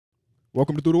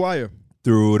Welcome to Through the Wire.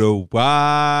 Through the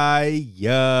Wire.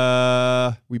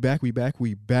 We back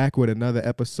with another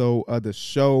episode of the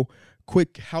show.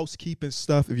 Quick housekeeping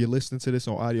stuff. If you're listening to this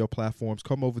on audio platforms,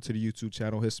 come over to the YouTube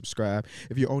channel, hit subscribe.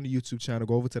 If you're on the YouTube channel,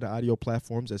 go over to the audio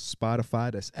platforms. That's Spotify,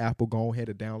 that's Apple. Go ahead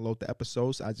and download the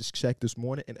episodes. I just checked this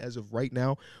morning, and as of right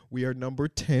now, we are number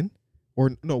 10.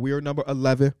 Or no, we are number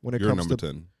 11 when it You're comes number to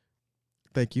 10.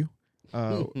 Thank you.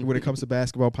 When it comes to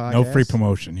basketball podcasts. No free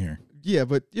promotion here. Yeah,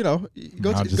 but go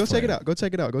check playing. it out. Go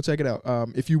check it out.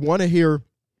 If you want to hear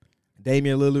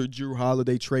Damian Lillard, Drew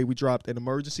Holiday trade, we dropped an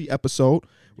emergency episode.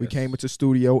 We came into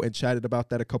studio and chatted about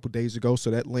that a couple days ago, so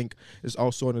that link is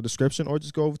also in the description, or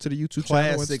just go over to the YouTube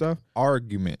channel and stuff.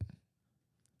 Argument.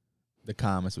 The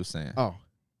comments were saying. Oh,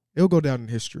 it'll go down in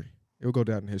history.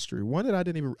 One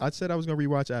that I said I was going to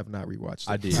rewatch. I have not rewatched it.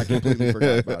 I did. I completely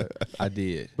forgot about it. I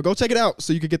did. But go check it out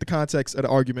so you can get the context of the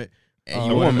argument. And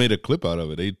Someone made a clip out of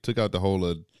it. They took out the whole.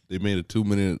 They made a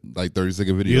 2-minute, 30-second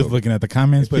You video. was looking at the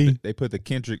comments, P? They put the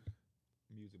Kendrick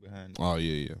music behind it. Oh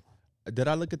yeah. Did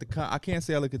I look at I can't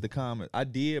say I look at the comments. I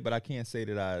did, but I can't say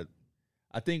that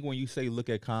I think when you say look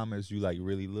at comments, you like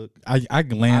really look. I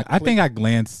glanced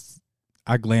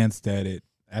at it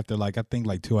after I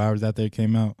think 2 hours after it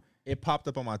came out. It popped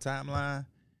up on my timeline,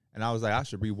 and I was like, I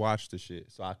should rewatch the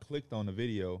shit. So I clicked on the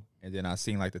video, and then I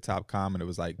seen the top comment. It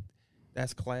was like,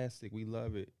 "That's classic. We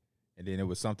love it." And then it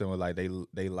was something with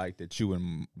they liked that you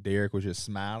and Derek was just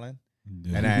smiling.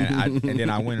 Yeah. And then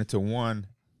I went into one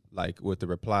with the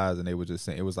replies, and they were just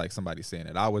saying it was like somebody saying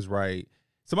that I was right.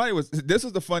 This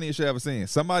is the funniest shit I ever seen.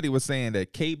 Somebody was saying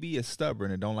that KB is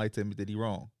stubborn and don't like to admit that he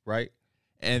wrong, right?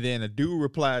 And then a dude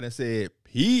replied and said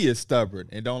he is stubborn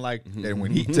and don't like that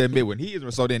when he to admit when he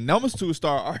is. So then numbers two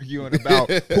start arguing about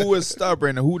who is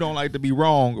stubborn and who don't like to be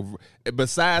wrong.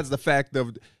 Besides the fact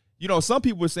of, some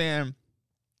people were saying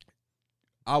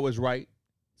I was right.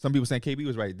 Some people saying KB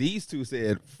was right. These two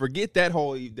said, forget that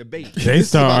whole debate. They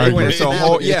started. They went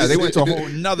to a whole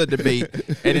nother debate.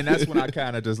 And then that's when I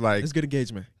kind of just It's good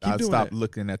engagement. Keep I doing stopped that.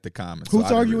 looking at the comments. Who's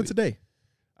So arguing today?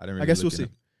 I didn't really I guess look we'll in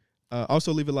see. them.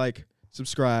 Also, leave a like,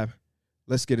 subscribe.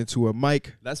 Let's get into it.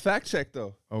 Mike. Let's fact check,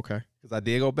 though, Okay. because I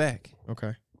did go back.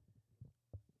 Okay.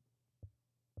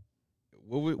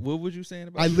 What was you saying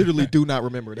about I literally do not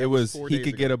remember. That It was 4 he days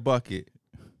could ago. get a bucket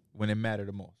when it mattered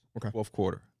the most. Okay. Fourth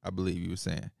quarter, I believe you were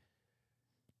saying.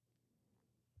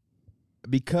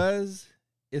 Because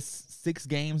it's 6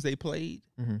 games they played,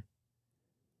 Mhm.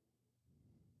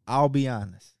 I'll be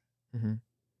honest. Mhm.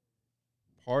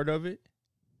 Part of it,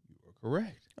 you were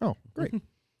correct. Oh, great.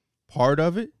 Part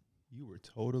of it, you were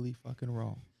totally fucking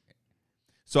wrong.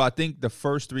 So I think the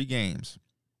first 3 games,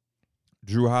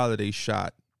 Drew Holiday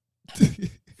shot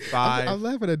 5, I'm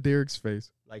laughing at Derek's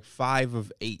face. 5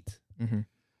 of 8. Mhm.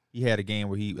 He had a game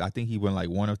where I think he went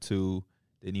 1 of 2.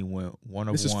 Then he went 1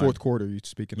 of 1. This is fourth quarter you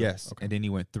speaking Yes. of. Okay. And then he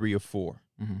went 3 of 4.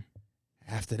 Mhm.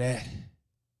 After that,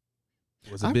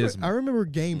 it was I abysmal. remember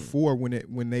game 4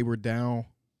 when they were down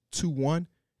 2-1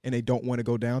 and they don't want to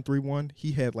go down 3-1.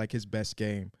 He had his best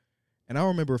game. And I don't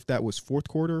remember if that was fourth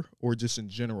quarter or just in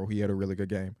general he had a really good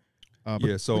game.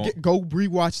 Go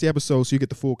rewatch the episode so you get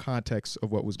the full context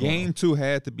of what was going on. Game 2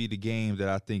 had to be the game that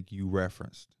I think you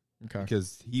referenced. Okay.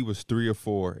 Because he was 3 of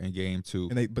 4 in game 2.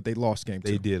 But they lost game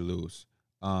 2. They did lose.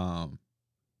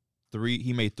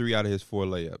 He made 3 out of his 4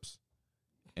 layups.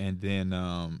 And then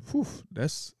Whew,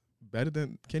 that's better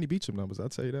than Kenny Beecham numbers, I'll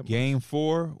tell you that much. game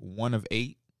 4, 1 of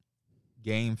 8.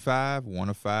 Game 5, 1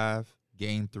 of 5.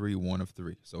 Game 3, 1 of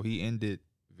 3. So he ended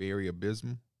very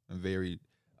abysmal and very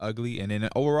ugly. And then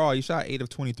overall, he shot 8 of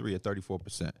 23 at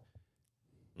 34%.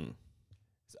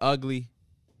 It's ugly,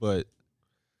 but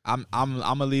I'm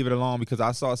gonna leave it alone because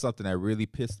I saw something that really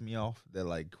pissed me off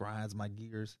that grinds my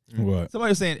gears. What?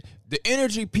 Somebody was saying the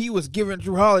energy P was giving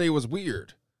Drew Holiday was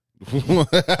weird.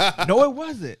 No, it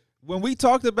wasn't. When we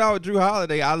talked about Drew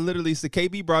Holiday, I literally said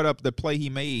KB brought up the play he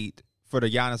made for the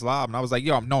Giannis lob, and I was like,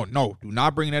 "Yo, no, do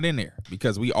not bring that in there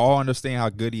because we all understand how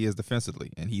good he is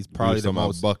defensively, and he's probably the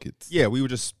most buckets." Yeah, we were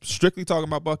just strictly talking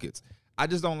about buckets. I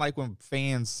just don't like when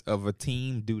fans of a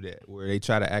team do that, where they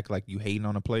try to act like you hating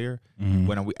on a player. Mhm.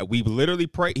 When we literally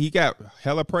he got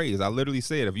hella praise. I literally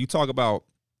said, if you talk about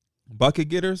bucket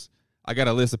getters, I got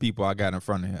a list of people I got in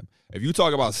front of him. If you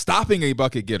talk about stopping a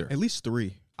bucket getter, At least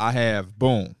 3. I have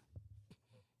him.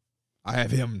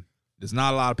 There's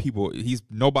not a lot of people.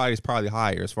 Nobody's probably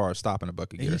higher as far as stopping a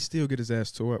bucket And getter. he still get his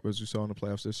ass tore up as you saw in the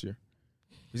playoffs this year.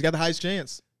 He's got the highest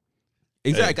chance.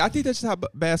 Exactly. I think that's just how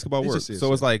basketball It works. just is,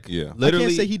 So it's Yeah. literally. I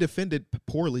can't say he defended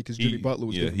poorly because Jimmy Butler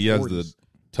was getting he has 40s. the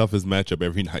toughest matchup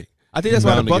every night. I think that's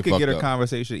why the Bound to get bucket fucked getter up.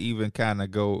 conversation even kind of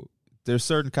go. There's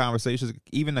certain conversations,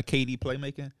 even the KD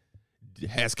playmaking,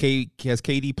 Has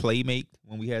KD playmate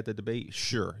when we had the debate?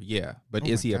 Sure, yeah. But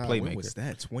is he a playmaker? When was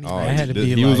that? Oh, 2019. had to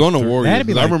be he was like on the three- Warriors. that had to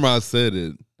be 'Cause I like- remember I said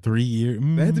it. 3 years.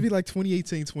 That had to be like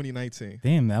 2018, 2019.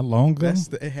 Damn, that long ago.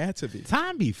 It had to be.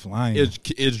 Time be flying.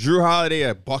 Is Drew Holiday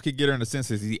a bucket getter in the sense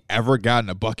has he ever gotten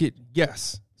a bucket?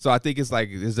 Yes. So I think it's like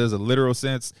there's a literal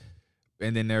sense,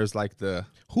 and then there's like the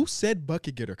Who said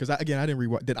bucket getter? Because I didn't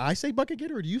rewatch. Did I say bucket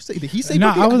getter, or did you say? Did he say? No,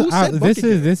 bucket I getter? was. Who said bucket This getter?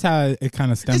 is this how it kind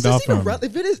of Is stemmed this off even from.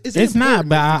 relevant? If it is, It's not,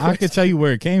 but I could could tell you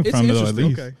where it came It's from though. At interesting.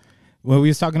 least. Okay. Well, we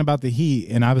was talking about the Heat,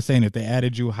 and I was saying if they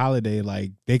added Drew Holiday,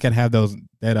 like they could have those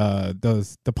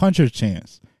the puncher's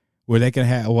chance, where they can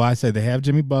have. Well, I said they have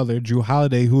Jimmy Butler, Drew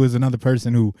Holiday, who is another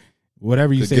person who,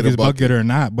 whatever you Could say, get if a he's bucket bucket. getter or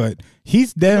not, but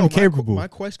he's damn No, capable. My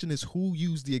question is, who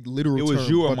used the literal it was term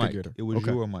you or bucket Mike. getter? It was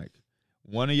Okay. you or Mike.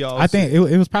 One of y'all. I think it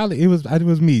was probably it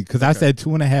was me because I said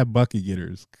 2.5 bucket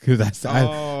getters because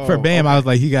for Bam I was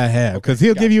like he got half because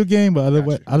he'll give you a game, but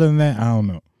other than that I don't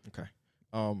know.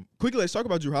 Quickly, let's talk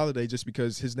about Drew Holiday, just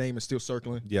because his name is still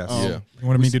circling. Yes. Yeah. You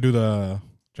wanted me to do the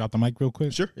drop the mic real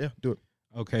quick? Sure. Yeah. Do it.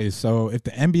 Okay, so if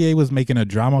the NBA was making a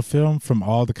drama film from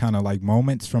all the kind of like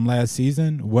moments from last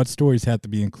season, what stories have to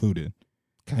be included?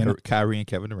 Kyrie and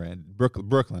Kevin Durant. Brooklyn.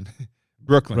 Brooklyn,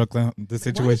 the Why does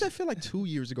situation. that feel like 2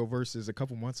 years ago versus a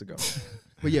couple months ago?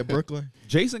 But yeah, Brooklyn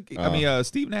Jason.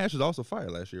 Steve Nash was also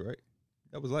fired last year, right?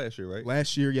 That was last year, right?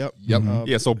 last year. Yep. Yep.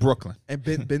 Yeah. So Brooklyn. And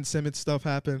Ben Simmons stuff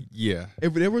happened. Yeah.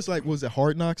 If there was like, was it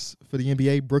Hard Knocks for the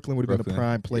NBA? Brooklyn would have been Brooklyn, a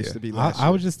prime place yeah. to be. I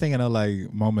was just thinking of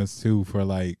like moments too for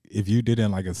like if you did it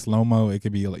in like a slow mo, it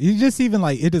could be like you just even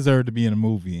like it deserved to be in a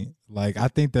movie. Like I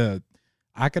think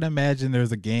I could imagine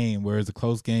there's a game where it's a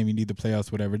close game, you need the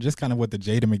playoffs, whatever. Just kind of with the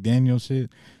Jada McDaniel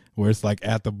shit, where it's like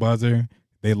at the buzzer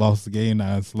they lost the game.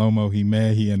 Now in slow mo, he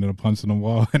mad, he ended up punching the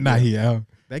wall, and now he out.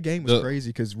 That game was crazy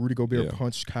because Rudy Gobert Yeah.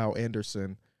 punched Kyle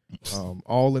Anderson,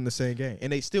 all in the same game,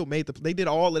 and they still made they did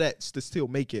all of that to still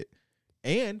make it,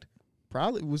 and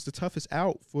probably was the toughest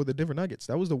out for the Denver Nuggets.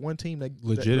 That was the one team that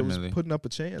Legitimately. was putting up a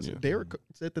chance. Yeah. Derek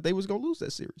said that they was gonna lose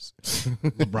that series.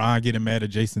 LeBron getting mad at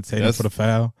Jason Tatum That's- for the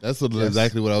foul. That's Yes.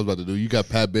 exactly what I was about to do. You got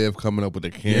Pat Bev coming up with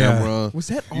the camera. Was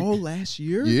that all last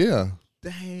year? Yeah.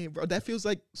 Dang, bro, that feels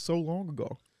like so long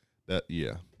ago. That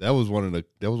was one of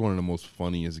the most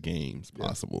funniest games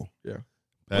possible. Yeah.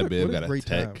 Pat What Bev a got a great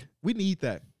tech. time. We need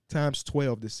that times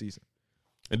 12 this season.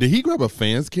 And did he grab a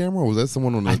fan's camera or was that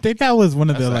someone on the I think that was one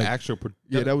of That's the an like actual.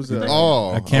 Yeah, that was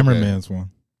a cameraman's one.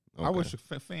 Okay. I wish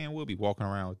a fan would be walking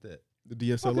around with that. the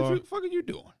Fuck DSLR. are you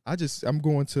doing? I'm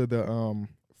going to the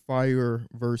Fire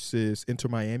versus Inter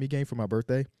Miami game for my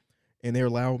birthday, and they're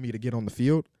allowing me to get on the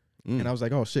field. And I was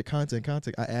like, oh shit, content.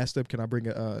 I asked them, can I bring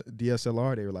a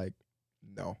DSLR? They were like,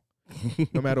 no.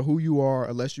 No matter who you are,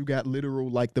 unless you got literal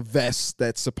like the vest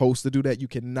that's supposed to do that, you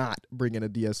cannot bring in a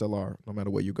DSLR no matter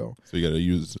where you go. So are you gonna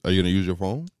use your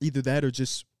phone? Either that or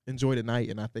just enjoy the night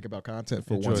and not think about content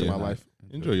for once in my your night. life.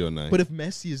 Enjoy your night. But if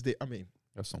Messi is there, I mean,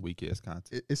 That's some weak ass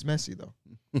content. it's Messi though.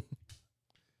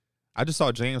 I just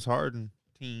saw James Harden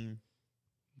team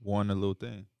won a little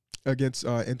thing. Against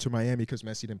Inter Miami because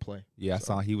Messi didn't play. Yeah, I So-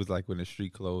 saw he was like with his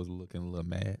street clothes, looking a little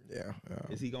mad. Yeah.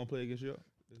 Is he gonna play against you?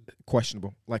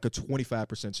 Questionable. Like a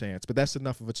 25% chance. But that's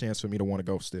enough of a chance for me to want to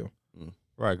go still.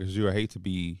 Right, because you would hate to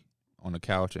be on the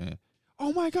couch and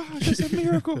oh my gosh, it's a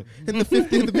miracle. In the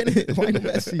 50th minute, Lionel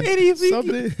Messi.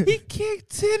 Something. He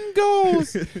kicked 10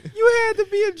 goals. You had to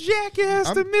be a jackass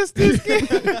to miss this game.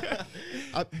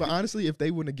 But honestly, if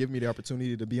they wouldn't have given me the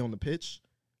opportunity to be on the pitch,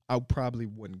 I probably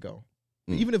wouldn't go.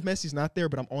 Even if Messi's not there,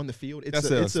 but I'm on the field, it's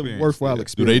a experience, worthwhile yeah.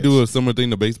 experience. Do they do a similar thing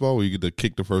to baseball where you get to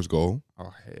kick the first goal?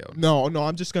 Oh hell No,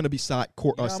 I'm just gonna be You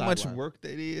know how much sideline. work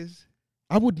that is?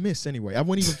 I would miss anyway. I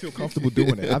wouldn't even feel comfortable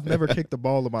doing it. I've never kicked the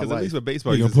ball in my Because at life. least with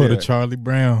baseball, We you gonna just put a had- Charlie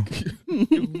Brown.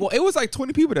 well, it was like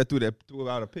 20 people that threw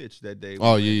out a pitch that day.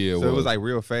 Oh yeah. So it was like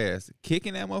real fast.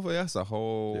 Kicking that motherfucker, that's a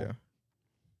whole. Yeah.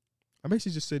 I'm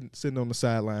actually just sitting on the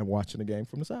sideline watching the game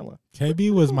from the sideline.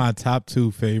 KB was my top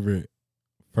 2 favorite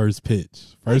first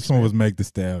pitch. First one was Meg the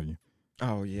Stallion.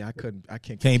 Oh yeah, I can't Can't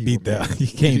compete beat with that. Meg. You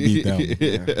can't beat that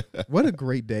one. Yeah. What a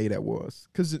great day that was.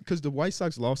 Because the White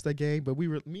Sox lost that game, but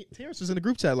Terrence was in the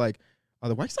group chat like, are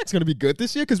the White Sox going to be good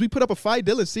this year? Because we put up a fight.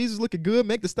 Dylan Ceasor's looking good.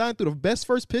 Meg the Stein threw the best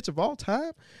first pitch of all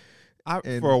time.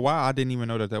 And- For a while, I didn't even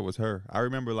know that was her. I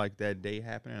remember like that day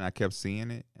happening, and I kept seeing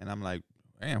it, and I'm like,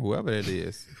 man, whoever that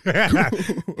is,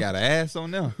 got an ass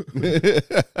on them.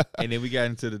 And then we got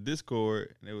into the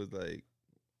Discord, and it was like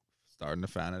starting to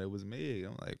find out it was Meg.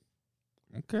 I'm like,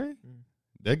 okay.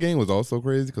 That game was also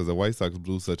crazy because the White Sox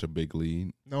blew such a big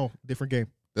lead. No, different game.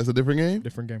 That's a different game?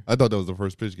 Different game. I thought that was the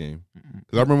first pitch game.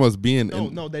 Because I remember us being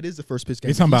No, that is the first pitch game.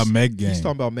 He's talking about Meg game. He's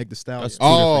talking about Meg the Stallion. That's 2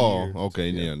 different years. okay,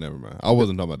 yeah, never mind. I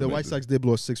wasn't talking about The Meg. White Sox did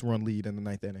blow a 6-run lead in the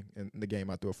 9th inning in the game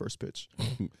after a first pitch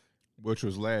Which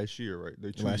was last year, right?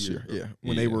 They 2 last years year. ago. Yeah,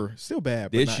 when they were still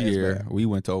bad. But This not year, as bad. we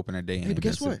went to opening day. Hey, but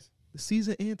guess what? The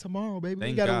season ends tomorrow, baby. We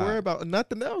Thank got to God. worry about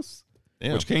nothing else.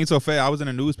 Damn. Which came so fast. I was in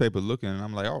the newspaper looking, and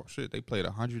I'm like, oh, shit, they played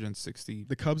 160.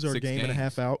 The Cubs are a 6 game and a games.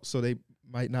 half out, so they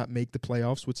might not make the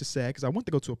playoffs, which is sad because I want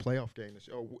to go to a playoff game,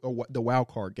 or the wild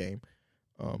card game.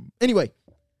 Anyway,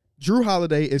 Drew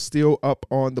Holiday is still up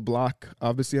on the block,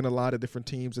 obviously, in a lot of different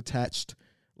teams attached,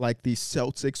 like the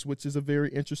Celtics, which is a very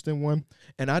interesting one.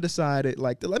 And I decided,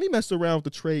 let me mess around with the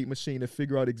trade machine and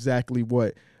figure out exactly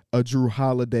what a Drew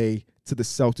Holiday to the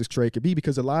Celtics trade could be,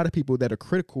 because a lot of people that are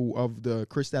critical of the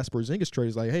Kristaps Porzingis trade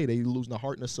is like, hey, they losing the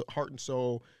heart and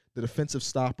soul, the defensive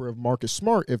stopper of Marcus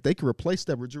Smart. If they could replace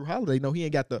that with Drew Holiday, no, he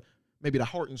ain't got maybe the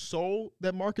heart and soul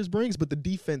that Marcus brings, but the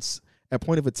defense at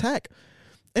point of attack.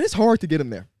 And it's hard to get him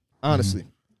there, honestly.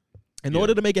 In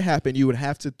order to make it happen, you would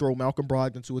have to throw Malcolm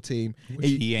Brogdon to a team. Which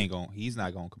he's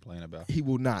not going to complain about. He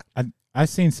will not. I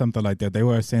seen something like that. They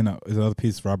were saying is the other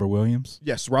piece Robert Williams.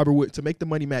 Yes, Robert Wood. To make the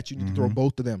money match, you need to throw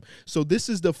both of them. So this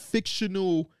is the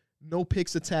fictional, no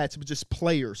picks attached, but just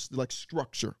players, like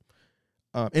structure.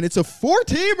 And it's a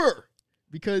 4-teamer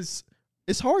because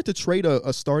it's hard to trade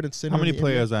a starting center. How many in the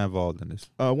players are involved in this?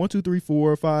 1, 2, 3,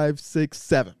 4, 5, 6,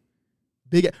 7.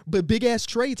 Big ass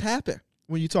trades happen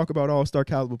when you talk about all-star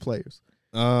caliber players.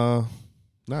 I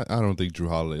don't think Drew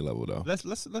Holiday level though.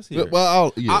 Let's hear it.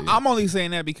 Well, I'm only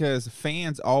saying that because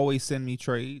fans always send me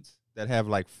trades that have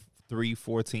like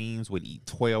 3-4 teams with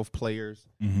 12 players,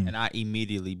 and I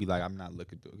immediately be like, I'm not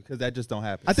looking through it because that just don't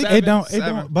happen. I think it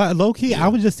don't. But low key, I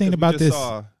was just thinking about this.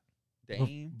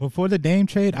 Dame. Before the Dame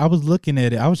trade, I was looking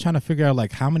at it. I was trying to figure out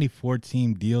like how many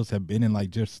 4-team deals have been in like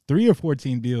just 3 or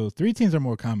 4-team deals. 3 teams are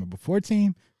more common, but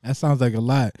 4-team, that sounds like a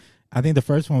lot. I think the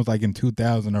first one was like in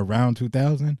 2000, around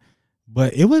 2000.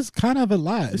 But it was kind of a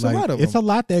lot. It's a lot of It's them. a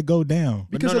lot that go down.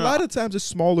 Because a lot of times it's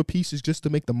smaller pieces just to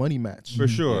make the money match. For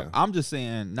sure. Yeah. I'm just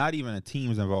saying, not even the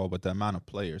teams involved, but the amount of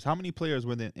players. How many players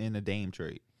were in the Dame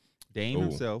trade? Dame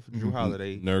himself, Drew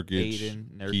Holiday, Nurkic,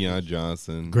 Aiden, Keon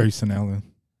Johnson, Grayson Allen.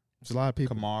 There's a lot of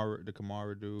people. the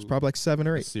Kamara dude. It's probably like 7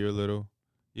 or 8. Sear Little.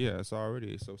 Yeah, it's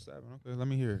already 7. Okay, let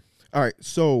me hear it. All right,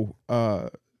 so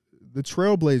the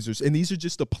Trailblazers, and these are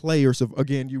just the players of,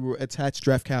 again, you were attached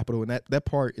draft capital, and that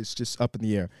part is just up in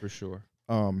the air. For sure.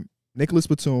 Nicholas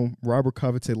Batum, Robert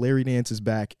Covington, Larry Nance is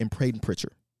back, and Peyton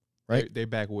Pritchard, right? They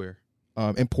back where?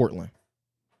 In Portland.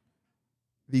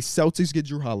 The Celtics get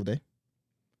Drew Holiday.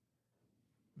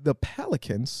 The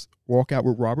Pelicans walk out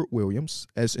with Robert Williams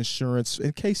as insurance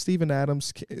in case Steven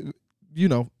Adams,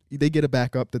 they get a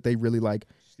backup that they really like.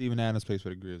 Steven Adams plays for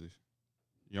the Grizzlies.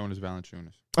 Jonas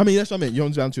Valanciunas. I mean, that's what I meant.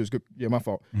 Jonas Valanciunas. Good. Yeah, my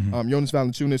fault. Jonas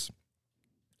Valanciunas.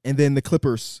 And then the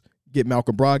Clippers get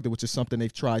Malcolm Brogdon, which is something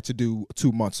they've tried to do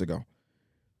 2 months ago.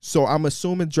 So I'm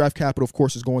assuming draft capital, of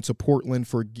course, is going to Portland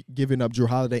for giving up Drew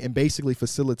Holiday and basically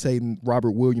facilitating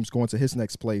Robert Williams going to his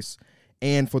next place,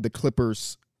 and for the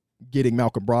Clippers getting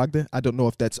Malcolm Brogdon. I don't know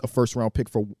if that's a first-round pick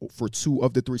for 2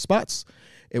 of the 3 spots,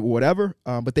 whatever.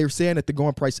 But they were saying that the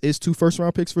going price is 2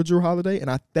 first-round picks for Drew Holiday,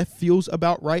 and that feels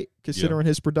about right considering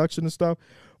his production and stuff.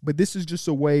 But this is just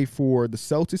a way for the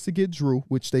Celtics to get Drew,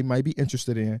 which they might be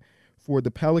interested in, for the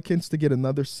Pelicans to get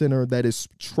another center that is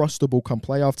trustable come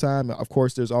playoff time. Of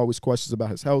course, there's always questions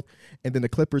about his health. And then the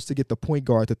Clippers to get the point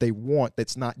guard that they want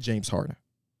that's not James Harden.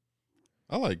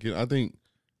 I like it. I think.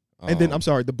 And then, I'm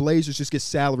sorry, the Blazers just get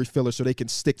salary fillers so they can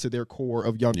stick to their core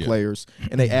of young players,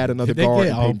 and they add another Did they guard. get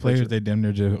and all Peyton players Pritchard. they damn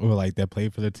near just, or like that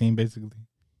played for their team basically?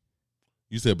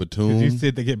 You said 'Cause Batum. you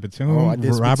said they get Batum, Oh, I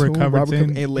did Robert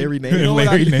Covington, and Larry Nance. and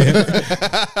Larry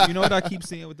Nance. You know what I keep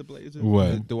seeing with the Blazers?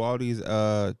 What? Do all these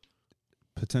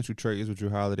potential trades with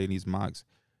Drew Holiday and these mocks,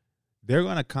 they're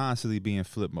going to constantly be in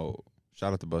flip mode.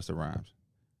 Shout out to Busta Rhymes.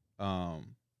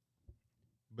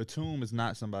 Batum is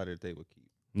not somebody that they would keep.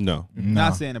 No.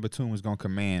 Not saying that Batum is going to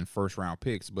command first-round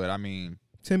picks, but, I mean,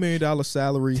 $10 million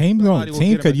salary. Team somebody will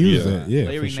team get him could at the use deadline. it. Yeah,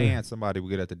 Larry for sure. Nance, somebody will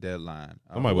get at the deadline.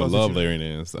 Somebody would love Larry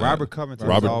Nance. Robert Covington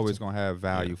Robert- is always going to have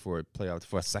value for a playoff,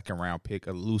 for a second-round pick,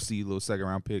 a loosey little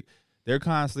second-round pick. They're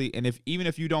constantly, and even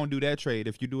if you don't do that trade,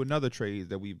 if you do another trade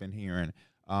that we've been hearing,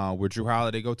 where Drew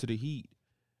Holiday go to the Heat,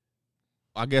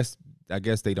 I guess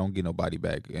they don't get nobody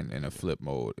back in a flip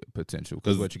mode potential,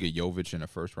 because what you get Jovic in a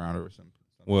first rounder or something.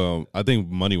 Well, I think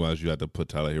money wise, you have to put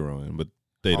Tyler Hero in, but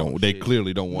they don't. They shit.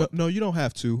 clearly don't want. No, you don't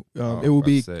have to. Oh, It will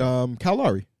be about to Kyle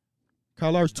Lowry.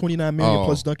 Kyle Lowry's $29 million Oh.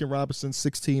 plus Duncan Robinson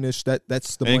 16-ish.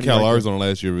 That's the And money. Kyle right Lowry's there. on the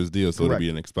last year of his deal, so Correct. it'll be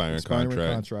an expiring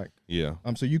contract. contract. Yeah.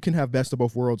 So you can have best of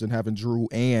both worlds and having Drew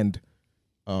and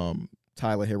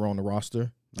Tyler Hero on the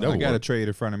roster. I got a trade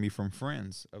in front of me from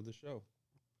friends of the show.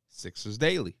 Sixers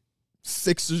Daily.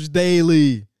 Sixers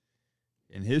Daily.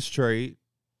 In his trade,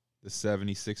 the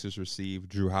 76ers received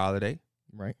Drew Holiday.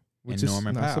 Right. And Which is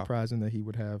Norman not Powell. surprising that he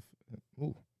would have.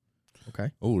 Ooh.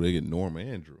 Okay. Oh, they get Norm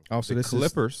and Drew. Oh, so The this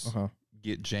Clippers is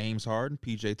get James Harden,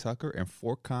 PJ Tucker, and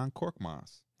Furkan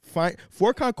Korkmaz.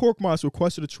 Furkan Korkmaz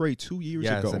requested a trade 2 years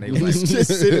Yes, ago. and they He was just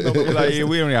sitting on the They're like, roster. yeah,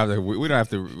 we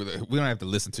don't have to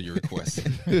listen to your request.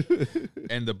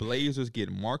 And the Blazers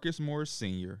get Marcus Morris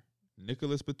Sr.,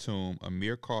 Nicholas Batum,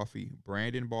 Amir Coffey,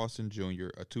 Brandon Boston Jr.,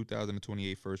 a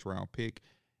 2028 first-round pick,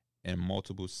 and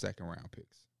multiple second-round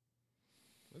picks.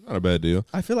 That's not a bad deal.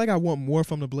 I feel like I want more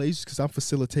from the Blazers because I'm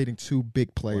facilitating two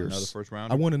big players. Another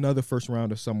first-round. I want another first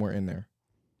rounder somewhere in there.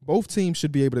 Both teams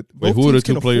should be able to. Wait, Both who are teams the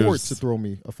two can afford players? to throw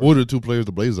me a first. Who are the 2 players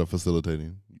the Blazers are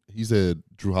facilitating? He said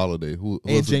Drew Holiday. Who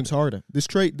and else? James Harden. This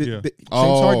trade, Yeah. James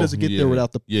Harden doesn't get yeah. there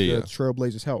without the Yeah.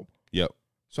 Trailblazers' help. Yep.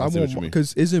 So I I see what want you mean.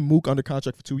 because isn't Mook under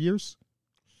contract for 2 years?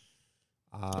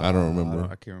 I don't remember.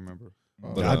 I can't remember.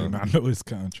 But, I do not know his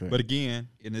contract. But again,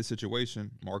 in this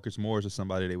situation, Marcus Morris is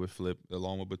somebody they would flip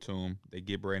along with Batum. They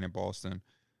give Brandon Boston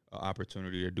an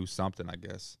opportunity to do something, I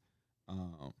guess. It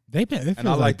and feels I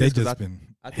like like they this 'cause just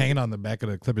been hanging on the back of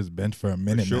the Clippers bench for a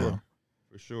minute now.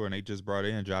 For sure. And they just brought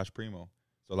in Josh Primo.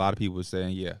 So a lot of people were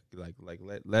saying, yeah, like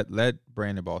let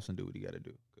Brandon Boston do what he got to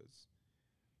do.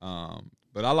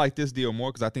 But I like this deal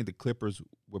more because I think the Clippers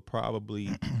would probably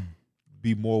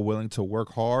be more willing to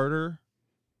work harder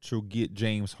to get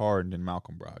James Harden than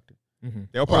Malcolm Brogdon. Mm-hmm.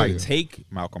 They'll probably yeah. take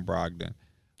Malcolm Brogdon.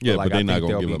 Yeah, like, but they're I not think going to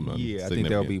they'll give be- him nothing. Yeah, I think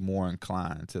they'll significant. be more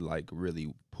inclined to like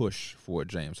really push for a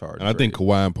James Harden. And I think trade.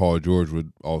 Kawhi and Paul George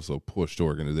would also push the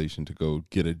organization to go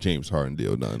get a James Harden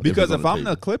deal done. because it's if on I'm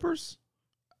the table. Clippers,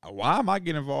 why am I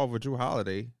getting involved with Drew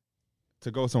Holiday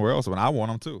to go somewhere else when I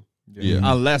want him to? Yeah.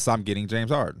 Unless I'm getting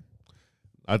James Harden.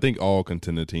 I think all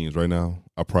contender teams right now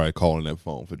are probably calling that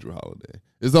phone for Drew Holiday.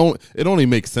 It only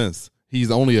makes sense. He's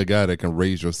only a guy that can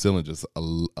raise your ceiling just a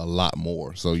lot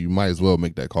more. So you might as well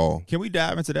make that call. Can we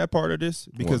dive into that part of this?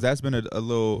 Because What? that's been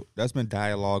that's been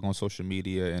dialogue on social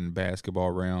media and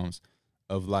basketball realms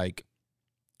of like,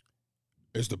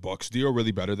 is the Bucks deal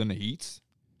really better than the Heat's?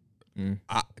 Mm.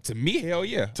 To me, hell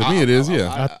yeah. To me, it is,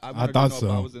 yeah. I thought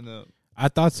so. I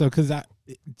thought so because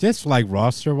just like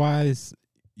roster wise,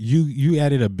 you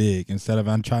added a big instead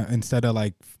of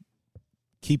like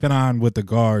keeping on with the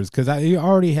guards because you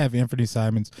already have Anthony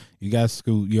Simons, you got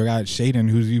Scoot, you got Shaden,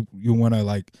 who's you want to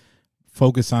like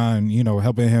focus on,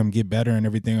 helping him get better and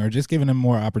everything, or just giving him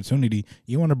more opportunity.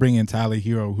 You want to bring in Tyler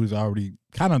Hero, who's already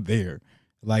kind of there.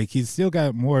 Like he's still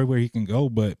got more where he can go,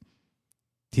 but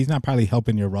he's not probably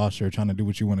helping your roster trying to do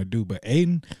what you want to do. But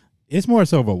Aiden, it's more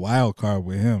so of a wild card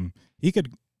with him. You could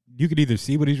either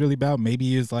see what he's really about. Maybe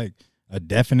he is like a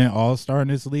definite all-star in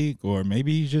this league, or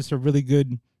maybe he's just a really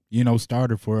good,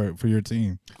 starter for your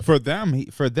team. For them,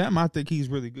 I think he's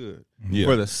really good. Yeah.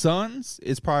 For the Suns,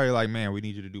 it's probably like, man, we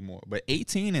need you to do more. But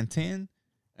 18-10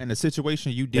 and the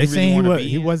situation you They didn't really saying want to be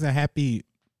he in, wasn't happy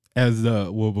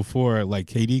before like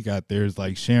KD got there, is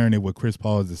like sharing it with Chris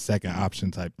Paul as the second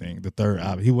option type thing, the third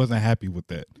option. He wasn't happy with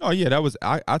that. Oh yeah, that was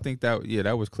I think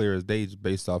that was clear as day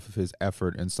based off of his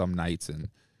effort in some nights and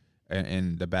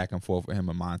the back and forth with him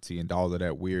and Monty and all of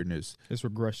that weirdness. His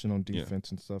regression on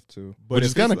defense and stuff too. But Which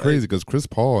is if kind of like- crazy because Chris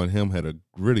Paul and him had a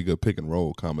really good pick and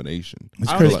roll combination. It's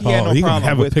I don't Chris think he had Paul. no He can problem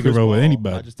have a with pick and Chris roll with Paul.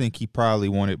 anybody. I just think he probably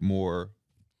wanted more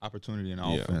opportunity in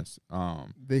Yeah. offense.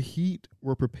 The Heat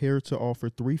were prepared to offer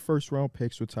 3 first-round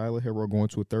picks with Tyler Hero going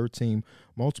to a third team,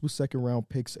 multiple second-round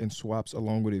picks and swaps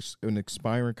along with an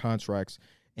expiring contracts,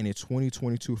 and a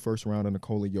 2022 first round of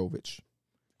Nikola Jovic.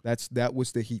 That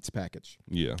was the Heat's package,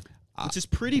 Yeah. which is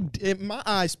pretty, in my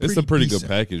eyes, pretty It's a pretty decent. good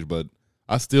package, but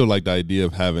I still like the idea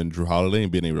of having Drew Holiday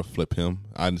and being able to flip him.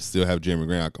 I still have Jeremy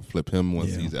Grant. I can flip him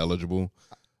once Yeah. he's eligible.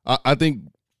 I think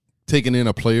taking in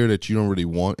a player that you don't really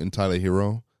want in Tyler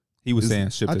Hero. He was Is- saying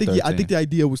ship I to think 13. I think the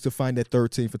idea was to find that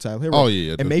third team for Tyler Hero. Oh,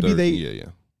 yeah. And maybe they-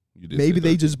 You did Maybe say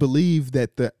they that. just believe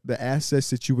that the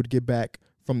assets that you would get back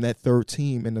from that third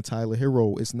team and the Tyler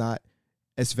Hero is not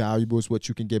as valuable as what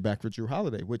you can get back for Drew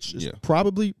Holiday, which is Yeah.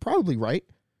 probably right.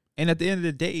 And at the end of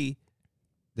the day,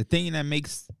 the thing that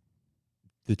makes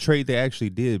the trade they actually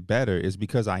did better is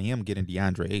because I am getting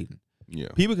DeAndre Ayton. Yeah.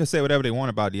 People can say whatever they want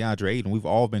about DeAndre Ayton. We've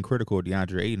all been critical of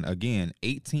DeAndre Ayton. Again,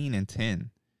 18-10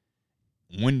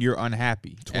 when you're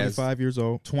unhappy. 25 years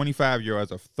old. 25-year-old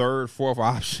as a third, fourth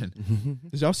option.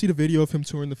 Did y'all see the video of him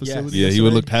touring the facility? Yeah, he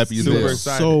would yesterday? look happy as Super hell.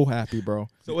 excited. So happy, bro.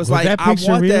 So it's Was like, that I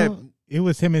picture want real? that. It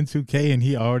was him in 2K, and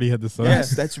he already had the Suns.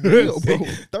 Yes, that's real, bro.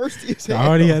 Thirsty as hell. I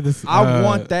already had this. I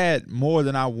want that more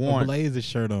than I a want. Blazer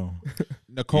shirt on.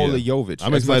 Nikola Jovic.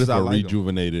 I'm as much excited as I for a like him.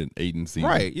 rejuvenated Aiden season.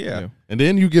 Right, yeah. And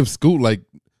then you give Scoot, like,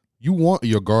 you want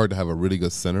your guard to have a really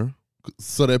good center.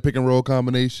 So that pick and roll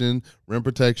combination, rim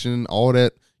protection, all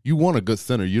that. You want a good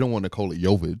center. You don't want Nikola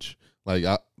Jovic. Like,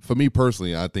 for me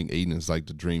personally, I think Aiden is like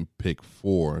the dream pick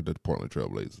for the Portland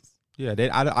Trailblazers. Yeah,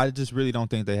 I just really don't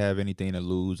think they have anything to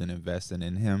lose in investing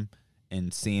in him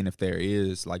and seeing if there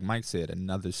is, like Mike said,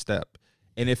 another step.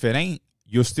 And if it ain't,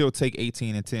 you'll still take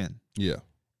 18 and 10. Yeah.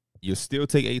 You'll still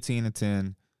take 18 and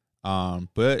 10.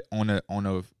 But on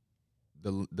the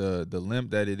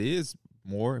limp that it is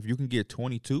more, if you can get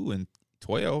 22 and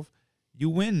 12, you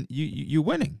win. You're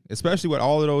winning, especially with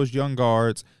all of those young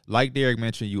guards. Like Derek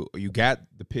mentioned, you got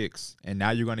the picks, and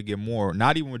now you're going to get more.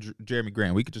 Not even with Jeremy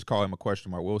Grant. We could just call him a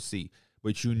question mark. We'll see.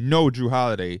 But Drew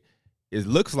Holiday, it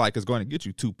looks like it's going to get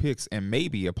you 2 picks and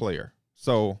maybe a player.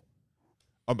 So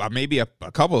maybe a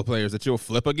couple of players that you'll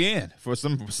flip again for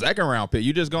some second round pick.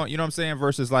 You just going, you know what I'm saying?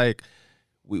 Versus like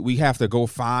we have to go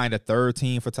find a third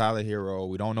team for Tyler Hero.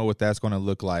 We don't know what that's going to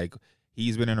look like.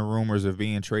 He's been in the rumors of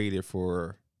being traded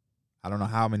for I don't know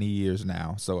how many years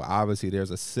now. So obviously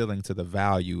there's a ceiling to the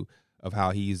value of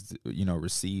how he's,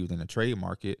 received in the trade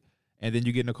market. And then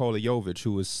you get Nikola Jovic,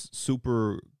 who is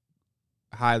super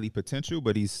highly potential,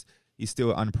 but he's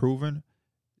still unproven.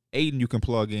 Aiden you can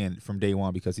plug in from day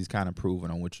one because he's kind of proven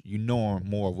on which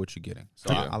more of what you're getting.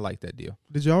 So I like that deal.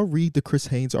 Did y'all read the Chris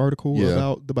Haynes article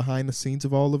about the behind the scenes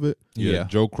of all of it? Yeah.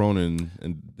 Joe Cronin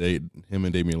and him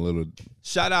and Damian Lillard.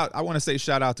 I want to say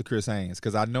shout out to Chris Haynes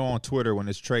because I know on Twitter when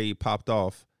this trade popped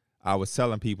off, I was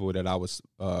telling people that I was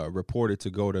reported to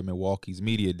go to Milwaukee's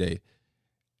media day.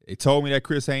 They told me that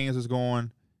Chris Haynes was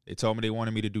going. They told me they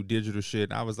wanted me to do digital shit.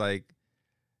 And I was like,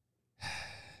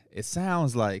 it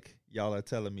sounds like y'all are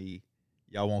telling me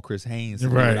y'all want Chris Haynes to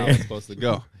be where I was supposed to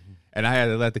go. And I had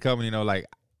to let the company know, like,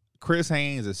 Chris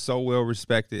Haynes is so well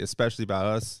respected, especially by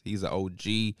us. He's an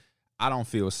OG. I don't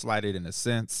feel slighted in a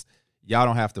sense. Y'all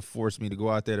don't have to force me to go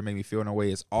out there to make me feel in a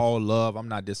way. It's all love. I'm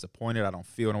not disappointed. I don't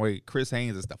feel in a way. Chris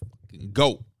Haynes is the fucking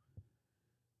GOAT.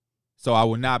 So I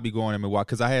would not be going to Milwaukee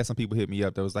because I had some people hit me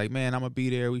up that was like, man, I'm going to be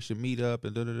there. We should meet up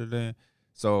and da-da-da-da.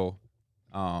 So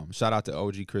shout out to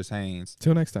OG Chris Haynes.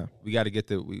 Till next time. We got to get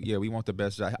we want the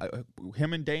best shot.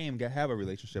 Him and Dame have a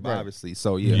relationship, right. Obviously.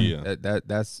 So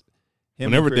that's him.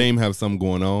 Whenever Dame have something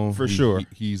going on, for sure,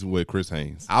 he's with Chris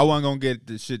Haynes. I wasn't gonna get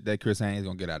the shit that Chris Haynes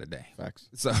gonna get out of Dame. Facts.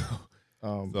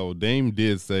 So Dame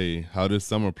did say how this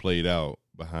summer played out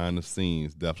behind the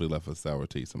scenes definitely left a sour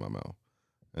taste in my mouth,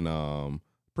 and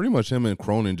pretty much him and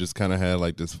Cronin just kind of had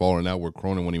like this falling out where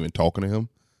Cronin wasn't even talking to him,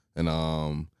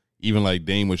 and even like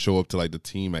Dame would show up to like the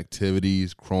team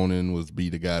activities. Cronin was be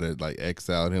the guy that like X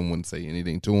out him, wouldn't say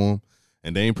anything to him.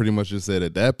 And Dame pretty much just said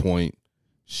at that point,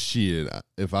 shit,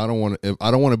 if I don't want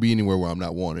to be anywhere where I'm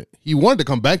not wanted. He wanted to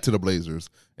come back to the Blazers,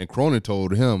 and Cronin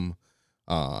told him,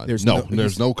 there's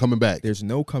no coming back. There's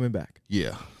no coming back.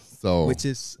 Yeah. So which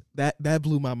is that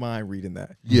blew my mind reading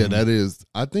that. Yeah, that is.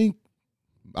 I think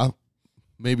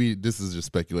maybe this is just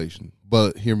speculation,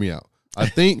 but hear me out. I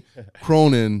think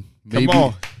Cronin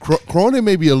Cronin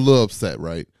may be a little upset,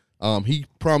 right? He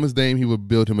promised Dame he would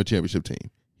build him a championship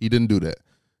team. He didn't do that.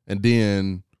 And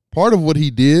then part of what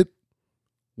he did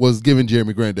was giving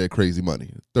Jeremy Grant that crazy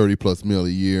money, $30+ million a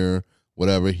year,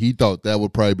 whatever. He thought that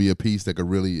would probably be a piece that could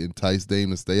really entice Dame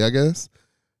to stay, I guess.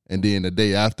 And then the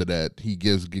day after that, he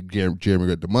gives Jeremy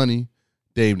Grant the money.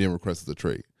 Dame then requests the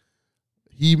trade.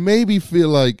 He maybe feel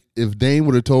like if Dame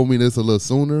would have told me this a little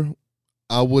sooner,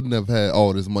 I wouldn't have had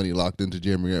all this money locked into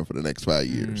Jeremy Grant for the next 5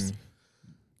 years.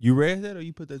 You read that or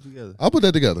you put that together? I put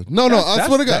that together. No, I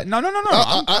swear to God. No.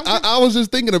 I was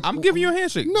just thinking of. I'm giving you a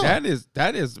handshake. No. That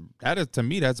is to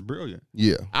me that's brilliant.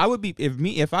 Yeah. I would be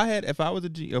if I had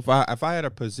a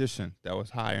position that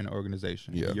was higher in the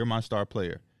organization. Yeah. You're my star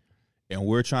player, and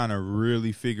we're trying to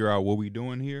really figure out what we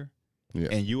doing here. Yeah.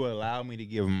 And you allow me to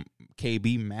give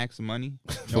KB max money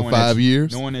for 5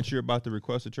 years, knowing that you're about to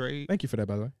request a trade. Thank you for that,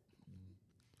 by the way.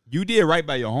 You did right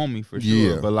by your homie for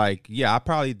sure, but I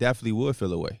probably definitely would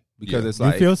feel away because it's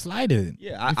like you feel slighted.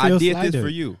 Yeah, I did this for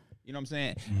you. You know what I'm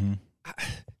saying? Mm-hmm.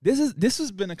 This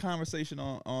has been a conversation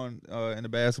on in the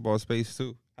basketball space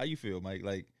too. How you feel, Mike?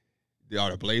 Like,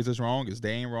 are the Blazers wrong? Is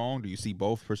Dame wrong? Do you see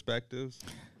both perspectives?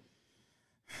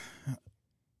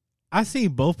 I see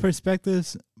both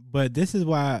perspectives, but this is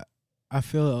why I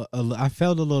felt a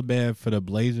little bad for the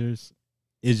Blazers.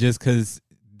 It's just because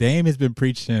Dame has been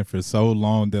preaching for so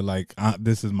long that like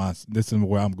this is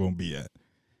where I'm going to be at,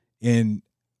 and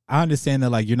I understand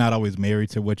that like you're not always married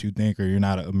to what you think, or you're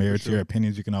not married to your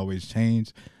opinions. You can always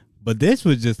change, but this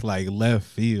was just like left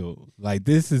field. Like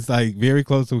this is like very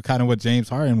close to kind of what James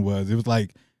Harden was. It was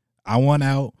like I want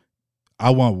out. I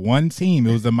want one team.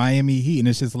 It was the Miami Heat, and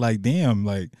it's just like, damn,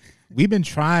 like we've been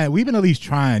trying. We've been at least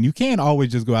trying. You can't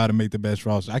always just go out and make the best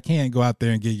roster. I can't go out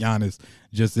there and get Giannis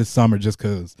just this summer just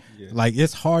because. Yeah. Like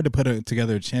it's hard to put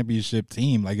together a championship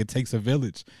team. Like it takes a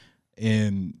village,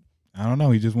 and I don't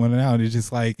know. He just went out. It's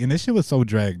just like, and this shit was so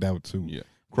dragged out too. Yeah.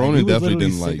 Cronin definitely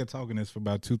didn't like talking this for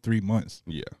about 2-3 months.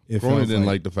 Yeah, Cronin didn't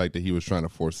like the fact that he was trying to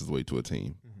force his way to a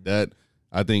team. Mm-hmm. That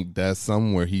I think that's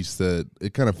somewhere he said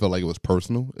it kind of felt like it was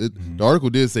personal. The article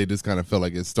did say this kind of felt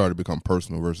like it started to become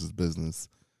personal versus business,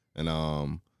 and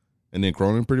then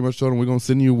Cronin pretty much told him we're gonna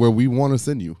send you where we want to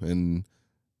send you. And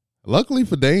luckily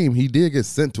for Dame, he did get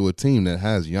sent to a team that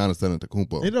has Giannis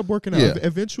Antetokounmpo. It ended up working out.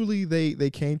 Eventually, they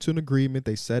came to an agreement.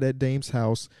 They sat at Dame's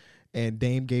house. And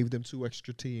Dame gave them 2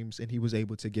 extra teams, and he was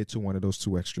able to get to one of those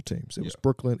 2 extra teams. It was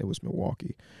Brooklyn. It was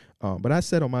Milwaukee. But I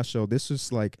said on my show, this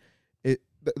is like it.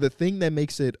 The thing that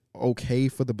makes it okay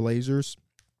for the Blazers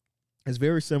is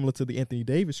very similar to the Anthony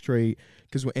Davis trade,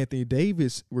 because when Anthony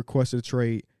Davis requested a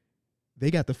trade, they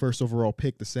got the first overall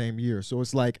pick the same year. So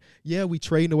it's like, yeah, we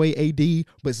trading away AD,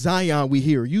 but Zion we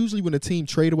here. Usually when a team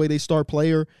trade away their star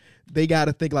player, they got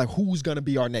to think like, who's going to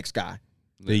be our next guy?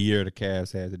 The year the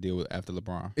Cavs had to deal with after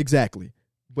LeBron. Exactly.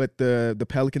 But the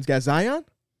Pelicans got Zion,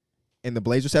 and the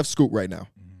Blazers have Scoot right now.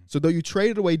 Mm-hmm. So though you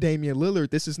traded away Damian Lillard,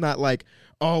 this is not like,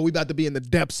 oh, we about to be in the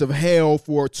depths of hell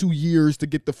for 2 years to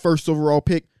get the first overall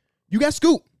pick. You got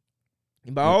Scoot.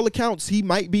 And by all accounts, he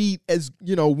might be, as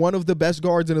one of the best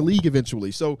guards in the league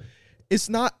eventually. So it's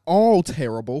not all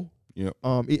terrible. Yeah.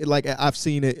 Like I've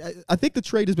seen it. I think the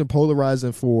trade has been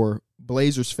polarizing for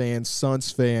Blazers fans,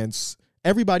 Suns fans,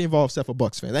 everybody involved except for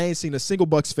Bucks fans. I ain't seen a single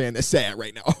Bucks fan that's sad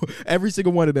right now. Every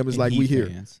single one of them is like, we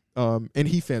here. And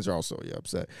Heat fans are also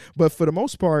upset. But for the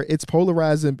most part, it's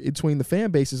polarizing between the fan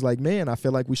bases. Like, man, I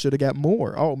feel like we should have got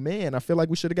more. Oh, man, I feel like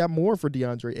we should have got more for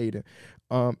DeAndre Ayton.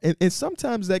 And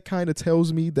sometimes that kind of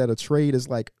tells me that a trade is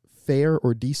like fair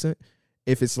or decent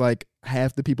if it's like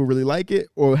half the people really like it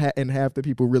and half the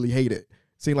people really hate it.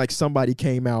 Seemed like somebody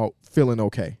came out feeling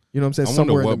okay. You know what I'm saying? I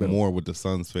wonder what more would the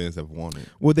Suns fans have wanted.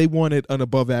 Well, they wanted an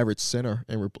above-average center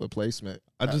and replacement.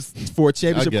 For a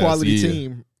championship quality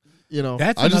team.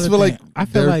 That's I just feel thing. like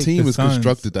their team is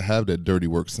constructed to have that dirty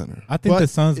work center. I think the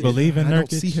Suns believe in Nurkic. I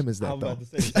don't see him as that, though. I was about to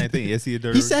say the same thing. Is he a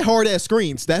dirty? He set hard-ass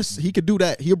screens. He could do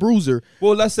that. He a bruiser.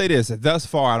 Well, let's say this. Thus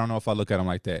far, I don't know if I look at him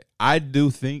like that. I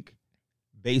do think,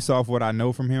 based off what I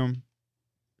know from him,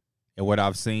 and what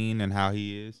I've seen and how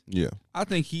he is, I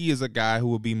think he is a guy who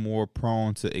would be more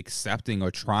prone to accepting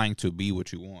or trying to be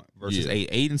what you want versus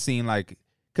Aiden seemed like,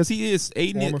 because he is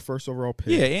Aiden former first overall pick.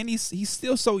 Yeah, and he's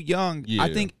still so young. Yeah.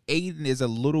 I think Aiden is a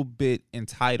little bit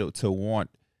entitled to want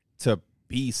to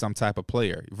be some type of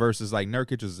player versus like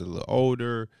Nurkic is a little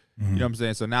older. Mm-hmm. You know what I'm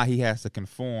saying? So now he has to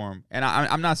conform. And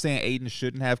I'm not saying Aiden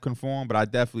shouldn't have conformed, but I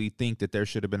definitely think that there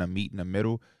should have been a meet in the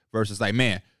middle versus like,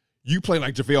 man, you play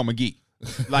like JaVale McGee.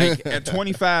 Like at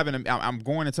 25 and I'm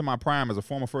going into my prime as a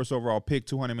former first overall pick,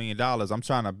 $200 million. I'm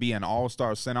trying to be an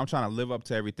all-star center. I'm trying to live up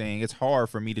to everything. It's hard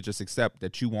for me to just accept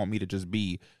that you want me to just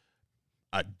be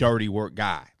a dirty work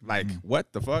guy. Like,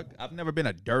 what the fuck? I've never been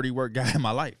a dirty work guy in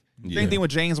my life. Same thing with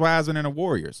James Wiseman and the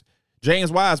Warriors.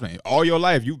 James Wiseman, all your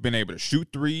life you've been able to shoot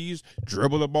threes,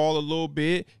 dribble the ball a little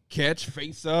bit, catch,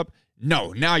 face up.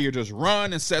 No, now you're just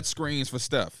run and set screens for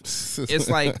stuff. It's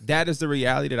like that is the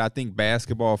reality that I think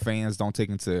basketball fans don't take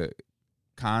into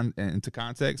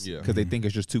context because they think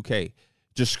it's just 2K.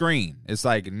 Just screen. It's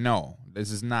like, no,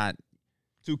 this is not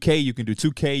 2K. You can do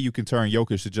 2K. You can turn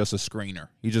Jokic to just a screener.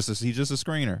 He's just a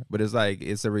screener. But it's like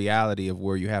it's a reality of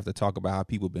where you have to talk about how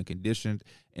people have been conditioned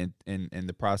and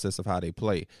the process of how they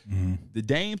play. Mm-hmm. The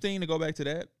Dame thing, to go back to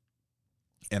that,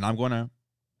 and I'm going to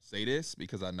say this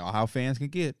because I know how fans can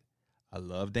get. I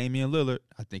love Damian Lillard.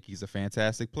 I think he's a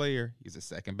fantastic player. He's the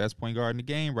second best point guard in the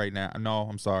game right now. No,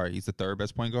 I'm sorry. He's the third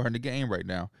best point guard in the game right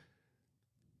now.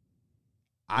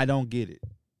 I don't get it.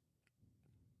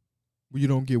 You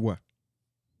don't get what?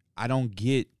 I don't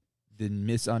get the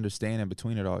misunderstanding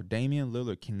between it all. Damian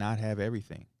Lillard cannot have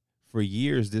everything. For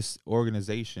years, this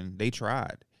organization, they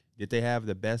tried. Did they have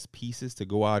the best pieces to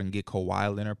go out and get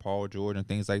Kawhi Leonard, Paul George, and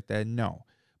things like that? No.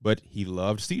 But he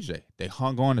loved CJ. They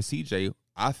hung on to CJ,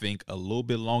 I think, a little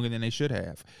bit longer than they should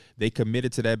have. They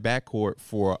committed to that backcourt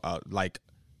for like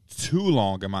too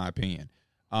long, in my opinion.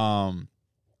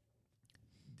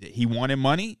 He wanted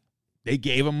money. They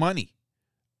gave him money.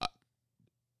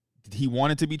 He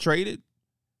wanted to be traded.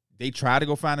 They tried to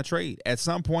go find a trade. At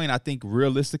some point, I think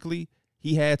realistically,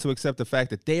 he had to accept the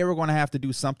fact that they were going to have to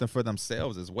do something for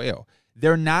themselves as well.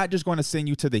 They're not just going to send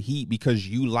you to the Heat because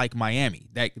you like Miami.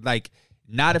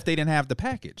 Not if they didn't have the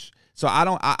package. So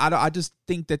I just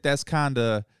think that that's kind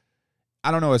of,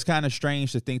 I don't know. It's kind of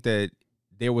strange to think that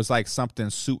there was like something.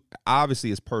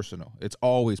 Obviously, it's personal. It's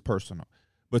always personal.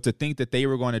 But to think that they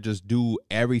were going to just do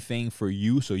everything for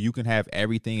you so you can have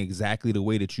everything exactly the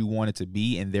way that you want it to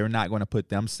be, and they're not going to put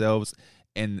themselves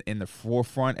in the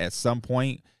forefront at some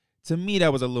point, to me,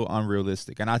 that was a little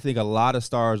unrealistic. And I think a lot of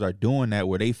stars are doing that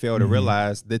where they fail to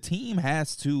realize the team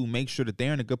has to make sure that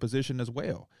they're in a good position as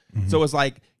well. So it's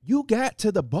like, you got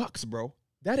to the Bucks, bro.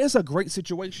 That is a great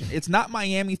situation. It's not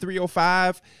Miami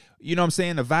 305. You know what I'm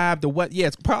saying? The vibe, the what? Yeah,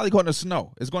 it's probably going to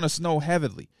snow. It's going to snow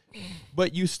heavily.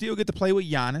 But you still get to play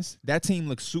with Giannis. That team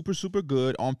looks super, super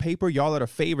good. On paper, y'all are the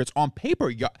favorites. On paper,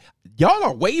 y'all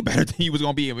are way better than you was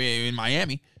going to be in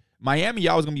Miami. Miami,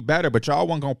 y'all was going to be better, but y'all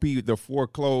wasn't going to be the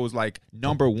foreclosed, like,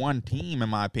 number one team, in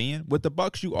my opinion. With the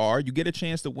Bucks, you are. You get a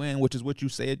chance to win, which is what you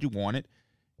said you wanted.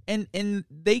 And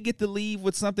they get to leave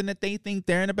with something that they think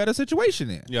they're in a better situation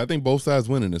in. Yeah, I think both sides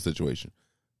win in this situation.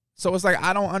 So it's like,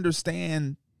 I don't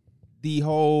understand the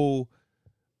whole,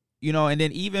 you know, and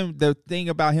then even the thing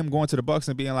about him going to the Bucks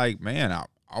and being like, man,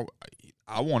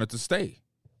 I wanted to stay.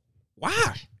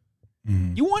 Why?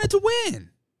 You wanted to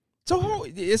win. So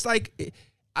it's like,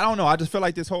 I don't know. I just feel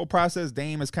like this whole process,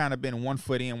 Dame has kind of been 1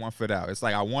 foot in, 1 foot out. It's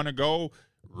like, I want to go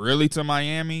really to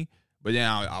Miami, but then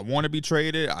I want to be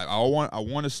traded. I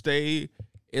want to stay.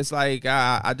 It's like,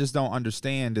 I just don't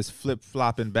understand this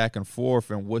flip-flopping back and forth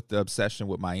and what the obsession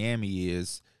with Miami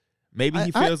is. Maybe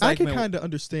he feels like, I can kind of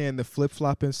understand the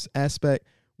flip-flopping aspect.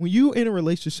 When you in a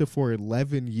relationship for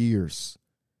 11 years,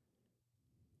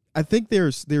 I think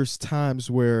there's times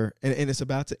where, and it's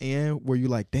about to end, where you're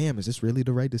like, damn, is this really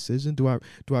the right decision? Do I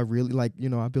really, like, you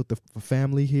know, I built a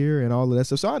family here and all of that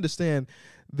stuff. So I understand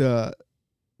the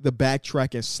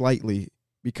backtracking slightly,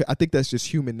 because I think that's just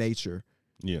human nature.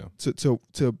 Yeah. To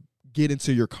get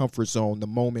into your comfort zone the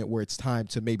moment where it's time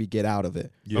to maybe get out of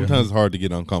it. Yeah. Sometimes it's hard to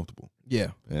get uncomfortable.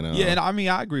 Yeah. And I mean,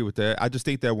 I agree with that. I just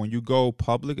think that when you go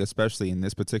public, especially in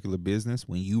this particular business,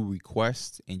 when you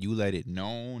request and you let it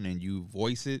known and you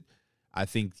voice it, I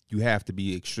think you have to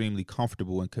be extremely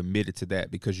comfortable and committed to that,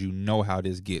 because you know how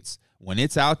this gets. When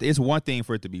it's out there, it's one thing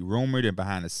for it to be rumored and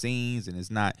behind the scenes, and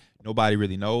it's not, nobody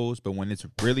really knows. But when it's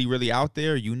really, really out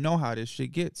there, you know how this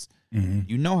shit gets.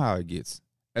 You know how it gets,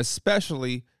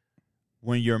 especially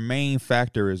when your main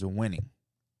factor is winning,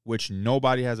 which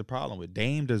nobody has a problem with.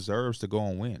 Dame deserves to go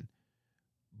and win.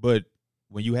 But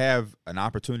when you have an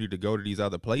opportunity to go to these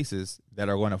other places that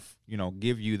are going to, you know,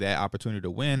 give you that opportunity to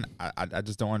win, I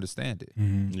just don't understand it.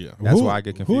 Yeah. That's why I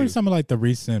get confused. Who are some of, like, the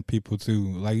recent people,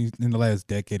 too, like in the last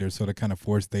decade or so, that kind of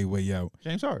forced their way out?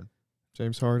 James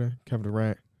Harden, Kevin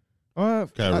Durant.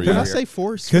 Kyrie. Did I say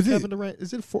force? Kevin Durant,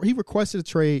 is it he requested a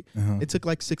trade? It took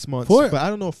like 6 months, but I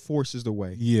don't know if force is the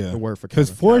way. Yeah, the word for Kevin.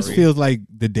 Because force feels like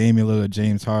the Damian Lillard,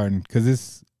 James Harden. Because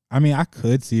it's, I mean, I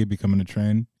could see it becoming a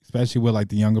trend, especially with, like,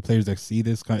 the younger players that see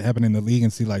this happening in the league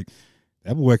and see, like,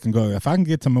 that boy can go. If I can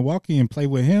get to Milwaukee and play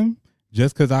with him,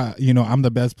 just because I'm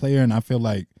the best player, and I feel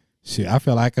like I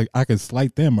feel like I could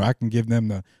slight them, or I can give them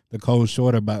the cold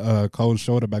shoulder by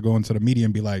going to the media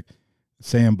and be like,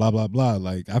 saying blah blah blah.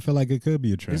 Like, I feel like it could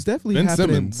be a trend. It's definitely Ben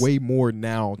happening Simmons. way more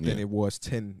now than it was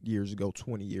 10 years ago,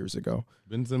 20 years ago.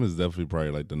 Ben Simmons is definitely probably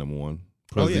like the number one.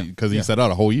 Oh, yeah. Because he sat out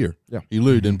a whole year. Yeah. He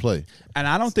literally didn't play. And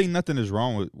I don't think nothing is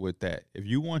wrong with that. If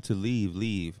you want to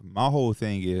leave. My whole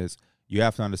thing is, you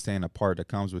have to understand the part that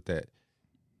comes with that.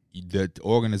 The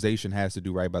organization has to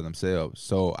do right by themselves.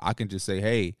 So I can just say,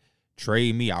 hey,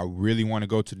 trade me. I really want to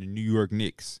go to the New York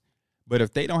Knicks. But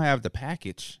if they don't have the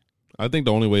package, I think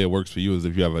the only way it works for you is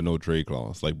if you have a no trade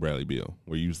clause like Bradley Beal,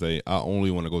 where you say, I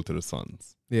only want to go to the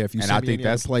Suns. Yeah, if you and send I me think any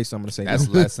other that's place, I'm going to say that's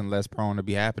no. less and less prone to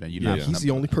be happening. He's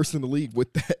the only person in the league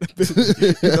with that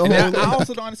ability. And I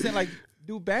also don't understand, like,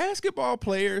 do basketball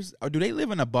players, or do they live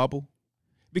in a bubble?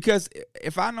 Because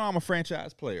if I know I'm a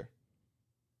franchise player,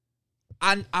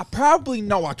 I probably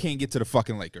know I can't get to the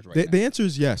fucking Lakers right now. The answer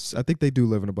is yes. I think they do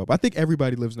live in a bubble. I think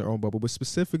everybody lives in their own bubble, but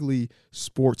specifically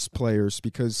sports players,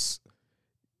 because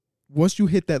once you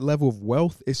hit that level of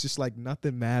wealth, it's just like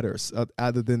nothing matters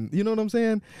other than, you know what I'm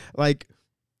saying? Like,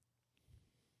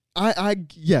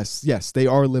 yes, they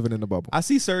are living in a bubble. I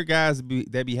see certain guys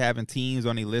that be having teams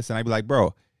on their list, and I be like,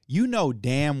 bro, you know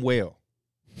damn well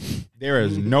there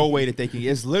is no way that they can.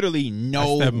 It's literally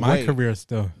no way. My career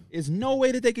stuff. It's no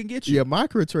way that they can get you. Yeah, my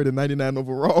career traded 99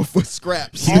 overall for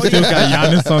scraps. You still got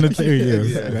Giannis on the team.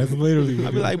 Yeah. That's literally.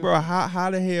 I be like, bro, how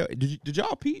the hell did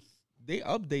y'all peep? They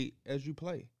update as you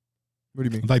play. What do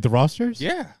you mean? Like the rosters?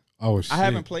 Yeah. Oh shit. I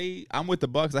haven't played. I'm with the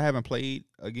Bucks. I haven't played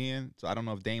again, so I don't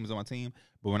know if Dame's on my team.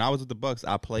 But when I was with the Bucks,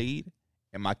 I played,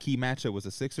 and my key matchup was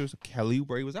the Sixers. Kelly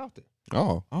Oubre was out there.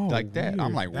 Oh, Like that.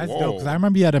 I'm like, That's whoa. dope, because I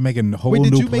remember you had to make a whole Wait,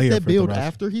 did new you player make that for the build roster.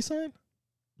 after he signed?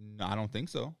 No, I don't think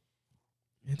so.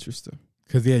 Interesting.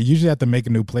 Because you usually have to make a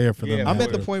new player for them. Yeah, to I'm have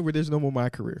at the to- point where there's no more my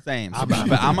career. Same. But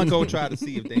I'm gonna go try to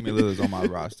see if Damian Lillard's on my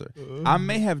roster. I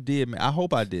may have did. I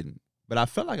hope I didn't. But I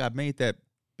felt like I made that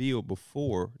build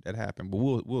before that happened. But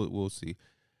we'll see.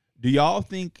 Do y'all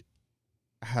think?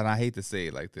 And I hate to say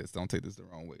it like this. Don't take this the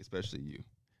wrong way, especially you.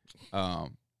 Do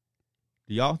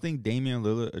y'all think Damian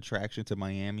Lillard attraction to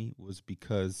Miami was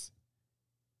because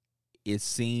it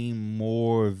seemed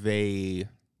more of a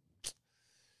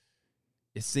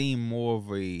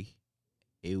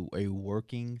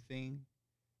working thing?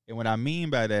 And what I mean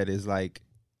by that is like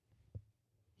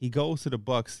he goes to the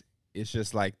Bucks, it's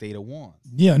just like they the ones.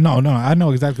 Yeah, no, I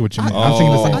know exactly what you mean. I'm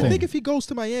thinking the same I thing. think if he goes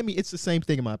to Miami, it's the same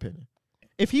thing in my opinion.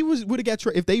 If he would have got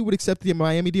if they would accept the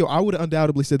Miami deal, I would have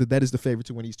undoubtedly said that is the favorite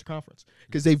to win Eastern Conference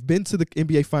because they've been to the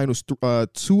NBA Finals 2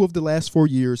 of the last 4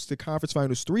 years, to Conference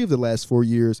Finals 3 of the last 4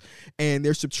 years, and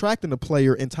they're subtracting a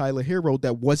player in Tyler Hero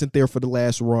that wasn't there for the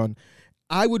last run.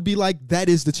 I would be like, that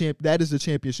is the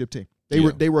championship team.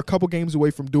 They were a couple games away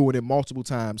from doing it multiple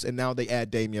times, and now they add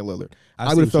Damian Lillard.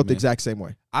 I would have felt the exact same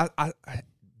way.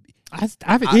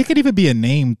 It could even be a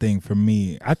name thing for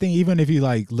me. I think even if you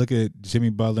like look at Jimmy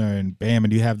Butler and Bam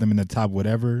and you have them in the top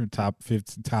whatever, top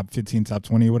 15, top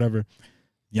 20 or whatever,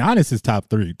 Giannis is top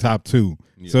 3, top 2.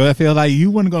 Yeah. So I feel like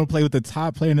you weren't going to play with the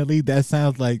top player in the league. That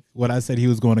sounds like what I said he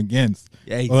was going against.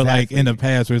 Yeah, exactly. Or like in the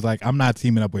past where it's like, I'm not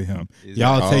teaming up with him.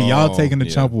 Exactly. Y'all taking the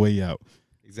chump way out.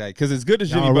 Exactly. Because as good as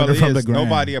Jimmy Butler is,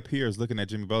 nobody up here is looking at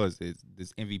Jimmy Butler as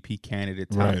this MVP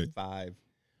candidate, top 5.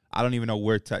 I don't even know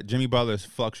where Jimmy Butler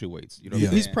fluctuates. You know,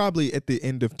 he's probably at the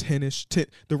end of 10-ish.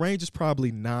 The range is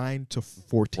probably 9 to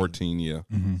 14. 14, yeah.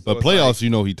 Mm-hmm. But so playoffs,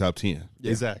 like, he top 10.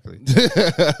 Yeah. Exactly.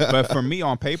 But for me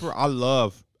on paper, I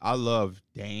love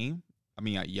Dame. I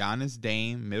mean, Giannis,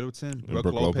 Dame, Middleton, Brook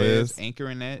Lopez,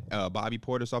 anchoring that. Bobby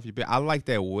Portis off your bench. I like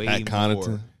that way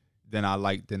more than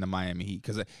the Miami Heat.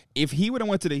 Because if he would have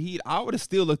went to the Heat, I would have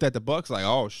still looked at the Bucks like,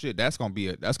 oh shit, that's gonna be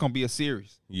a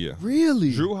series. Yeah,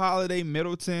 really. Drew Holiday,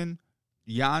 Middleton,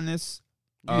 Giannis,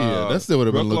 that still would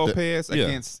have been looked Lopez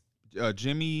against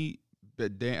Jimmy,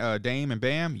 Dame, and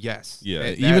Bam. Yes, yeah.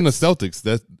 Even the Celtics.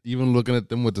 That's even looking at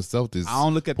them with the Celtics. I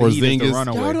don't look at the Heat as the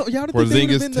runaway. Y'all don't think they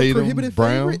would have been the prohibitive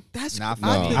favorite? That's no.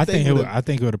 I think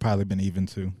it would have probably been even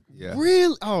too. Yeah.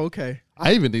 Really? Oh, okay.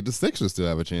 I even think the Sixers still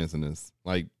have a chance in this.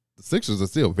 Like, the Sixers are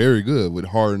still very good with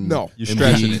Harden. No. You're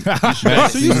stretching it.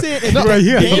 So you said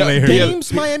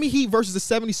Dame's Miami Heat versus the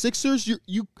 76ers?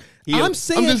 I'm just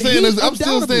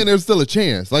saying there's still a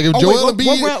chance. Like if Joel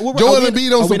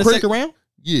Embiid on some in the second round?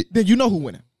 Yeah. Then you know who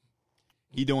winning.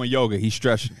 He doing yoga. He's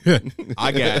stretching.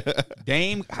 I got it.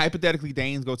 Dame, hypothetically,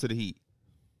 Dame's go to the Heat.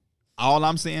 All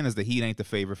I'm saying is the Heat ain't the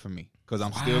favorite for me because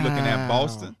I'm still looking at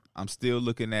Boston. I'm still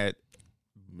looking at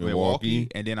Milwaukee,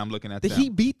 and then I'm looking at the them.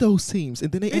 Heat beat those teams,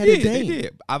 and then they added Dame. They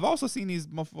did. I've also seen these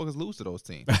motherfuckers lose to those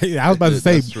teams. I was about to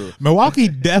say, Milwaukee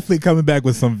definitely coming back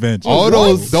with some vengeance. All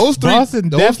those three, Boston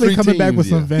definitely coming back with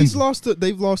some vengeance.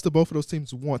 They've lost to both of those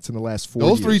teams once in the last 4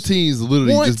 years. Those 3 teams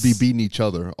literally just be beating each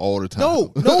other all the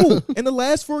time. No. In the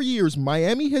last 4 years,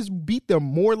 Miami has beat them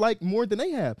more than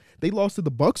they have. They lost to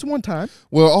the Bucks one time.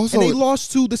 Well, also and they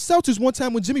lost to the Celtics one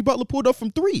time when Jimmy Butler pulled up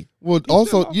from 3. Well,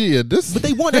 also, but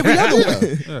they won every other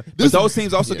one. Yeah. But those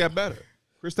teams also got better.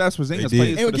 Kristaps Porzingis plays for the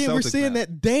Celtics. And again, we're seeing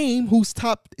that Dame, who's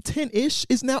top 10-ish,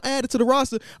 is now added to the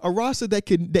roster. A roster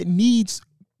that needs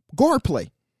guard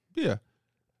play. Yeah,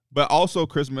 but also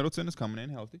Chris Middleton is coming in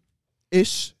healthy.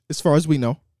 Ish, as far as we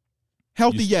know.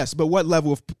 Healthy, yes, but what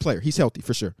level of player? He's healthy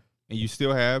for sure. And you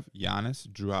still have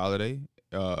Giannis, Drew Holiday,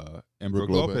 and Brook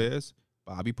Lopez,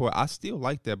 Bobby Portis. I still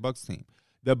like that Bucks team.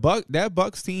 That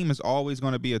Bucks team is always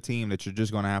going to be a team that you're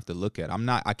just going to have to look at.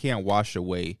 I can't wash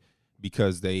away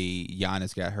because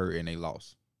Giannis got hurt and they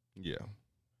lost. Yeah. You know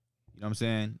what I'm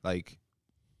saying? Like,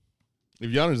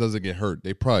 if Giannis doesn't get hurt,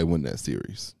 they probably win that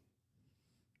series.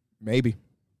 Maybe.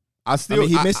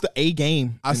 He missed a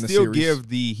game. I still give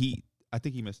the Heat. I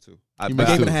think he missed 2. Game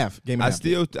and a half. I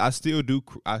still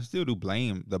do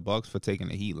blame the Bucks for taking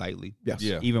the Heat lightly. Yes.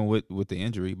 Yeah. Even with the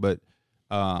injury, but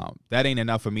that ain't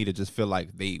enough for me to just feel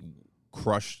like they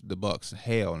crushed the Bucks.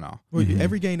 Hell no. Well,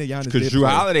 every game that Giannis did because Drew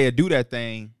Holiday would do that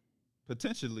thing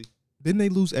potentially. Didn't they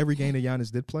lose every game that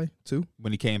Giannis did play too?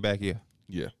 When he came back, yeah.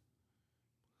 Yeah.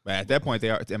 But at that point,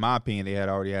 in my opinion, they had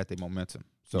already had their momentum.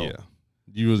 So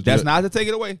yeah. That's not to take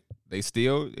it away. They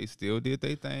still did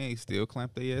their thing. They still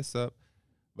clamped their ass up.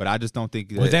 But I just don't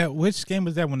think which game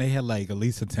was that when they had like at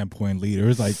least a 10-point lead? It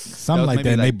was like something like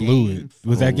that and like they blew it.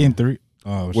 Was that game 3?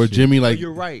 Oh, where shit. Jimmy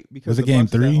you're right because was it game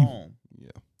 3? Yeah.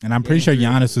 And I'm pretty sure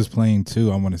Giannis was playing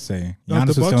too. I want to say No, if Giannis the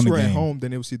was still Bucks in the were at game. home,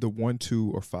 then it was either 1,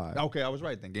 2, or 5. Okay, I was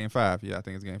right then. Game 5. Yeah, I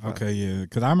think it's game 5. Okay, yeah,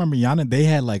 because I remember Giannis. They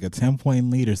had like a 10-point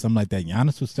lead or something like that.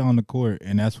 Giannis was still on the court,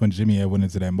 and that's when Jimmy had went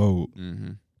into that mode.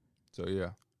 Mm-hmm. So yeah.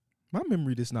 My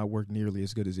memory does not work nearly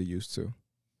as good as it used to.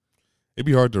 It'd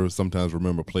be hard to sometimes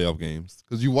remember playoff games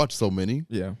because you watch so many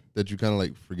Yeah. that you kind of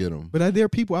like forget them. But there are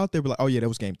people out there be like, oh, yeah, that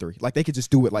was game 3. Like, they could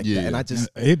just do it like that. And I just,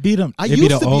 It beat them. I It be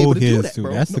used the to be able old to do heads that, too.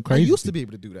 bro. That's No, the crazy. I used to be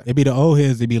able to do that. It be the old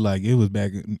heads. They be like, it was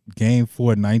back in game 4,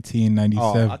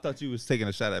 1997. Oh, I thought you was taking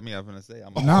a shot at me. I was gonna say,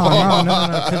 I'm No.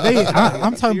 'Cause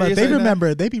I'm talking about Serious they right now?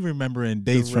 remember. They be remembering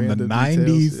dates from the random 90s.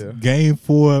 details, yeah. Game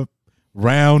 4,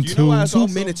 round You know 2. why it's 2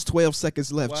 also- minutes, 12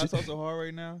 seconds left. Why it's so hard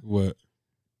right now? What?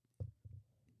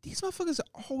 These motherfuckers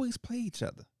always play each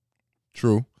other.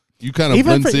 True. You kind of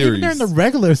Even blend series. during the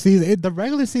regular season, the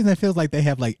regular season it feels like they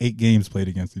have like 8 games played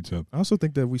against each other. I also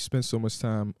think that we spend so much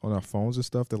time on our phones and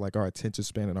stuff that like our attention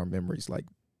span and our memories like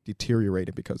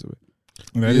deteriorated because of it.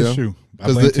 That Yeah. is true. I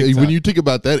Because blame TikTok. when you think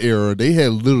about that era, they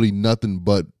had literally nothing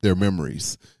but their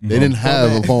memories. They didn't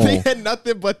have a They phone. had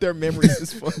nothing but their memories.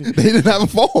 It's funny. They didn't have a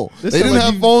phone. This They sound didn't like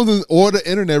have you- phones or the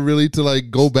internet really to like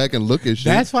go back and look at shit.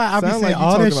 That's why I be Sound saying like you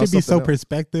all talking that about should be so something else.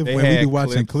 perspective They when we be had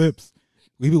watching clips.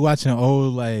 We be watching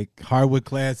old like hardwood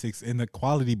classics and the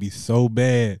quality be so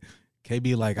bad.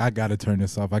 KB like, I gotta turn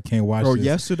this off. I can't watch Bro, this.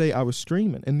 yesterday I was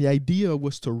streaming, and the idea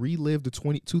was to relive the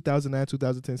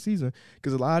 2009-2010 season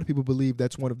because a lot of people believe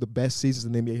that's one of the best seasons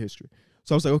in NBA history.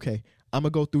 So I was like, okay, I'm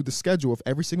going to go through the schedule of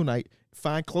every single night,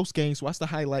 find close games, watch the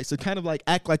highlights, so kind of like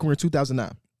act like we're in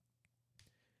 2009.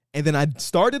 And then I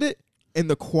started it, and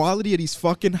the quality of these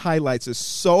fucking highlights is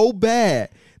so bad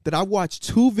that I watched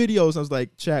 2 videos, and I was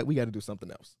like, chat, we got to do something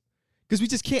else. Because we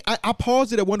just can't. I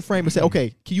paused it at one frame and said,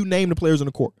 okay, can you name the players on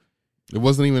the court? It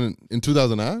wasn't even in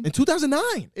 2009. In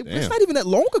 2009. It's Damn. not even that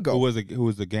long ago. Who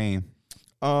was the game?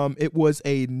 It was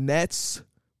a Nets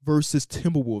versus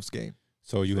Timberwolves game.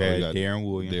 So you So had you got Darren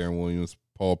Williams. Darren Williams,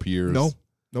 Paul Pierce. No,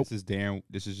 nope. This is Darren.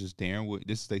 This is just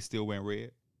Darren. They still wearing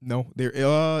red. No. They're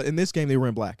in this game they were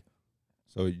in black.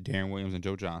 So Darren Williams and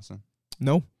Joe Johnson.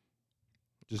 No,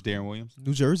 Just Darren Williams.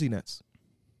 New Jersey Nets.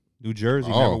 New Jersey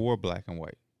Oh. never wore black and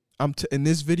white. In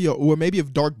this video, or maybe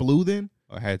if dark blue. Then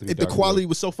Or it had to be the dark quality blue.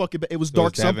 was so fucking bad. It was So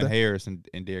dark it's Devin something. Harris and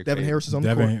Derek Devin Favors. Harris is on the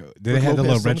Devin, court. did they have the Lopez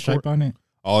little on red the stripe court. on it?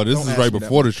 Oh, this Don't is ask right me that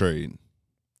before one. the trade.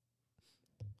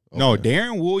 No, Okay.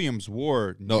 Darren Williams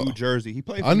wore No. New Jersey. He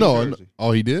played for I know. New I know. Jersey.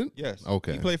 Oh, he did? Yes.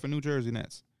 Okay. He played for New Jersey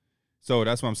Nets. So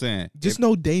that's what I'm saying. Just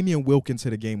know Damian Wilkins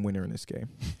hit a game winner in this game.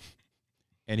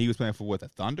 And he was playing for what, the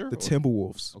Thunder? The Or-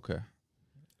 Timberwolves. Okay.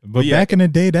 But yeah, back in the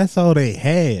day, that's all they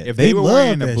had. If they were loved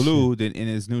wearing the that blue shit. then in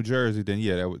his New Jersey, then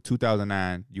yeah, that was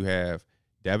 2009. You have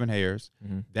Devin Harris.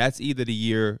 Mhm. That's either the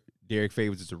year Derek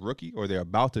Favors is a rookie or they're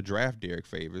about to draft Derek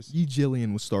Favors. E.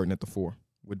 Jillian was starting at the 4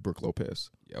 with Brooke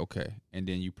Lopez. Yeah, okay. And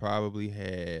then you probably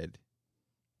had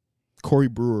Corey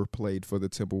Brewer played for the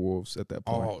Timberwolves at that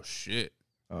point. oh shit,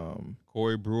 Um,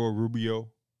 Corey Brewer, Rubio.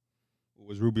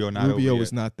 Was Rubio not Rubio over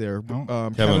was yet? not there. No.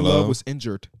 Kevin Love Love. was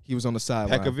injured. He was on the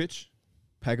sideline. Pekovic.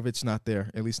 not there,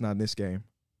 at least not in this game.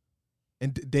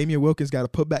 And Damian Wilkins got a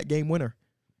putback game winner.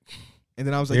 And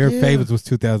then I was like, Derek yeah. Favors was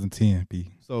 2010.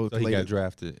 B. So So he later. got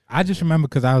drafted. I just remember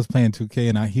because I was playing 2K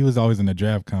and he was always in the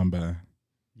draft combine.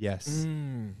 Yes.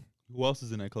 Mm. Who else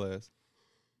is in that class?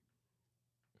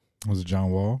 Was it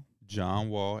John Wall? John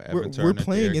Wall, Evan We're Turner,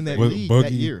 playing Derek in that Favors, league Boogie.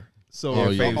 that year. So Oh, yeah.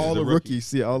 all Favors the is a rookie.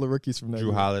 rookies, all the rookies from that Drew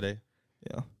year. Holiday,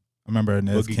 Yeah. I remember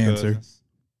Inez Boogie Cancer. Cousins.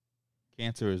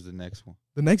 Cancer is the next one.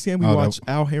 The next game we Oh, that- watched,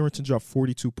 Al Harrington dropped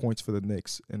 42 points for the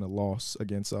Knicks in a loss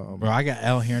against Bro, I got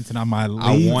Al Harrington on my I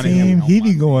league wanted him team. on He my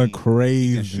be going team. He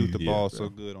crazy. can shoot the Yeah, ball bro. so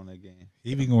good on that game.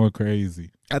 He be going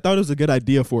crazy. I thought it was a good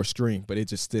idea for a stream, but it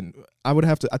just didn't. I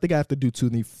think I have to do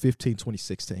 2015,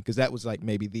 2016 because that was like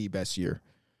maybe the best year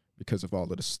because of all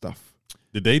of the stuff.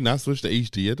 Did they not switch to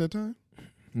HD at that time?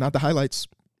 Not the highlights.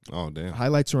 Oh, damn.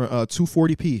 Highlights are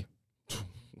 240p.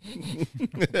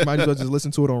 Might as well just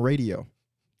listen to it on radio.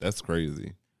 That's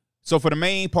crazy. So for the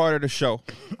main part of the show,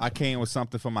 I came with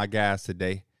something for my guys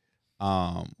today.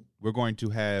 We're going to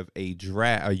have a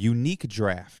unique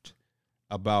draft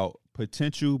about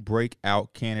potential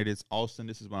breakout candidates. Austin,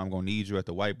 this is what I'm going to need you at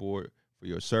the whiteboard for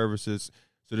your services.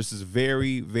 So this is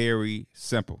very, very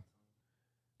simple.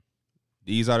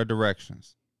 These are the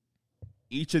directions.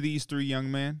 Each of these 3 young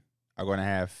men are going to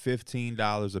have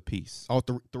 $15 apiece. All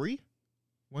three?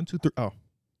 1, 2, 3. Oh.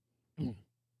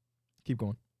 Keep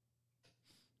going.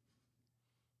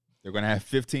 They're going to have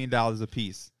 $15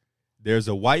 apiece. There's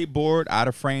a whiteboard out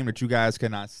of frame that you guys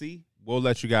cannot see. We'll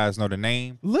let you guys know the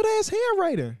name. Little ass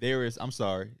handwriting. There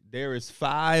is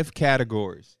 5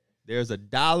 categories. There's a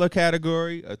 $1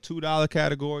 category, a $2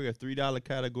 category, a $3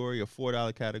 category, a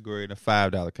 $4 category, and a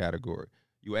 $5 category.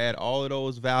 You add all of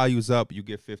those values up, you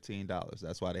get $15.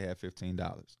 That's why they have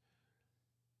 $15.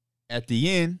 At the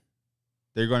end,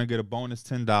 they're going to get a bonus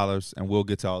 $10, and we'll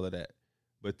get to all of that.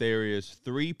 But there is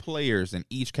 3 players in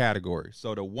each category.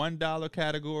 So the $1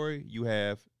 category, you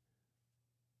have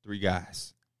 3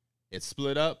 guys. It's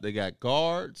split up. They got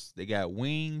guards, they got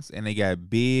wings, and they got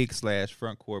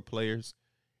big/front court players.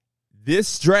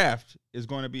 This draft is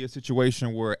going to be a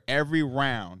situation where every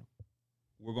round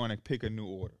we're going to pick a new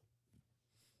order.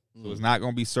 So it's not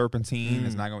going to be serpentine.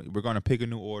 It's not going. We're going to pick a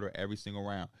new order every single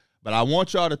round. But I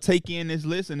want y'all to take in this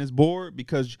list and this board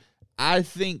because I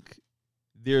think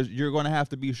you're going to have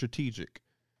to be strategic.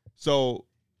 So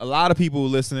a lot of people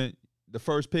listening, the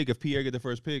first pick, if Pierre get the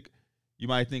first pick, you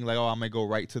might think like, oh, I may go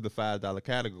right to the $5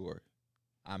 category.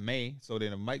 I may. So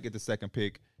then if Mike get the second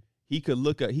pick, he could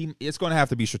look at it's going to have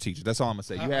to be strategic. That's all I'm going to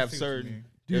say. You have certain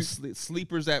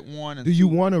sleepers at 1 and 2. Do you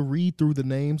want to read through the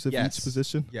names of each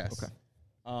position? Yes. Okay.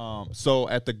 So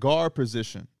at the guard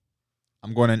position,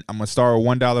 I'm gonna start with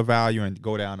 $1 value and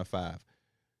go down to 5.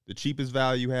 The cheapest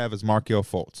value you have is Markelle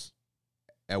Fultz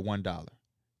at $1.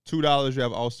 $2 you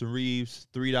have Austin Reeves.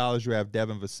 $3 you have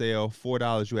Devin Vassell.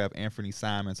 $4 you have Anthony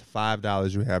Simons.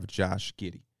 $5 you have Josh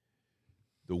Giddey.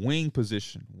 The wing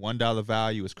position, $1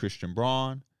 value is Christian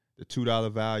Braun. The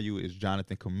 $2 value is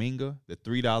Jonathan Kuminga. The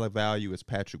 $3 value is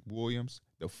Patrick Williams.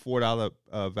 The $4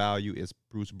 value is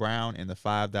Bruce Brown, and the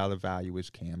 $5 value is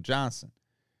Cam Johnson.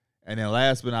 And then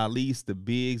last but not least, the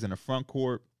bigs in the front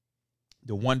court.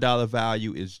 The $1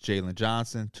 value is Jalen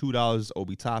Johnson. $2 is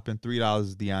Obi Toppin. $3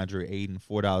 is DeAndre Ayton.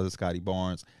 $4 is Scotty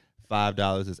Barnes.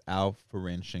 $5 is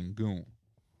Alperen Şengün.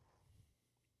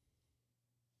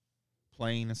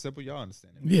 Plain and simple, y'all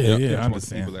understand it. Yeah, I want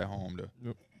understand. people at home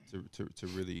to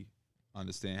really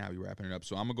understand how we wrapping it up.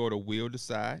 So I'm gonna go to wheel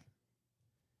decide.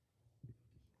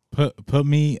 Put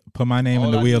my name All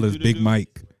in the I wheel need as you to Big do-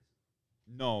 Mike.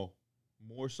 No,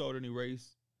 more so than erase,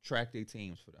 track their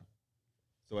teams for them.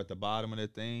 So at the bottom of the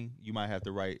thing, you might have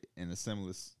to write in a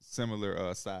similar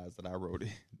size that I wrote it.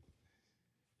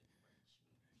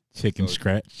 Chicken So-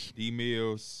 scratch. D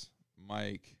Mills,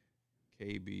 Mike,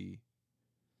 KB.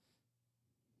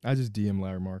 I just DM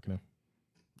Larry Markkinen.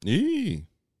 Yee.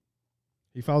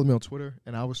 He followed me on Twitter,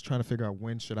 and I was trying to figure out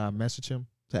when should I message him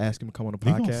to ask him to come on the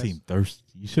You gonna podcast. seem thirsty.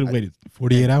 You should have waited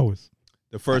 48 hours.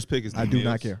 The first pick is D I do Mills.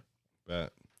 not care.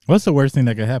 Bet. What's the worst thing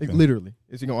that could happen? Literally.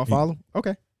 Is he going to unfollow?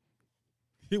 Okay.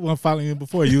 He wasn't following you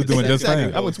before. You were doing just Exactly.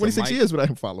 fine. I went 26 Mike. years without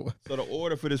him following. So the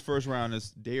order for this first round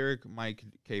is Derek, Mike,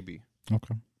 KB.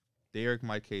 Okay. Derek,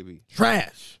 Mike, KB.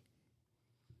 Trash.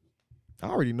 I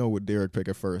already know what Derek pick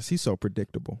at first. He's so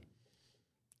predictable.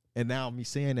 And now me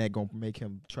saying that going to make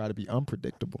him try to be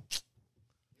unpredictable.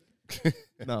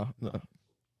 No.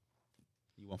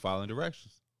 You want following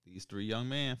directions. These 3 young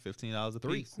men, $15 a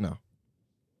piece. No.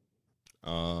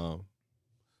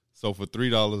 So for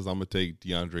 $3, I'm gonna take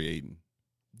DeAndre Ayton.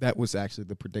 That was actually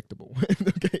the predictable one.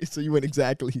 Okay, so you went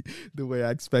exactly the way I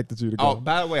expected you to go. Oh,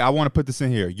 by the way, I want to put this in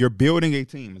here. You're building a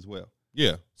team as well.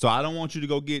 Yeah. So I don't want you to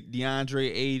go get DeAndre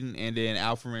Ayton and then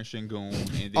Alperen Şengün. And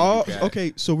then Oh, you got,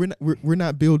 okay. So we're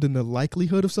not building the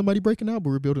likelihood of somebody breaking out, but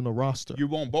we're building a roster. You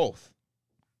want both.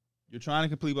 You're trying to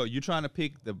complete both. You're trying to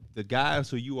pick the guys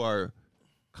who you are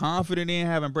confident in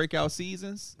having breakout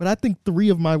seasons. But I think 3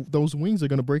 of those wings are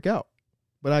going to break out.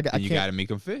 But I And you got can't. to make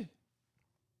them fit.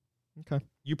 Okay.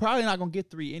 You're probably not going to get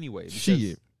 3 anyway. because-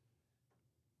 Shit.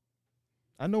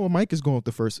 I know where Mike is going with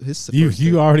his You first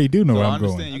you pick. already do know So where I I'm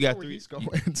going. understand you I got know where 3. he's going,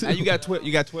 Now you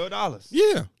got $12.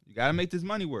 Yeah. You got to make this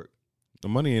money work. The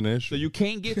money ain't an issue. So you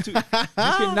can't get to.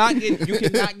 you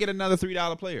cannot get another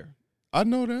 $3 player. I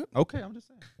know that. Okay, I'm just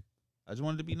saying. I just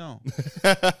wanted to be known.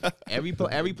 Every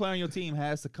player on your team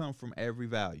has to come from every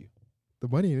value. The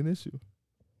money ain't an issue.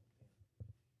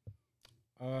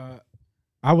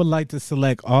 I would like to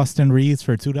select Austin Reeves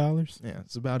for $2. Yeah,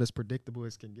 it's about as predictable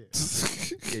as can get.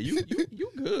 Yeah, you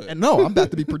good. And no, I'm about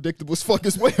to be predictable as fuck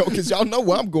as well because y'all know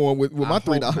where I'm going with my I hope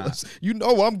 $3. not. You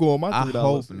know where I'm going with my $3. I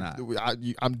hope not.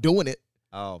 I'm doing it.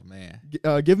 Oh man,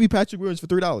 Give me Patrick Williams for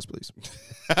 $3, please.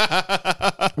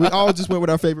 We all just went with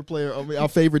our favorite player, our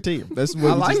favorite team. That's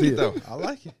what I we like just it did. though. I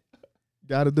like it.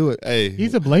 Got to do it. Hey,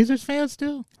 He's a Blazers fan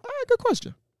still? All right, good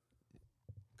question.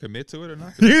 Commit to it or not?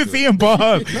 You commit didn't to see it? him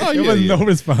pause. No, There yeah, was yeah. no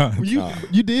response.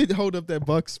 You did hold up that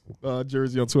Bucks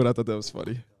jersey on Twitter. I thought that was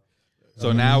funny.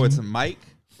 So now it's Mike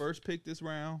first pick this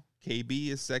round. KB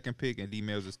is second pick, and D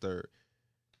Mills is third.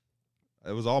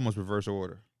 It was almost reverse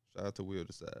order. Shout out to Will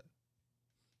Decide.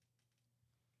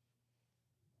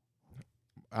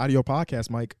 Audio podcast,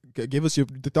 Mike. Give us the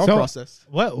thought So- process.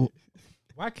 What?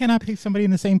 Why can't I pick somebody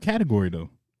in the same category though?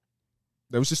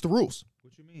 That was just the rules.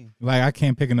 What you mean? Like I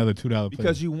can't pick another $2 player.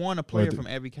 Because you want a player Or the- from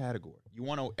every category. You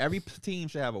want every team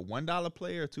should have a $1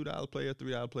 player, $2 player,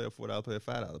 $3 player, $4 player,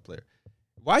 $5 player.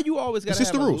 Why you always got to have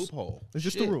just the a rules. loophole? It's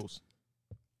just Shit. the rules.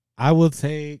 I will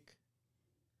take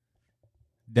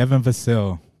Devin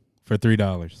Vassell for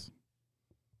 $3.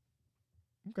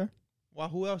 Why?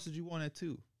 Who else did you want at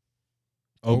 2?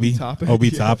 Obi Toppin. Obi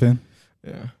Yeah. Toppin.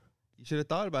 Yeah. You should have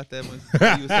thought about that when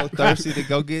you were so thirsty to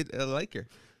go get a Laker.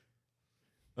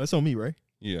 That's on me, right?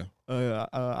 Yeah.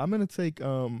 I'm gonna take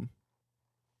the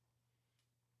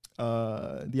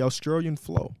Australian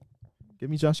flow. Give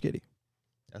me Josh Giddey.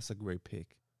 That's a great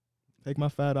pick. Take my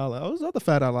 $5. Those other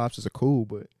 $5 options are cool,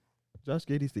 but Josh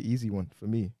Giddey's the easy one for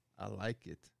me. I like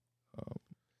it.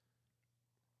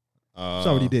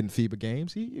 Saw what he did in FIBA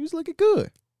games. He was looking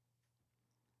good.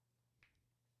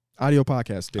 Audio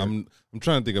podcast. Derek. I'm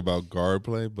trying to think about guard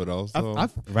play, but also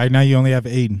Right now you only have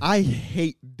Aiden. I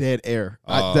hate dead air.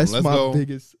 Uh, That's let's my go.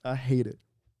 biggest. I hate it.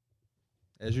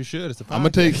 As you should. It's a I'm gonna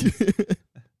podcast. take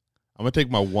I'm gonna take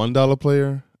my $1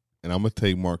 player and I'm gonna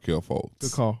take Markelle Fultz.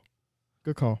 Good call.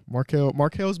 Good call.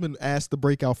 Markel's been asked to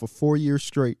break out for 4 years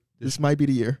straight. This might be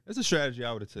the year. That's a strategy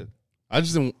I would have took. I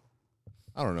just didn't.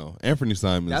 I don't know. Anthony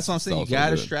Simons. That's what I'm saying. You also got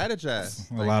to good. strategize.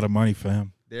 A lot of money for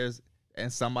him.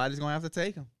 And somebody's gonna have to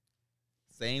take him.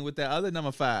 Same with that other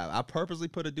number 5. I purposely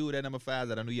put a dude at number 5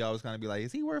 that I knew y'all was gonna be like,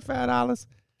 is he worth $5?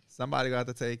 Somebody got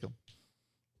to take him.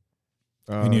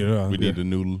 We need the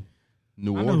new I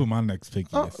know order. who my next pick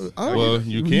is. Well,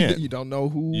 you can't. You don't know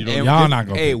who. You don't- And Y'all not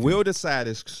gonna Hey, pick him. Will Decide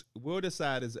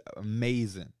is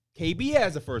amazing. KB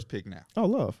has the first pick now. Oh,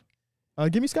 love.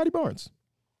 Give me Scotty Barnes.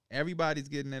 Everybody's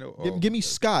getting it. Give me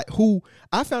Scott, who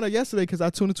I found out yesterday because I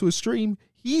tuned into a stream.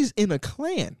 He's in a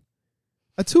clan,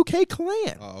 a 2K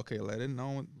clan. Oh, okay. Let it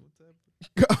know.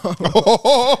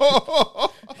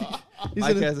 He's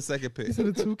Mike in a, has a second pick. he's in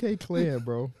a 2K clan,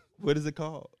 bro. What is it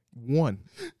called? One.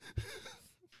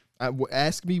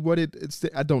 Ask me what it's.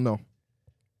 I don't know.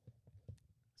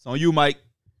 It's on you, Mike.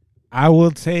 I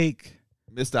will take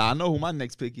Mister, I know who my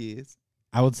next pick is.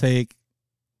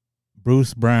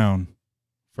 Bruce Brown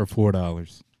for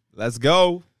 $4. Let's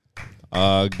go.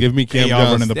 Give me Cam Y'all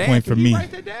running Johnson. the Damn, point can for you me.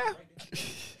 write that down?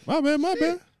 My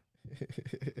bad.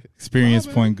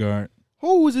 Experienced point guard.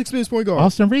 Who was the experienced point guard?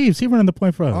 Austin Reeves, he running the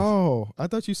point for us. Oh, I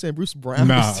thought you said Bruce Brown.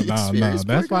 No. was the experienced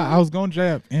That's point why guard. I was going to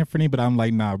jab Anthony, but I'm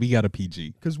like, nah, we got a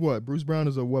PG. Because what? Bruce Brown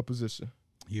is a what position?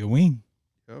 He a wing.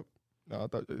 No, I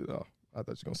thought you were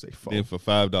gonna say four. Then for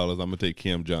 $5, I'm gonna take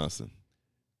Cam Johnson.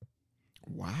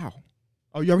 Wow.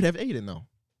 Oh, you already have Aiden though,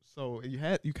 so you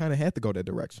kind of had to go that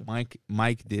direction.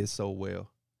 Mike did so well.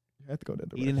 You had to go that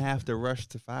direction. He didn't have to rush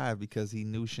to 5 because he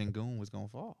knew Şengün was gonna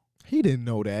fall. He didn't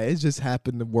know that. It just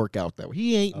happened to work out that way.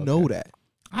 He ain't know that.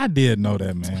 I did know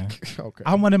that, man. Okay.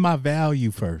 I wanted my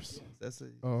value first. That's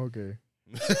it. Oh, okay.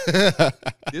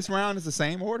 This round is the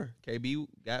same order. KB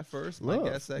got first. Mike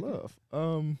got second.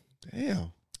 Love.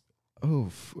 Damn.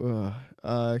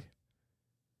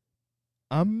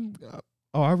 I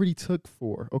already took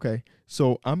 4. Okay,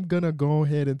 so I'm gonna go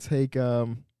ahead and take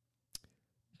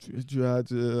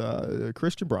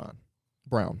Christian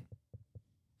Brown.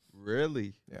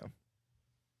 Really? Yeah.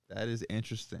 That is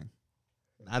interesting.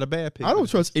 Not a bad pick. I don't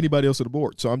trust anybody else on the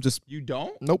board, so I'm just You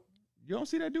don't? nope. You don't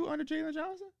see that dude under Jalen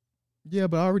Johnson? Yeah,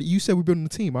 but you said we're building a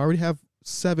team. I already have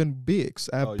 7 bigs.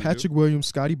 I have Oh, you Patrick Williams,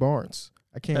 Scotty Barnes.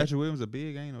 I can't. Patrick Williams a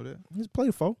big. I ain't know that. Just play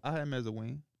the 4. I had him as a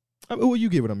wing. Well, you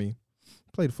get what I mean.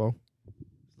 Play the 4.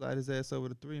 Slide his ass over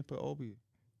the 3 and put Obi.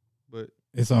 But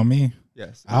It's on me.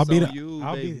 yes, I'll it's be on the you,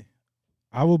 I'll baby. be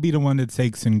I will be the one that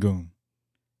takes Şengün.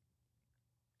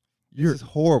 This is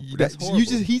horrible. That's horrible.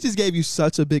 He just gave you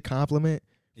such a big compliment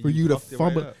And for you to fucked it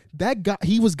fumble. right up. That guy,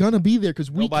 he was gonna be there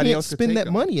because we Nobody can't else could spend take that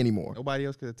him. money anymore. Nobody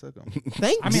else could have took him.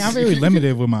 Thanks. I mean, I'm very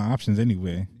limited with my options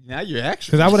anyway. Now you're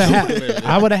actually Because I would have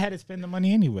had. had to spend the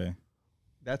money anyway.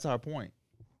 That's our point.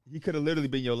 He could have literally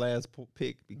been your last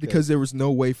pick because there was no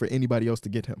way for anybody else to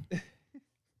get him.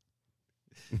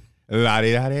 I'm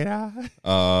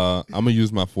gonna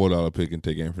use my $4 pick and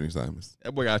take Anthony Simons.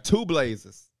 that boy got 2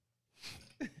 blazers.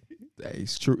 Hey,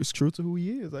 it's true. It's true to who he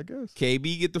is, I guess.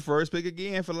 KB get the first pick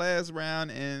again for last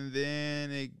round, and then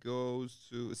it goes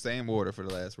to the same order for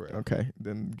the last round. Okay,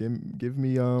 then give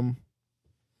me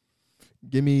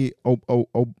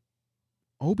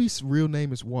Obi's real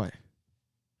name is what?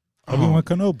 Obi-Wan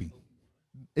Kenobi.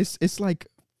 It's like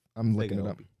I'm looking Taking it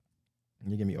up. Obi.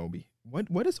 You give me Obi.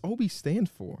 What does Obi stand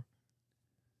for?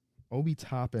 Obi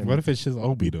Toppin. What if it's just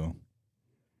Obi though?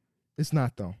 It's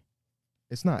not though.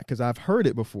 It's not because I've heard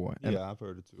it before. And Yeah, I've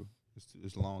heard it too.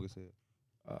 It's long as hell.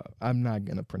 I'm not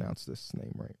gonna pronounce this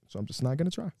name right, so I'm just not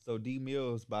gonna try. So D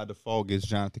Mills by default gets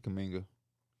Jonathan Kuminga.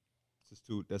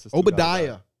 That's his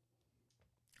Obadiah.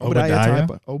 Obadiah?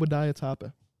 Obadiah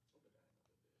Tapa.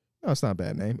 No, it's not a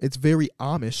bad name. It's very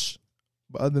Amish,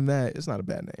 but other than that, it's not a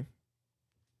bad name.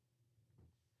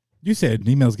 You said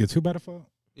D Mills gets who by default?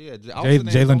 Yeah,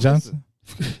 Jalen Johnson.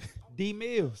 D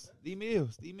Mills.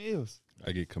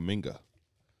 I get Kuminga.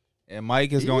 And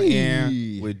Mike is going to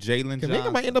end with Jalen Johnson.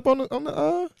 Kuminga might end up on the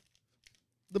I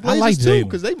Blazers like too, Jalen.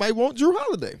 because they might want Drew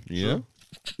Holiday. Yeah.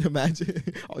 Imagine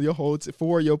all your whole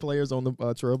 4 of your players on the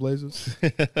Trailblazers.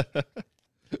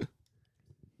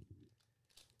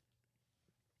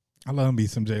 I love me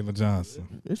some Jalen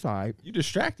Johnson. It's all right. You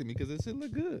distracted me because it should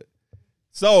look good.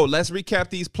 So let's recap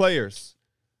these players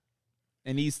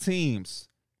and these teams.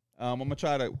 I'm gonna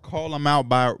try to call them out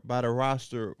by the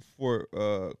roster for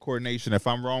coordination. If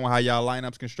I'm wrong with how y'all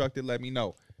lineups constructed, let me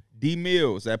know. D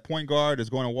Mills at point guard is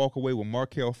going to walk away with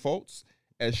Markelle Fultz.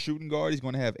 At shooting guard, he's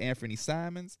going to have Anthony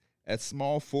Simons. At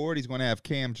small forward, he's going to have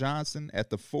Cam Johnson. At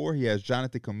the 4, he has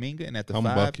Jonathan Kuminga, and at the 5,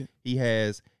 bucket. he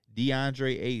has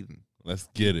DeAndre Ayton. Let's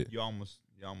get it. You're almost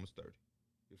 30.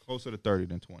 You're closer to 30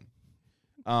 than 20.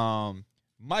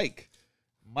 Mike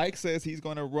says he's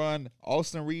going to run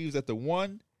Austin Reeves at the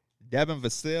 1, Devin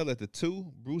Vassell at the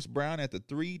 2, Bruce Brown at the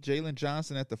 3, Jalen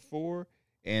Johnson at the 4,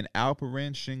 and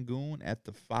Alperen Şengün at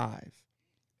the 5.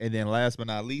 And then last but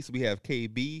not least, we have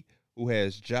KB, who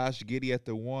has Josh Giddey at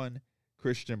the 1,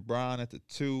 Christian Brown at the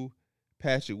 2,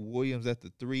 Patrick Williams at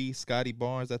the 3, Scotty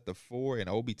Barnes at the 4, and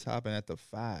Obi Toppin at the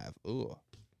 5. Ugh.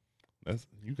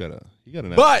 You got an we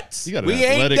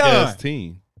ain't athletic done. ass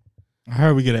team. I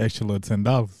heard we get an extra little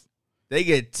 $10. They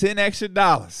get $10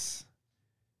 extra.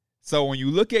 So when you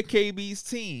look at KB's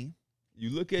team, you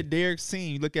look at Derek's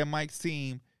team, you look at Mike's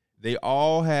team, they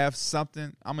all have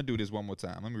something. I'm gonna do this one more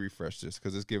time. Let me refresh this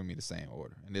because it's giving me the same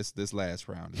order. And this last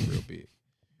round is real big.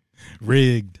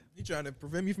 Rigged. You trying to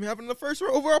prevent me from having the first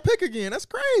overall pick again? That's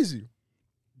crazy.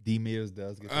 D Mills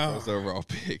does get the first overall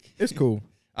pick. It's cool.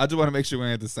 I just want to make sure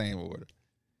we're in the same order.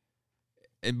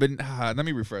 But let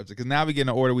me refresh it because now we get an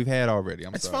order we've had already.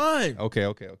 It's sorry. fine.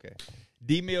 Okay.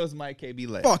 D Mills, Mike, KB,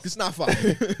 last. Fuck, it's not fine.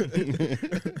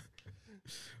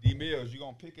 D Mills, you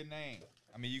gonna pick a name.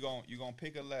 I mean, you gonna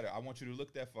pick a letter. I want you to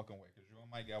look that fucking way because you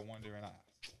might got wandering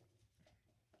eyes.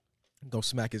 Don't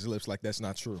smack his lips like that's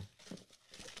not true.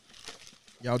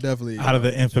 Y'all definitely Out of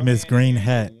the infamous green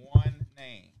hat. One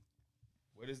name.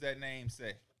 What does that name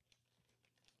say?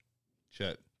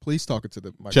 Chet. Please talk it to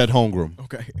the mic. Chet Holmgren.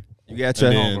 Okay. You got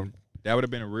Chet And Holmgren. That would have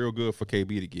been real good for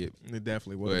KB to get. It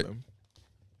definitely would have But- been.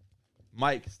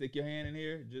 Mike, stick your hand in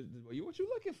here. Just what you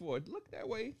looking for? Look that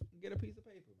way. Get a piece of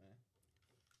paper, man.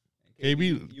 And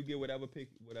KB you get whatever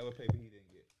paper he didn't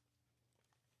get.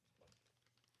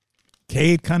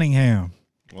 Cade Cunningham.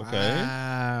 Okay.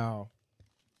 Wow.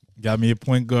 Got me a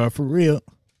point guard for real.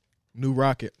 New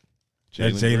Rocket.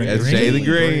 That's Jalen Jalen Green. That's Green. Jalen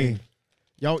Green.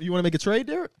 Y'all, you want to make a trade,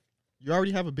 Derek? You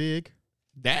already have a big.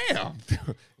 Damn.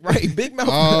 Right, big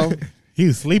mouth. He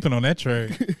was sleeping on that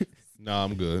trade. Nah,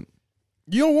 I'm good.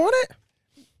 You don't want it?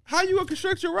 How you gonna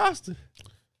construct your roster?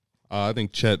 I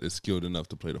think Chet is skilled enough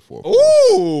to play the 4.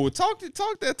 Ooh, talk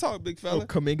that talk, big fella. Oh,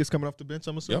 Kuminga's coming off the bench,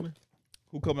 I'm assuming.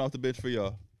 Who coming off the bench for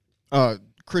y'all?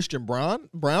 Christian Brown?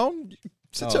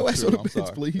 Sit Oh, your ass true. on the I'm bench,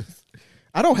 sorry. please.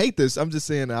 I don't hate this. I'm just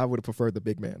saying I would have preferred the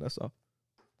big man. That's all.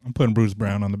 I'm putting Bruce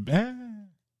Brown on the bench.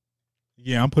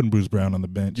 Yeah, I'm putting Bruce Brown on the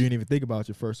bench. You didn't even think about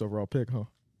your first overall pick, huh?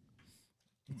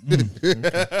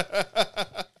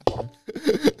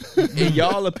 In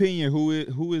y'all opinion,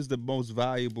 who is the most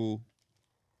valuable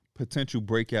potential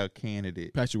breakout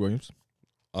candidate Patrick Williams.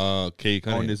 Cade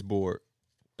Cunningham. on this board?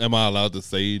 Am I allowed to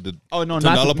say the Oh no, $10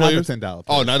 not the players? $10.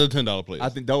 Oh, not the $10 players. I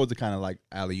think those are kind of like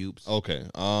alley oops. Okay.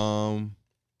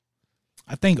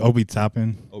 I think Obi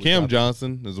Toppin. Cam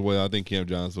Johnson as well. I think Cam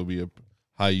Johnson will be a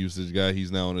high usage guy.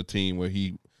 He's now on a team where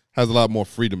he has a lot more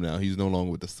freedom now. He's no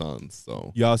longer with the Suns.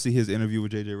 So Y'all see his interview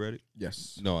with JJ Redick?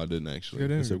 Yes. no, I didn't actually.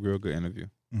 Good It's a interview. real good interview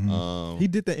He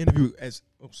did the interview as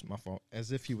my fault,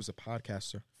 as if he was a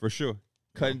podcaster. for sure.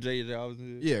 Cutting JJ off.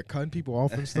 Yeah, cutting people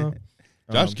off and stuff.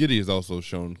 Josh Giddey has also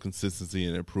shown consistency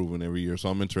and improving every year. So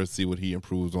I'm interested to see what he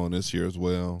improves on this year as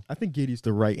well. I think Giddey's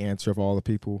the right answer of all the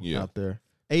people Yeah. out there.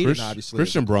 Aiden, obviously.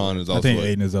 Christian Braun is I also think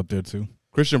Aiden is up there too.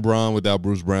 Christian Braun without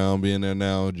Bruce Brown being there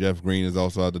now. Jeff Green is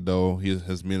also out the door.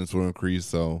 His minutes will increase.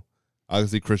 So I can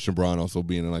see Christian Braun also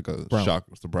being in like a shock,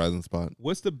 surprising spot.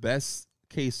 What's the best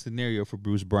case scenario for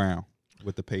Bruce Brown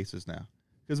with the Pacers now?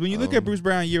 Because when you look at Bruce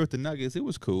Brown year with the Nuggets, it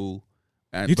was cool.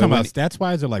 You talking about stats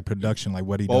wise or like production, like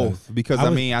what he both? does? Because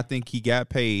I think he got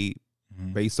paid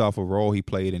based off a role he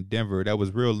played in Denver. That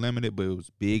was real limited, but it was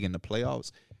big in the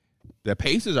playoffs. The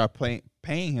Pacers are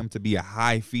paying him to be a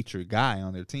high featured guy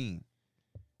on their team.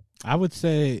 I would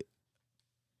say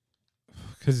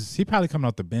because he probably coming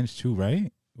off the bench too,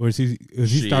 right? Or is he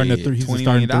starting at three? He's $20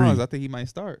 starting million. three. I think he might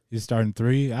start. He's starting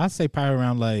three. I'd say probably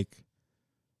around like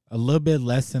a little bit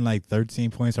less than like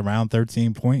 13 points, around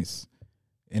 13 points,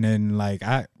 and then like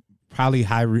I probably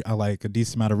like a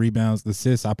decent amount of rebounds,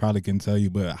 assists. I probably can tell you,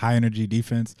 but high energy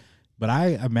defense. But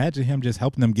I imagine him just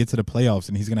helping them get to the playoffs,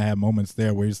 and he's gonna have moments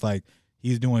there where it's like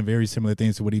he's doing very similar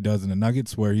things to what he does in the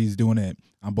Nuggets, where he's doing it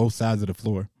on both sides of the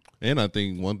floor. And I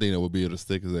think one thing that will be able to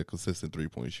stick is that consistent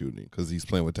 3-point shooting because he's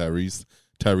playing with Tyrese.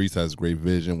 Tyrese has great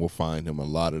vision. We'll find him a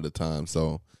lot of the time.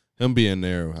 So him being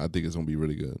there, I think it's going to be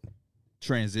really good.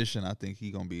 Transition, I think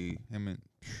he going to be him and.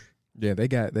 Yeah, they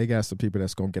got some people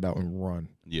that's going to get out and run.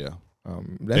 Yeah.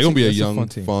 They're going to be a young,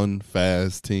 fun,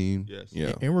 fast team. Yes.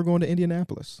 Yeah. And we're going to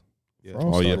Indianapolis. Yes. For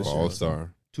All-Star for this year.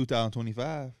 All-Star.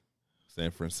 2025. San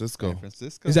Francisco.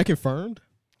 Is that confirmed?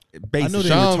 Basically, I know they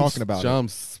were talking about it.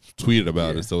 Shams tweeted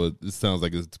about it, so it sounds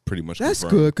like it's pretty much That's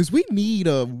confirmed. good because we need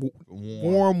a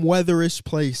warm weatherish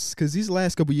place because these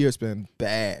last couple years been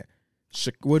bad.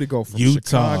 Where'd it go from?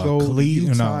 Utah, Chicago,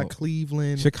 Cleveland.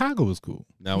 Cleveland. Chicago was cool.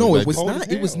 Now No, it's it was cold as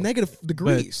not. It was hell. negative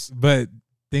degrees. But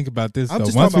think about this I'm though.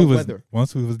 just talking about weather.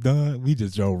 Once we was done, we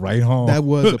just drove right home. That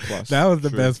was a plus. That was the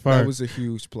best part. That was a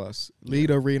huge plus. Leave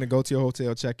the arena, go to your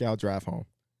hotel, check out, drive home.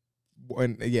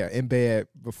 And in bed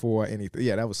before anything.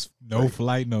 Yeah, that was no great.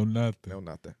 flight, no nothing. No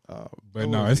nothing. But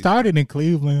no, it started in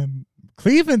Cleveland.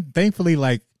 Cleveland, thankfully,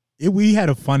 we had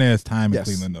a fun ass time in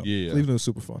Cleveland though. Yeah. Cleveland was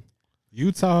super fun.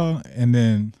 Utah, and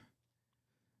then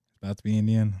about to be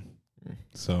Indiana.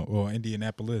 Or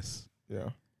Indianapolis.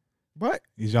 Yeah. But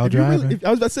is y'all if you driving? really,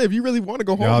 I was about to say, if you really want to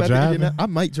go home, Y'all after driving? Indiana, I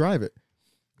might drive it.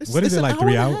 What is it, like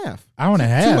 3 hours? Hour Hour and a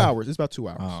half. 2 hours. It's about 2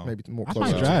 hours. Oh. Maybe more I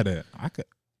close. might drive that. I could.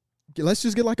 Let's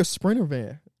just get like a Sprinter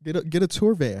van. Get a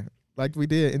tour van like we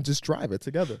did and just drive it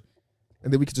together.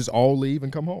 And then we could just all leave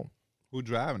and come home. Who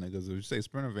driving it? Because if you say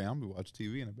Sprinter van, I'm going to watch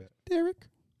TV in a bit. Derek.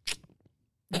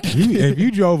 If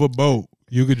you drove a boat,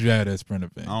 you could drive that Sprinter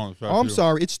van. I'm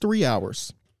sorry. It's 3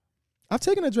 hours. I've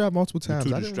taken that drive multiple times.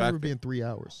 too I didn't remember distracted. being 3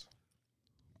 hours.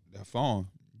 That phone.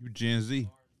 You Gen Z.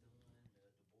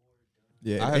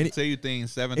 Yeah. I had to tell you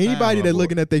things 7 times. Anybody on that board.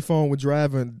 looking at their phone with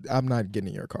driving, I'm not getting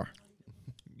in your car.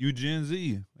 You Gen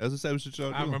Z. That's the same shit y'all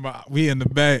do. I remember we in the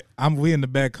back. We in the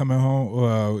back coming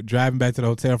home, driving back to the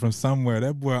hotel from somewhere.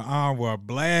 That boy on were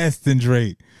blasting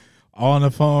Drake on the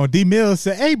phone. D Mills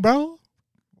said, "Hey, bro,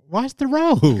 watch the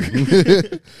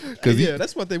road." Yeah,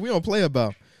 that's one thing we don't play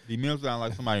about. D Mills sound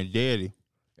like somebody's daddy.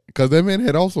 Because that man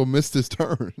had also missed his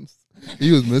turns.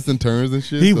 He was missing turns and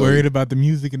shit. He so worried about the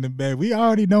music in the back. We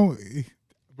already know,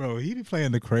 bro. He be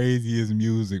playing the craziest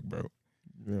music, bro.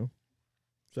 Yeah.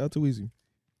 Shout out to Weezy.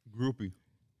 Groupie.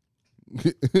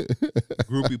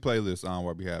 Groupie playlist on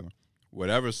what we having.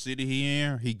 Whatever city he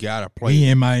in, he gotta play. He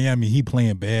in Miami. He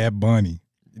playing Bad Bunny.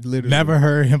 Literally. Never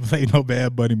heard him play no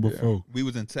Bad Bunny before. We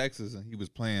was in Texas and he was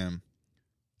playing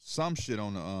some shit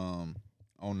on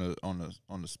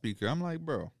the speaker. I'm like,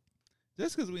 bro,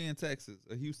 just because we in Texas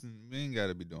or Houston, we ain't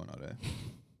gotta be doing all that.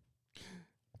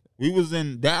 We was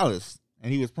in Dallas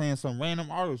and he was playing some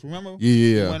random artist. Remember?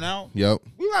 Yeah. He went out. Yep.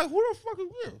 We like, who the fuck is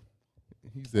this?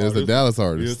 He says a Dallas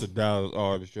artist. Here's a Dallas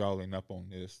artist. Y'all ain't up on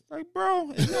this. Like,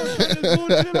 bro, is y'all turn this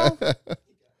bullshit off?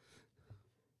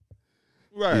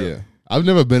 Right. Yeah. I've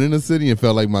never been in a city and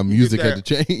felt like my music had to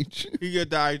change. He get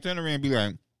the itinerary and be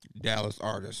like, Dallas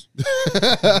artist.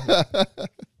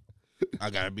 I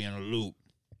gotta be in a loop.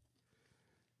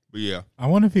 But yeah. I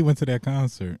wonder if he went to that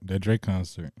concert, that Drake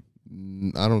concert.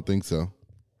 I don't think so.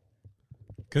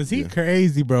 Cause he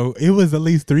crazy, bro. It was at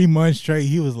least 3 months straight.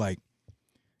 He was like,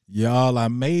 y'all, I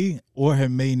may or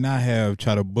may not have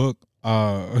tried to book.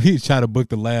 He tried to book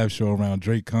the live show around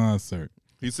Drake concert.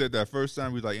 He said that first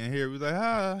time, we was like, in here, we was like,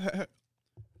 ah.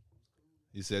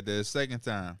 He said that the second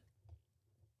time.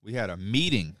 We had a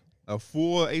meeting, a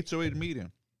full HOA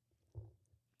meeting.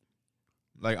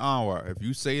 Like, Anwar, if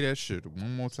you say that shit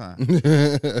one more time,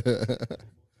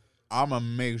 I'm going to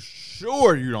make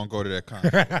sure you don't go to that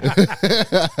concert.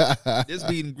 This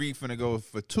meet and greet finna go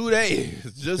for 2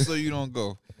 days just so you don't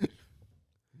go.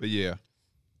 But yeah.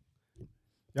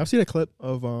 Y'all see that clip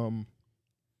of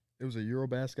it was a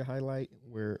Eurobasket highlight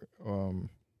where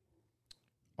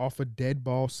off a dead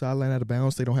ball sideline out of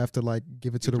bounds, they don't have to like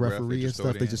give it to Get the the ref, they referee and just throw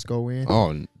stuff. it They in. just go in.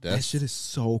 Oh, That shit is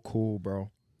so cool,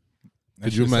 bro.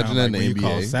 Could you imagine that in the when you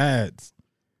call NBA? sides.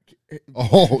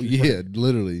 Oh, yeah,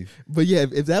 literally. But yeah,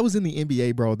 if that was in the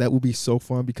NBA, bro, that would be so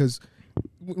fun because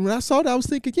when I saw that, I was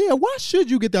thinking, yeah, why should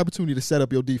you get the opportunity to set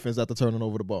up your defense after turning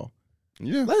over the ball?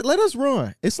 Yeah. Let us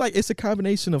run. It's like it's a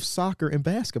combination of soccer and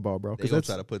basketball, bro. They gonna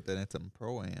try to put that into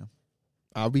pro-am.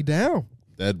 I'll be down.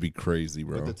 That'd be crazy,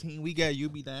 bro. With the team we got, you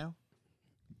be down?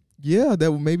 Yeah,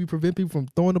 that would maybe prevent people from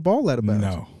throwing the ball out of bounds.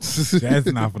 No, that's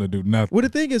not gonna do nothing. Well, the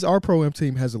thing is, our pro-am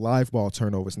team has live ball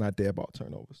turnovers, not dead ball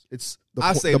turnovers. It's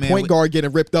the man, point guard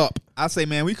getting ripped up. I say,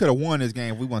 man, we could have won this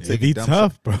game if we want to It'd take be dumb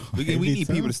tough, shots. bro. We need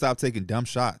people to stop taking dumb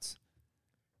shots.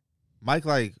 Mike,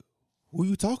 like, who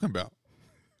you talking about?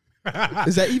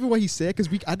 Is that even what he said? Because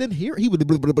I didn't hear. He would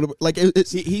like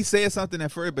it's. He said something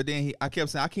at first, but then I kept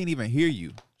saying I can't even hear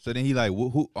you. So then he like,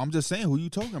 who? I'm just saying, who you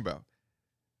talking about?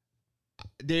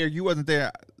 Derek, you wasn't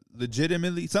there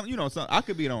legitimately. Something I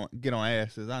could get on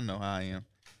asses. I know how I am.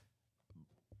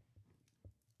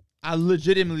 I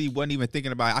legitimately wasn't even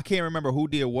thinking about it. I can't remember who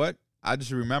did what. I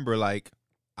just remember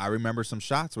I remember some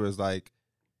shots where it's like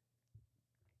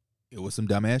it was some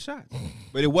dumbass shots.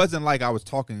 But it wasn't like I was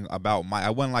talking about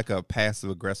I wasn't like a passive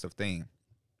aggressive thing.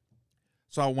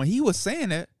 So when he was saying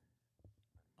that,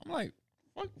 I'm like,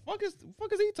 fuck is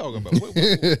he talking about?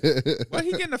 What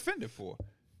he getting offended for?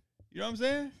 You know what I'm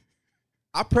saying?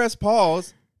 I press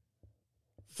pause.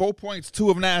 4 points, 2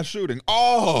 of 9 shooting.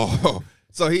 Oh,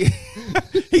 so he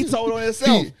told on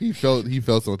himself. He felt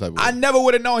some type of way. I never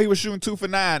would have known he was shooting 2 for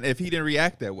 9 if he didn't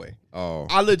react that way. Oh,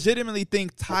 I legitimately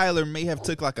think Tyler may have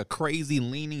took like a crazy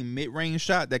leaning mid-range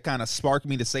shot that kind of sparked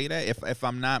me to say that, if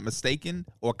I'm not mistaken.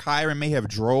 Or Kyron may have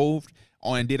drove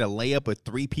on and did a layup with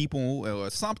 3 people or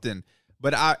something.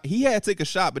 But he had to take a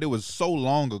shot, but it was so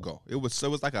long ago. It was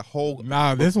like a whole.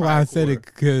 Nah, that's why I said it,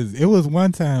 because it was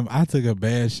one time I took a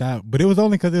bad shot, but it was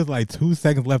only because there was like 2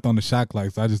 seconds left on the shot clock,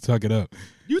 so I just took it up.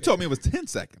 You told me it was 10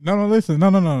 seconds. No, listen.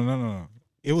 No.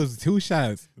 It was 2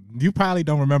 shots. You probably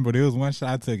don't remember. There was one shot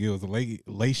I took. It was a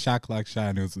late shot clock shot,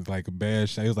 and it was like a bad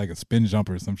shot. It was like a spin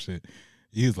jumper or some shit.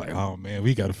 He was like, oh, man,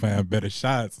 we got to find better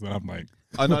shots. And I'm like.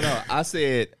 Oh, no. I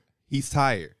said he's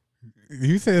tired.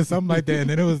 You said something like that, and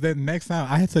then it was that next time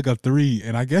I took a 3,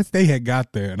 and I guess they had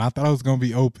got there, and I thought I was going to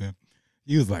be open.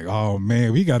 He was like, oh,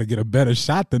 man, we got to get a better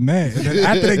shot than that. And then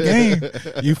after the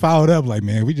game, you followed up like,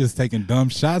 man, we just taking dumb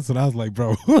shots. And I was like,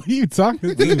 bro, who are you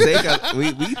talking to?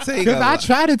 We take Because I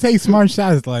try to take smart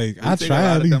shots. Like, I try a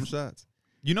lot at of dumb least. shots.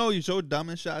 You know what your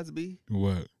dumbest shots be?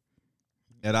 What?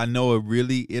 And I know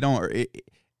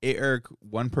it irk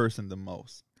one person the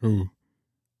most. Who?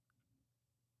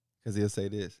 Because he'll say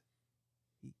this.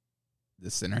 The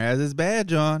center has his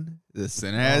badge on. The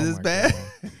center has his my badge.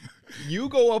 God. You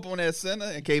go up on that center,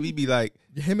 and KB be like,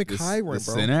 Him and Kyron, the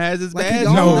bro. center has his Like, badge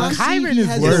y'all No, not see Kyron he is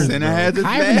has worse. his- Center has his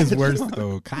Kyron is badge worse, on.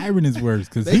 though. Kyron is worse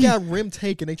because They got rim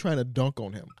taken. They trying to dunk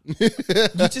on him. You're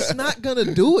just not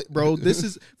gonna do it, bro. This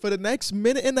is for the next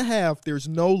minute and a half. There's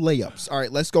no layups. All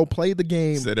right, let's go play the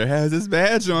game. Center has his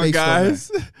badge on, Based on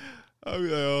guys. I'll be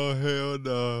like, oh, hell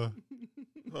no.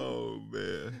 Oh,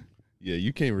 man. yeah,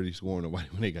 you can't really score on nobody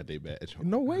when they got their badge on.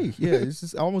 No way. Yeah, it's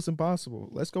just almost impossible.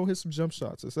 Let's go hit some jump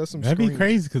shots. Let's set some. that'd be screens.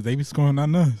 crazy because they be scoring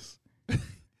on us.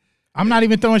 I'm not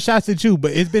even throwing shots at you,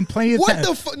 but it's been plenty of What times.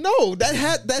 the fuck? No,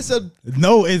 that's a.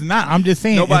 No, it's not. I'm just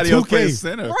saying. Nobody in else 2K, plays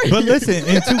center. But listen,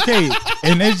 in 2K,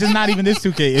 and it's just not even this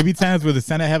 2K. It be times where the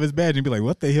center have his badge and be like,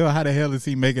 what the hell? How the hell is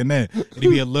he making that? And he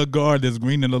be a little guard that's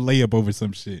greening a layup over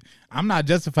some shit. I'm not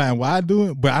justifying why I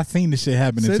do it, but I seen this shit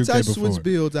happen in Since 2K I before. switched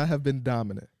builds, I have been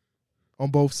dominant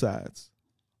on both sides.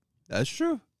 That's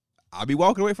true. I'll be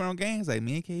walking away from them games like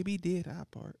me and KB did our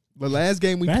part. The last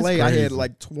game we That's played, I had crazy.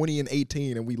 like 20 and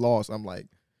 18, and we lost. I'm like,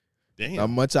 Damn. not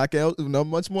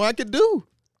much more I could do.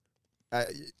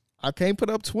 I can't put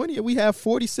up 20, and we have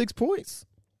 46 points.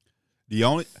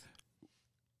 The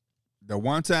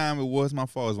one time it was my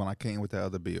fault is when I came with the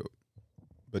other build.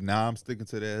 But now I'm sticking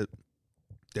to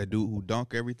that dude who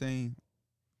dunk everything.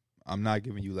 I'm not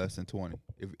giving you less than 20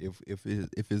 if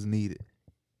it's needed.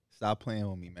 Stop playing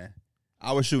with me, man.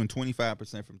 I was shooting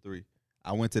 25% from 3.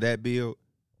 I went to that build.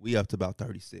 We up to about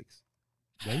 36.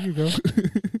 There you go.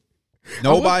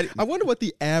 Nobody. I wonder what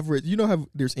the average. You know how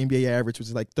there's NBA average, which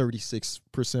is like 36%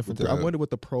 from 3. I wonder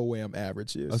what the pro-am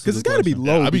average is, That's a because it's good got to be question.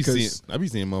 low. I be because,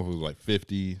 seeing motherfuckers like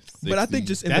 50, 60. but I think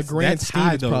just in the grand that's scheme,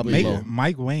 high, it's though. probably low.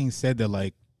 Mike Wayne said that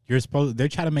like they're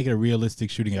trying to make it a realistic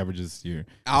shooting average this year.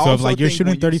 I So if also like you're think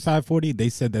shooting when you 35, 40, they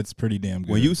said that's pretty damn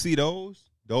good. When you see those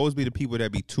be the people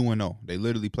that be 2-0. They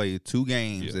literally play 2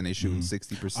 games and they shooting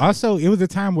 60%. Also, it was a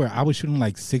time where I was shooting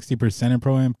like 60% in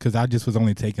pro-am because I just was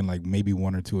only taking like maybe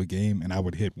 1 or 2 a game, and I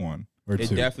would hit 1 or It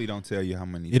 2. definitely don't tell you how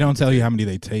many. It don't tell you how many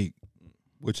they take.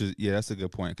 Which is, yeah, that's a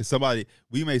good point. Because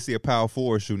we may see a power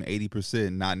forward shooting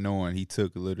 80%, not knowing he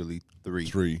took literally 3.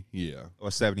 3, yeah. Or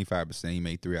 75%. He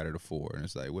made 3 out of the 4. And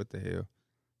it's like, what the hell?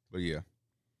 But yeah,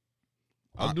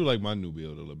 I do like my new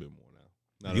build a little bit more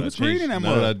now. You was reading that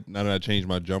more. Now that I changed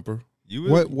my jumper.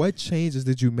 What changes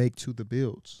did you make to the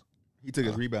builds? He took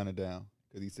his rebounder down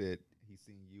because he said he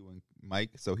seen you and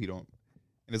Mike, so he don't.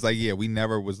 And it's like, yeah, we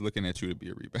never was looking at you to be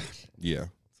a rebounder. Yeah.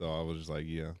 So I was just like,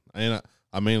 yeah. And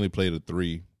I mainly play the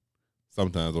 3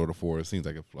 sometimes or the 4. It seems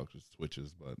like it fluctuates,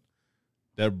 switches, but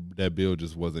that build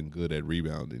just wasn't good at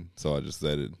rebounding. So I just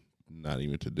said it not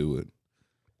even to do it.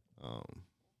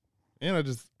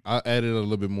 And I added a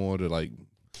little bit more to like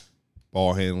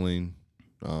ball handling.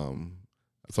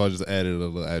 So I just added a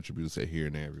little attributes here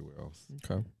and there everywhere else.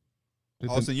 Okay.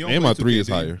 Austin, you don't And play my 2K, 3 is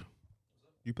do you? higher.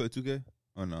 You play 2K?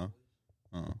 Oh no.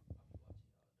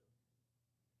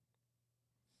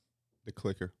 The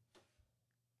clicker.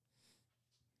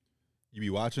 You be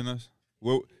watching us?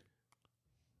 Well,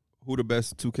 who the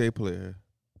best 2K player?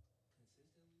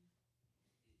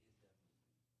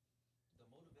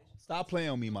 Stop playing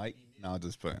on me, Mike. No, I'm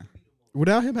just playing.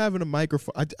 Without him having a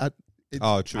microphone,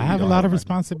 Oh, true. I have a lot of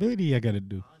responsibility I got to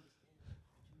do.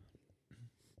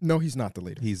 no, he's not the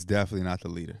leader. He's definitely not the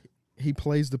leader. He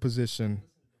plays the position,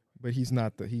 but he's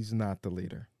not the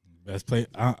leader.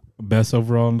 Best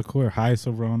overall on the court, highest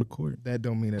overall on the court. That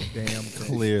don't mean a damn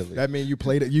thing. Clearly. That mean you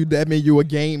played it. That mean you a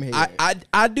game head.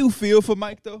 I do feel for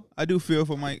Mike though. I do feel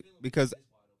for Mike because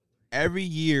every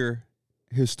year,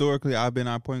 historically, I've been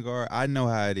our point guard. I know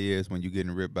how it is when you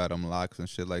getting ripped by them locks and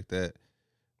shit like that.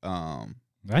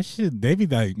 That shit, they be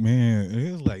like, man,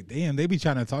 it was like, damn, they be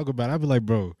trying to talk about it. I be like,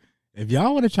 bro, if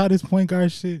y'all want to try this point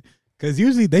guard shit, because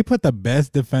usually they put the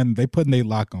best defender, they putting they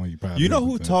lock on you probably. You know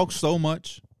who talks so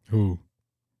much? Who?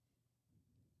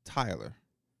 Tyler.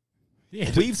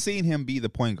 Yeah. We've seen him be the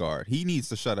point guard. He needs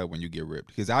to shut up when you get ripped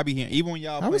because I be hearing, even when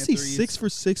y'all How was he threes, 6 for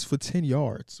 6 for 10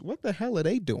 yards? What the hell are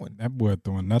they doing? That boy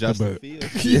throwing nothing Justin but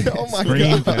Fields. Yeah, oh my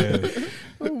screen god. pass.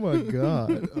 Oh my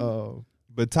god. Oh.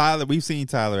 But Tyler, we've seen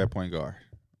Tyler at point guard.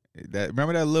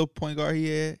 Remember that little point guard he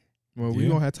had? Well, we Yeah.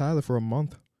 gonna have Tyler for a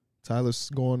month. Tyler's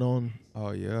going on.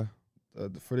 Oh yeah.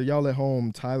 For the y'all at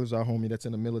home, Tyler's our homie that's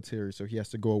in the military, so he has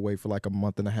to go away for like a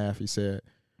month and a half. He said.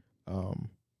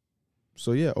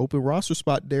 So yeah, open roster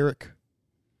spot, Derek.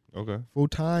 Okay. Full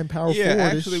time power Yeah,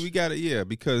 forward. actually, we got it. Yeah,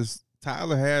 because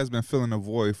Tyler has been filling a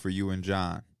void for you and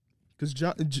John.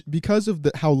 Because of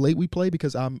how late we play.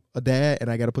 Because I'm a dad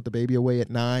and I got to put the baby away at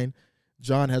 9.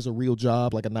 John has a real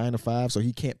job, like a 9 to 5, so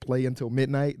he can't play until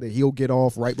midnight. That he'll get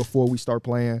off right before we start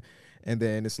playing, and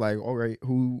then it's like, all right,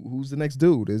 who's the next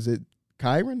dude? Is it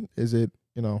Kyron? Is it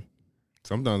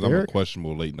Sometimes Derek? I'm a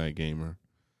questionable late night gamer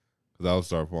because I'll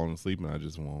start falling asleep and I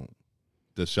just won't.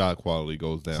 The shot quality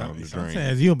goes down the drain.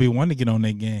 Sometimes you'll be wanting to get on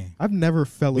that game. I've never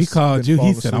fell We asleep. called you. He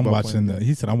fallen said asleep I'm while watching playing.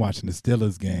 He said I'm watching the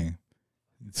Steelers game.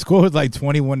 The score was like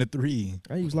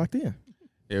 21-3. He was locked in.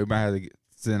 Yeah, we might have to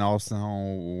send Austin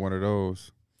home one of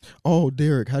those. Oh,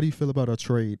 Derek, how do you feel about our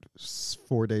trade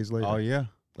 4 days later? Oh yeah.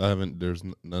 I haven't. There's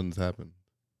nothing's happened.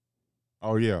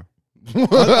 Oh yeah.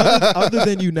 Other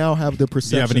than you now have the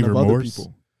perception any of other remorse?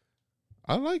 people.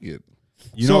 I like it.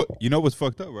 You know what's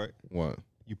fucked up, right? What?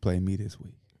 You play me this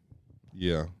week.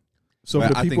 Yeah. So But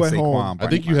for the I people think at home, Saquon I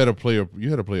think you had a player. You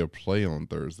had a player play on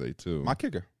Thursday too. my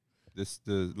kicker.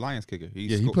 The Lions kicker.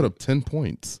 He put up 10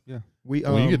 points. we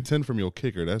When you get 10 from your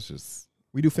kicker, that's just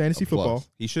we do fantasy a plus. football.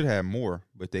 He should have more,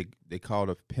 but they called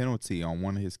a penalty on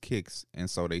one of his kicks, and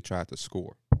so they tried to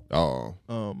score. Oh,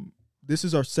 This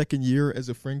is our second year as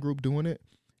a friend group doing it,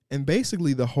 and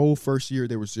basically the whole first year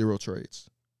there were 0 trades.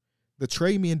 The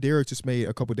trade me and Derek just made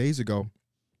a couple days ago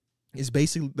is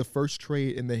basically the first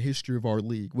trade in the history of our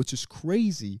league, which is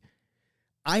crazy.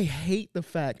 I hate the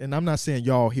fact, and I'm not saying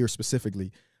y'all here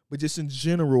specifically, but just in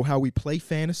general, how we play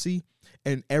fantasy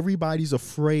and everybody's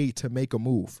afraid to make a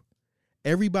move.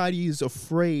 Everybody is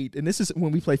afraid, and this is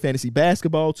when we play fantasy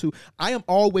basketball too. I am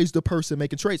always the person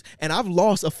making trades, and I've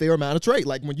lost a fair amount of trade.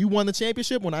 Like when you won the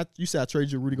championship, you said I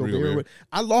traded you Rudy Gobert,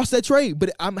 I lost that trade,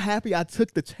 but I'm happy I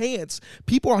took the chance.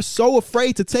 People are so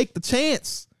afraid to take the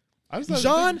chance.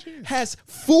 John has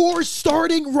 4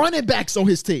 starting running backs on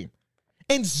his team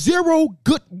and 0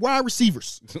 good wide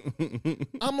receivers.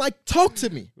 I'm like, talk to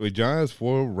me. wait, John has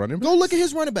 4 running backs? Go look at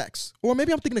his running backs. Or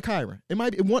maybe I'm thinking of Kyron. It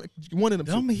might be one of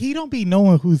them. He don't be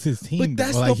knowing who's his team. But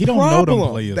that's like, the he problem. don't know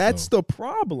them players. That's the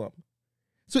problem.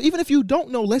 So even if you don't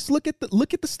know, let's look at the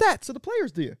stats of the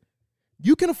players there.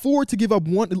 You can afford to give up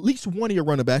at least one of your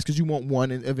running backs because you want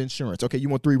one of insurance. Okay, you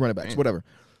want 3 running backs, whatever.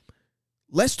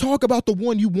 Let's talk about the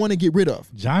one you want to get rid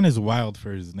of. John is wild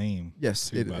for his name. Yes,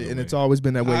 too, by the and way. it's always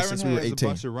been that way Kyron since we were has 18. a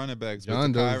bunch of running backs,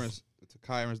 John but does. to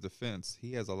Kyron's defense,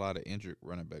 he has a lot of injured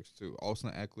running backs too.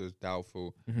 Austin Eckler is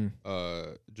doubtful.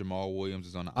 Jamal Williams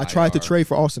is on the I tried to IR. trade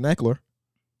for Austin Eckler.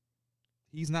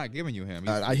 He's not giving you him.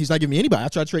 He's not giving me anybody. I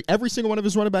tried to trade every single one of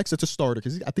his running backs that's a starter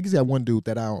because I think he's got one dude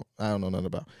that I don't know nothing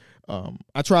about.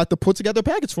 I tried to put together a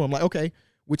package for him. Like, okay,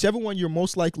 whichever one you're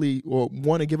most likely or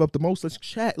want to give up the most, let's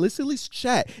chat. Let's at least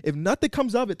chat. If nothing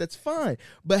comes of it, that's fine.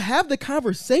 But have the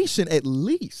conversation at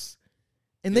least.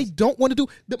 And they don't want to do.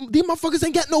 These motherfuckers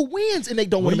ain't got no wins, and they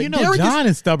don't want to make. John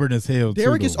is stubborn as hell.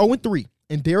 Derek is 0-3,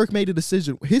 and Derek made a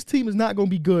decision. His team is not going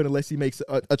to be good unless he makes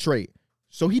a trade.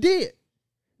 So he did.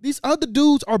 These other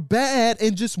dudes are bad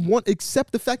and just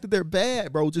accept the fact that they're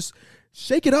bad, bro. Just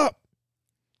shake it up.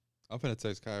 I'm finna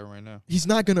text Kyrie right now. He's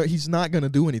not gonna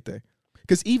do anything.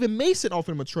 Because even Mason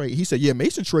offered him a trade. He said, "Yeah,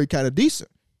 Mason trade kind of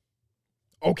decent."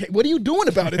 Okay, what are you doing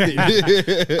about it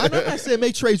then? I'm not saying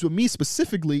make trades with me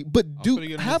specifically, but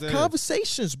have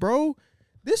conversations, bro.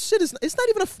 This shit it's not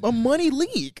even a money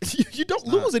league. You don't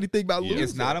lose anything by losing.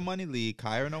 It's not a money league.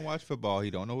 Kyrie don't watch football.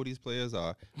 He don't know who these players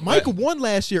are. Mike won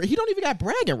last year. He don't even got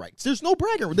bragging rights. There's no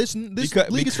bragging. This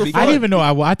league is for fun. I didn't even know.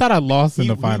 I thought I lost in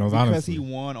the finals, because honestly. he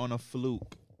won on a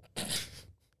fluke.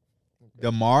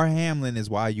 DeMar Hamlin is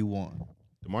why you won.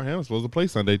 DeMar Hamlin's supposed to play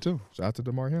Sunday too. Shout out to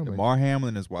DeMar Hamlin. DeMar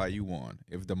Hamlin is why you won.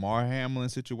 If DeMar Hamlin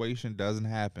situation doesn't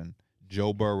happen,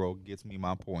 Joe Burrow gets me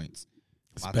my points.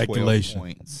 My Speculation.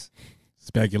 12 points.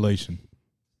 Speculation.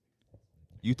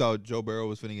 You thought Joe Burrow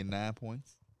was finna get 9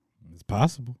 points? It's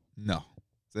possible. No,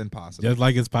 it's impossible. Just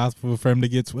like it's possible for him to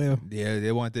get 12. Yeah,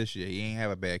 they want this year. He ain't have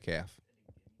a bad calf.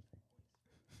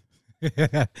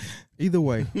 Either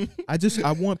way, I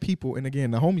want people, and again,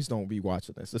 the homies don't be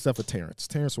watching this, except for Terrence.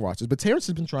 Terrence watches, but Terrence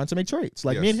has been trying to make trades.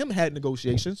 Like, me and him had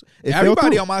negotiations.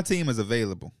 Everybody on my team is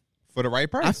available for the right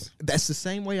price. That's the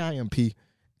same way I am, P.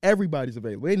 Everybody's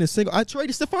available. Ain't a single. I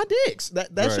traded Stephon Diggs.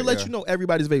 That should let you know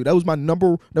everybody's available.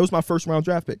 That was my first round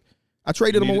draft pick. I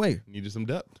traded him away. Needed some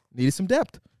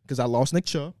depth because I lost Nick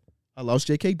Chubb. I lost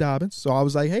J.K. Dobbins. So I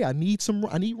was like, hey, I need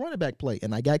running back play,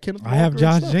 and I got Kenneth Walker. I have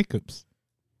Josh Jacobs.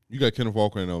 You got Kenneth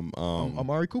Walker and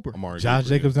Amari Cooper. Josh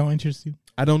Jacobs don't interest you?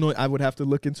 I don't know. I would have to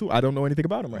look into. I don't know anything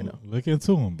about him right now. Look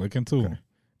into him.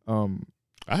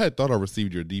 I had thought I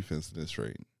received your defense in this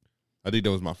trade. I think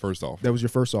that was my first offer. That was your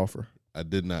first offer. I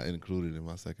did not include it in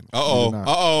my second. Dang.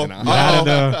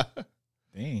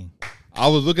 I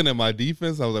was looking at my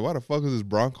defense. I was like, why the fuck is this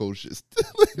Broncos shit still?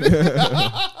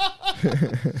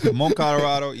 Mon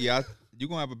Colorado, yeah, you're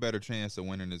going to have a better chance of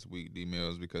winning this week,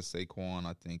 D-Mills, because Saquon,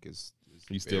 I think, is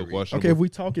he's still questionable. Okay, if we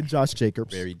talking Josh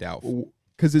Jacobs. Very doubtful.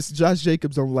 Because it's Josh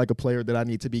Jacobs on like a player that I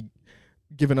need to be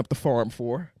giving up the farm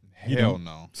for. Hell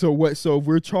no. So what? So if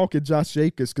we're talking Josh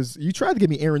Jacobs, because you tried to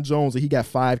give me Aaron Jones and he got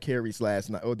 5 carries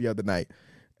last night or the other night.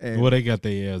 And well, they got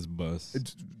their ass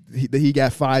bust. He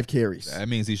got 5 carries. That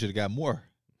means he should have got more.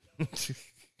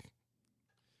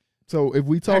 So if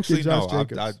we talk to Josh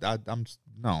Jacobs,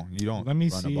 no, you don't. Let me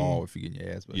run see. the ball if you get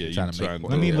your ass. But Yeah, trying to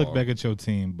make. Let me look back at your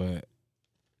team, but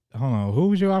hold on. Who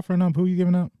was you offering up? Who you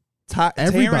giving up?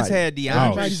 Terrence had DeAndre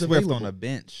Everybody's Swift available. on the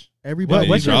bench. everybody.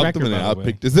 What's your dropped him record, and by I the way?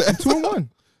 picked his ass. 2-1.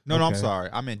 No, I'm Okay. sorry.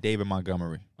 I meant David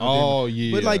Montgomery. Oh,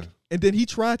 yeah. But like, and then he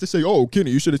tried to say, "Oh,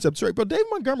 Kenny, you should accept trade." But David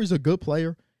Montgomery's a good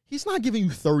player. He's not giving you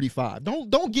 35.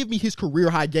 Don't give me his career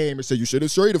high game and say you should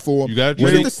have traded for him. You got We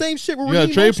trade. did the same shit with You got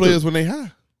Raheem trade Mostert. players when they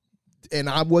high. And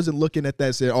I wasn't looking at that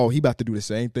and saying, "Oh, he about to do the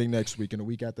same thing next week and the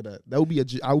week after that." That would be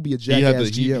I would be a jackass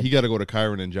GM. He got to go to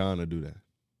Kyron and John to do that.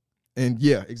 And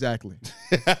yeah, exactly.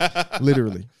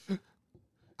 Literally.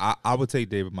 I would take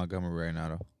David Montgomery right now,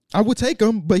 though. I would take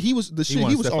him, but he was the shit he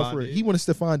wanted was Stephon offering. Diggs? He wanted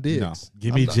Stephon Diggs. No.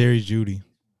 Give me Jerry Judy.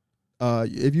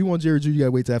 If you want Jerry Judy, you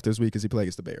gotta wait till after this week because he plays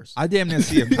against the Bears. I damn near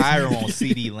see a Kyron on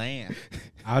CD Lamb.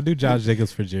 I'll do Josh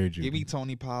Jacobs for Jerry Judy. Give me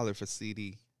Tony Pollard for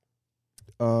CD.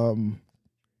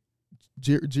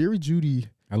 Jerry Judy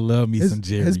I love me some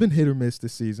Jerry. has been hit or miss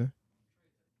this season.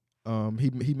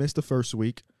 He missed the first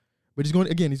week, but he's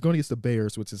going against the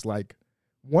Bears, which is like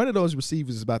one of those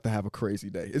receivers is about to have a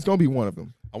crazy day. It's gonna be one of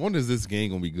them. I wonder is this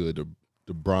game gonna be good?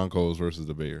 The Broncos versus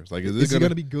the Bears. Like, is Is it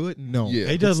gonna be good? No. Yeah.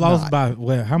 They just it's lost not. by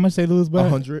what? How much they lose by?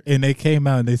 100. And they came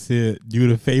out and they said you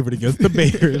the favorite against the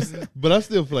Bears. But I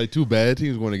still feel like two bad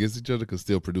teams going against each other could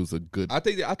still produce a good. I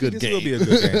think Good this will game. be a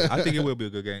good game. I think it will be a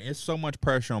good game. It's so much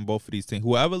pressure on both of these teams.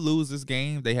 Whoever loses this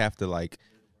game, they have to like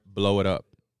blow it up.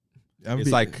 It's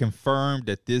like confirmed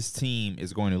that this team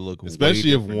is going to look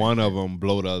Especially way if different one next of year. them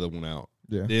blow the other one out.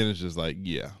 Yeah. Then it's just like,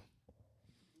 yeah.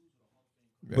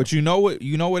 But you know what?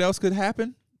 You know what else could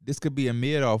happen? This could be a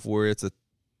mid-off where it's a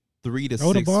 3-6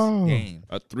 Throw the ball. game.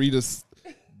 A 3 to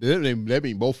That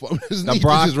mean both of them. The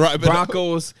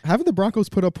Broncos. Haven't the Broncos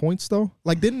put up points though?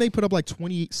 Like, didn't they put up like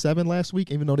 27 last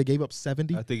week, even though they gave up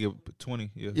 70? I think it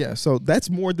 20. Yeah. Yeah, so that's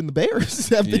more than the Bears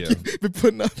have been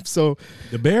putting up. So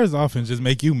The Bears offense just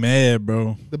make you mad,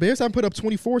 bro. the Bears haven't put up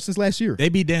 24 since last year. They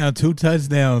be down 2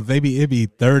 touchdowns. It be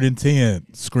 3rd and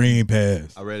 10. Screen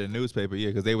pass. I read a newspaper,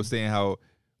 because they were saying how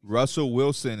Russell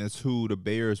Wilson is who the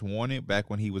Bears wanted back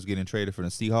when he was getting traded for the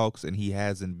Seahawks, and he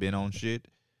hasn't been on shit.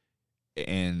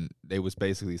 And they was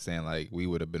basically saying, like, we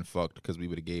would have been fucked because we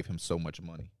would have gave him so much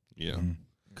money. Yeah.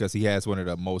 Because he has one of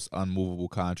the most unmovable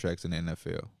contracts in the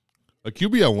NFL. A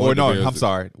QB I want. I'm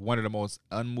sorry. One of the most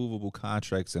unmovable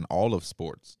contracts in all of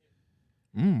sports.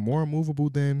 More immovable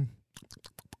than.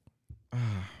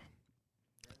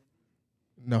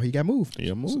 No, he got moved. He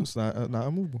got moved. So it's not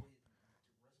unmovable.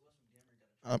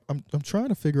 I'm trying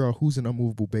to figure out who's an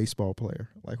unmovable baseball player.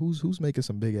 Like who's making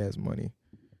some big ass money.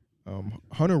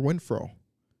 Hunter Renfrow,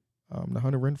 the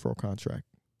Hunter Renfrow contract.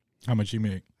 How much you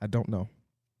make? I don't know.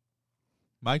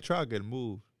 Mike Trout get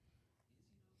moved.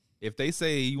 If they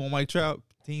say you want Mike Trout,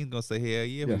 team's gonna say hell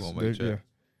yeah, we want Mike Trout.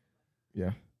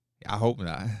 Yeah. I hope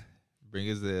not. Bring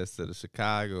his ass to the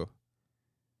Chicago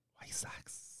White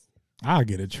Sox. I'll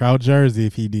get a Trout jersey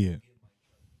if he did.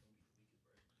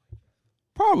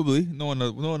 Probably knowing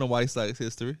the White Sox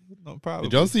history. No, probably.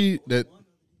 Did y'all see that?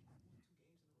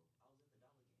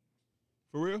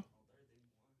 For real?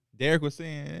 Derek was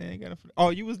saying,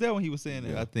 you was there when he was saying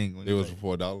that, I think. It was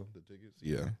for $4, the tickets?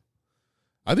 Yeah.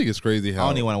 I think it's crazy how. I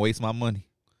don't even want to waste my money.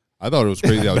 I thought it was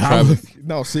crazy how Travis.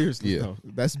 No, seriously. Yeah. No,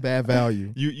 that's bad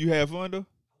value. You have fun, though?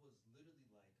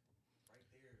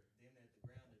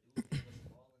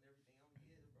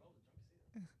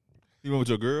 You went with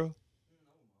your girl?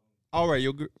 All right,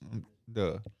 your girl.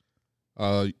 Duh.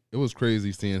 It was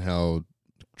crazy seeing how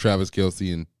Travis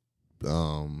Kelce and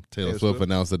Taylor Swift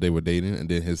announced that they were dating, and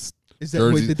then his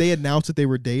did they announce that they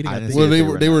were dating? Well,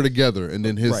 they were together, and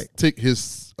then his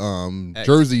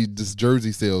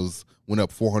jersey sales went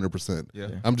up 400%. Yeah.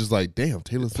 I'm just like, damn,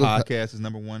 Taylor Swift podcast is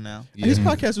number 1 now. Yeah. His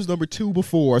podcast was number 2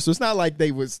 before, so it's not like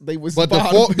they was. But the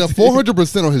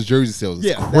 400% on his jersey sales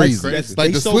is crazy. That's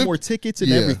like they sold more tickets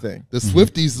and everything. The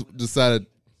Swifties decided.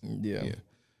 Yeah.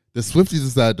 The Swifties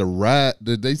decided to ride.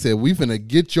 They said, "We finna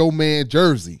get your man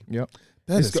jersey." Yep.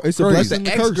 It's a blessing.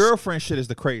 The ex-girlfriend shit is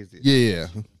the craziest. Yeah.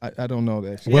 I don't know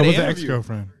that. What was the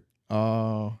ex-girlfriend?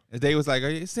 They was like,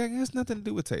 it has nothing to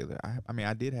do with Taylor. I mean,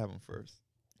 I did have him first.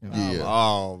 Yeah.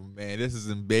 Oh man, this is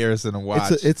embarrassing to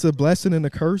watch. It's a blessing and a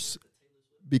curse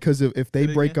because if they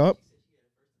break up.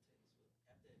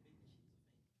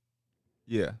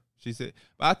 Yeah, she said.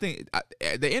 But I think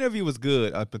the interview was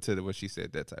good up until when she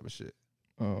said that type of shit.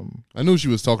 I knew she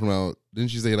was talking about.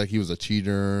 Didn't she say like he was a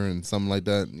cheater and something like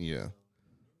that? Yeah.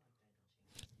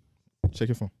 Check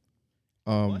your phone.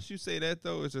 Once you say that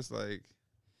though, it's just like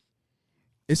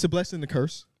it's a blessing and a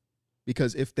curse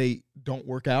because if they don't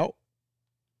work out,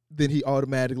 then he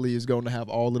automatically is going to have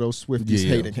all of those Swifties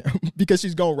hating him because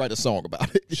she's going to write a song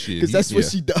about it because that's what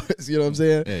she does. You know what I'm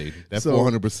saying? Hey, that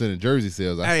 400% in jersey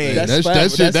sales.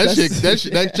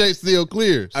 That check still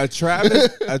clears. A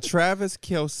Travis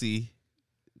Kelce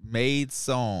made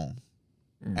song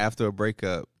after a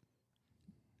breakup.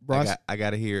 Ross, I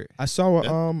gotta hear it. I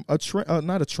saw a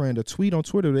tweet on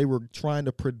Twitter. They were trying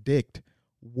to predict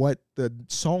what the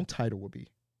song title would be.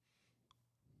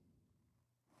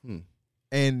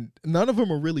 And none of them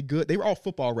are really good. They were all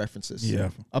football references. Yeah,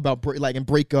 about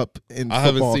breakup and I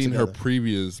haven't seen together. her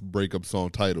previous breakup song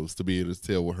titles to be able to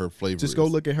tell what her flavor is. Just go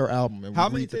look at her album and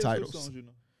read the titles. Songs you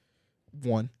know?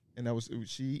 One, and that was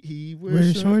he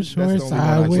wears shorts.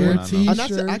 I wear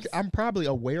t-shirts. I'm probably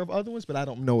aware of other ones, but I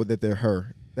don't know that they're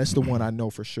her. That's the one I know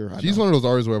for sure. She's one of those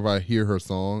artists where if I hear her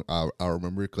song, I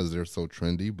remember it because they're so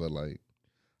trendy. But like,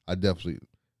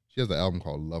 she has an album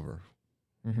called Lover.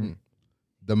 Mm-hmm.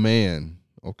 The Man.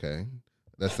 Okay,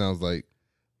 that sounds like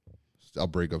a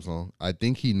breakup song. I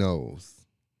Think He Knows.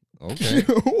 Okay,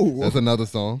 that's another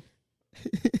song.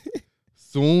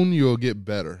 Soon You'll Get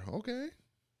Better. Okay.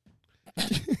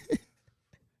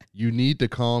 You Need to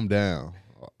Calm Down.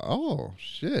 Oh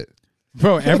shit,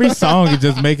 bro! Every song is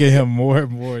just making him more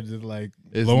and more just like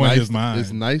blowing his mind.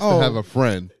 It's nice to have a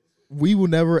friend. We will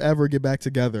never ever get back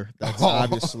together. That's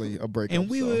obviously a breakup. And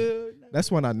we will. That's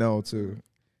one I know too.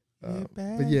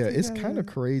 But yeah, it's kind of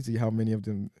crazy how many of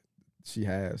them she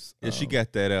has. Yeah, she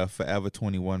got that Forever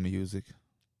 21 music.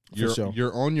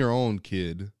 You're on your own,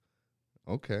 kid.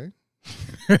 Okay.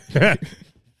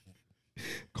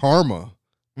 Karma.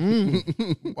 I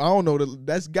don't know.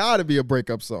 That's got to be a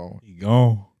breakup song. You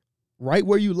go Right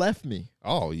Where You Left Me.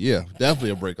 Oh yeah, definitely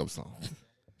a breakup song.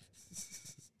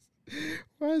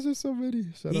 Why is there so many?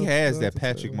 He has that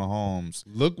Patrick Mahomes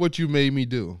Look what you made me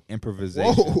do.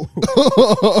 improvisation.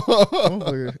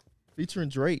 Whoa. Featuring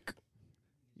Drake.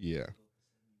 Yeah.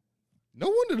 No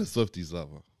wonder the Swifties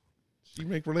love her. She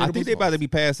make relatable I think they about to songs. be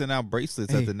passing out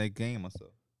bracelets Hey. at the next game or so.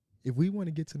 If we want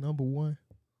to get to number one,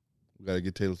 We gotta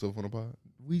get Taylor Swift on the pod.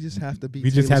 we just have to be. We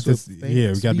just Taylor have to, Swift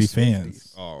we gotta be Swifties.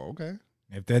 fans. Oh, okay.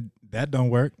 If that don't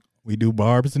work, we do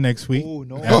Barb's next week. Oh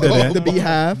no! After that, The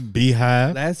Beehive.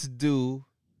 Beehive. Let's do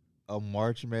a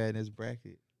March Madness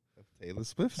bracket of Taylor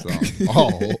Swift songs.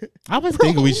 Oh, I was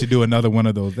thinking we should do another one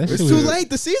of those. That It's shit too was- late.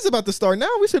 The season's about to start now.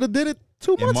 We should have did it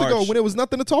 2 In months ago March. when there was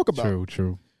nothing to talk about.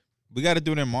 True. We got to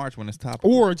do it in March when it's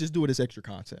topical. Or just do it as extra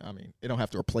content. I mean, it don't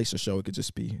have to replace a show. It could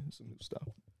just be some new stuff.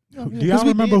 Do y'all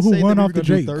remember who won off the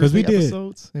Drake? Because we did.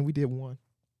 Episodes, and we did one.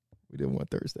 We did one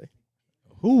Thursday.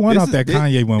 Who won This off is- that this-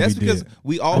 Kanye one we That's because did?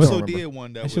 we don't also remember. did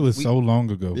one that That shit was so long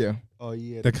ago. Yeah. Oh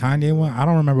yeah, The Kanye one, I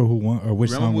don't remember who won or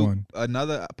which Remember song we- won.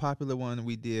 Another popular one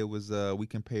we did was we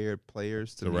compared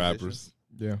players to the musicians. rappers.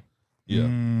 Yeah. Yeah.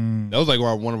 Mm. That was like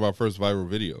one of our first viral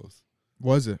videos.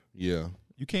 Was it? Yeah.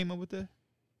 You came up with that?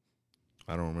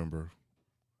 I don't remember.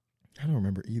 I don't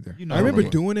remember either. You know I remember who-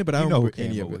 doing it, but I You don't know who remember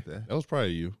any came up of with it. that? That was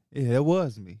probably you. Yeah, it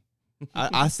was me.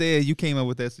 I said you came up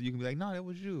with that, so you can be like, no, that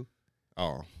was you.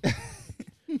 Oh.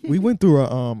 We went through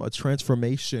a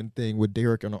transformation thing with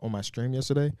Derek on my stream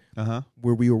yesterday,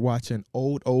 where we were watching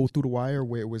old Through the Wire,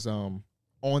 where it was on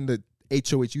the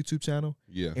HOH YouTube channel,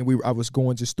 Yeah. and I was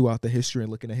going just throughout the history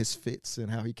and looking at his fits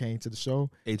and how he came to the show.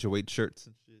 HOH shirts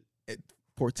and shit.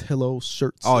 Portillo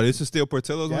shirts. Oh, this is still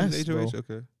Portillo's on Yes, HOH?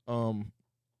 bro. Okay.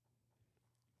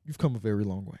 You've come a very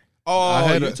long way.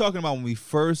 Oh, you're talking about when we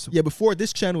first Yeah, before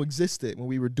this channel existed, when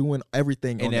we were doing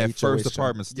everything in on that the first HOH channel.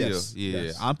 apartment still. Yes, Yeah.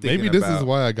 yes. I'm thinking Maybe this about, is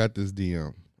why I got this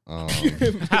DM.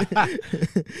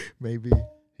 Maybe.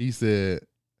 He said,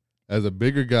 as a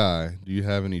bigger guy, do you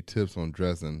have any tips on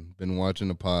dressing? Been watching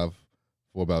the pod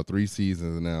for about 3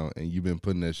 seasons now, and you've been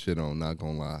putting that shit on, not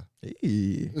gonna lie.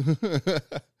 Hey.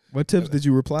 What tips did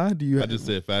you reply? Do you? I just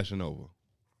said fashion over.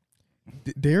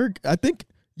 Derek. I think.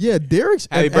 Yeah, Derek's.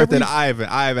 happy at birthday every, to Ivan.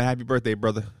 Ivan, happy birthday,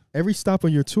 brother. every stop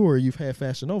on your tour, you've had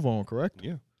Fashion Nova on, correct?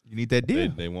 Yeah. You need that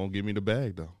deal. They won't give me the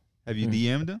bag, though. Have you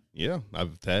DM'd them? Yeah.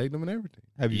 I've tagged them and everything.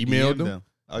 Have you Emailed DM'd them?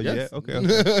 Oh, Yes. yeah?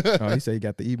 Okay. Oh, he said he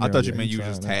got the email. I thought you Yeah, meant he you were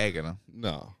just trying that. tagging them.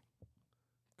 No.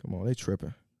 Come on, they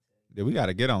tripping. Yeah, we got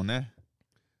to get on that.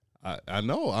 I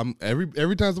know. I'm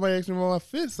every time somebody asks me about my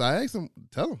fits, I ask them,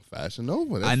 tell them fashion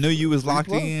over. I knew you was locked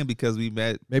close. in because we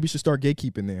met Maybe you should start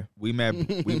gatekeeping there. we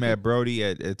met Brody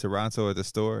at Toronto at the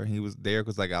store. He was there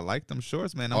because like I like them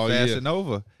shorts, man. I'm Oh, yeah. Fashion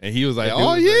Nova. And he was like, That dude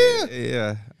oh, was yeah. like,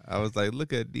 yeah. I was like,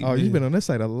 look at these. Oh, you've been on this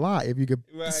site a lot. If you could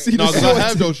Right. see No, the 'cause I shorts.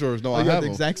 have those shorts. No, Oh, I you got have the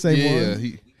them. exact same yeah,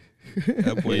 ones?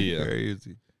 That boy Yeah.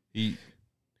 crazy.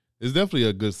 It's definitely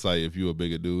a good site if you're a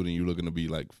bigger dude and you're looking to be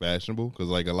like fashionable. Because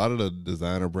like a lot of the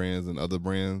designer brands and other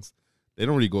brands, they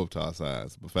don't really go up to our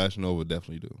size, but Fashion Nova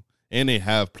definitely do. And they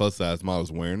have plus size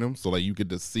models wearing them, so like you get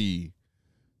to see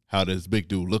how this big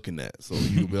dude looking at. So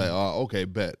you be like, oh, okay,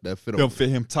 bet that fit They'll him. fit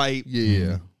him tight.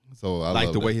 Yeah. So I Like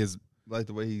love the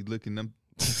that. way he looking them.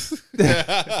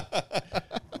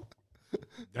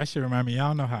 That should remind me.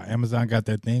 Y'all know how Amazon got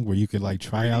that thing where you could like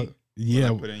try out. Yeah,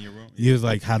 Put it in your room. he was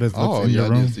like, how does looks Oh in yeah, your I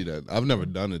room? did see that. I've never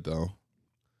done it though.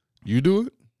 You do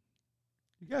it?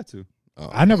 You got to. Oh.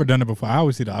 I never done it before. I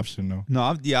always see the option though. No,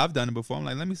 I've done it before. I'm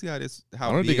like, let me see how I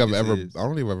don't big think I've this ever. is. I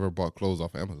don't think I've ever bought clothes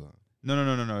off Amazon.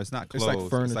 No. It's not It's clothes. like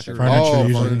furniture. a- Furniture Oh,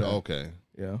 usually. furniture. Okay.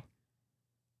 Yeah.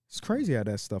 It's crazy how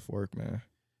that stuff work, man.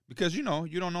 because you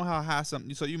don't know how high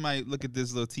something. So you might look at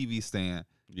this little TV stand.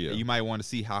 Yeah. And you might want to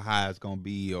see how high it's gonna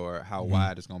be or how Mhm.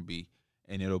 wide it's gonna be,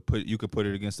 and you could put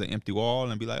it against an empty wall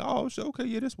and be like, oh, sure, okay,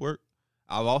 yeah, this work.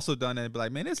 I've also done that and be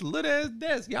like, man, this little ass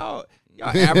desk, y'all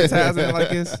advertising it like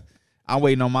this. I'm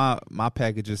waiting on my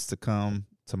packages to come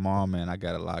tomorrow, man. I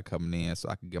got a lot coming in, so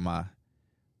I can get my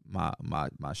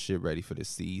shit ready for this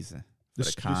season. For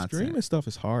the The content. streaming stuff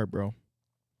is hard, bro.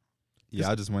 Yeah,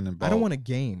 I just went and bought. I don't want to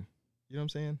game. You know what I'm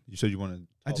saying? You said you want to.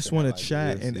 I just want to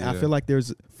chat, and I feel like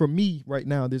for me right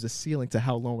now, there's a ceiling to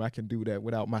how long I can do that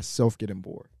without myself getting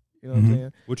bored. You know what I'm Mhm.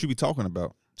 saying? What you be talking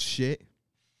about? Shit.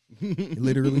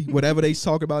 Literally, whatever they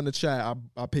talk about in the chat,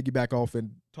 I'll piggyback off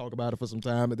and talk about it for some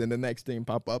time, and then the next thing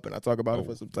pop up, and I talk about it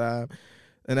for some time,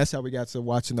 and that's how we got to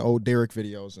watching the old Derek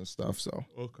videos and stuff. So,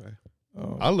 Okay.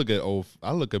 I look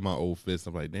at my old fits.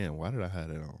 I'm like, damn, why did I have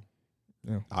that on?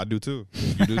 I do too.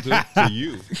 You do too? To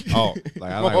you. Oh,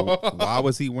 Like I like. Why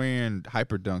was he wearing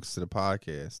hyper dunks to the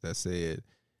podcast that said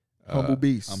Humble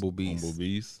Beast. Humble Beast. Humble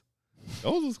Beast.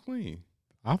 Those was clean.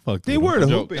 I fucked. They with were him. the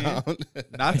Joke hoop in. down.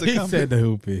 Not to He come said the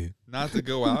hoop in. not to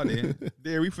go out in.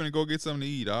 There, we finna go get something to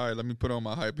eat. All right, let me put on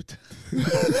my hyper.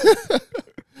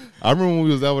 I remember when we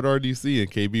was out with RDC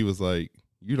and KB was like,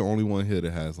 "You the only one here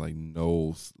that has like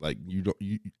no, like you don't.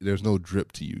 There's no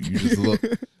drip to you. You just look."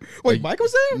 Wait, like, Mike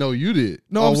was there? No, you did.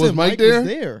 No, Oh, I'm was saying Mike Mike there? was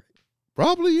there.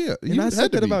 Probably, yeah. And You I had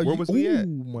said to that be. about Where you. was we at?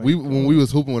 When we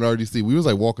was hooping with RDC, we was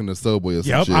like walking the subway or some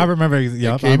Yep, shit. I remember. And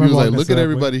Yep, I KB remember was like, walking the "Look at subway.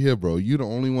 everybody here, bro. You the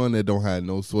only one that don't have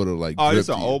no sort of like." Oh, drip this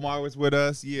to when you." Omar was with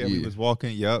us. Yeah, we Yeah. was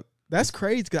walking. Yep. That's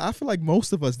crazy because I feel like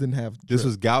most of us didn't have. This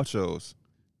was Gauchos.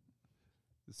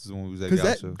 This is when we was at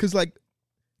Gauchos. Because like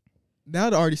now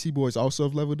the RDC boys also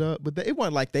have leveled up, but it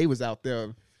wasn't like they was out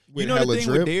there. With You know the hella thing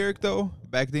drip. with Derek though,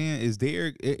 back then is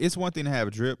Derek. It's one thing to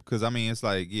have drip because I mean it's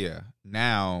like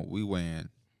now we wearing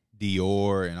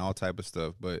Dior and all type of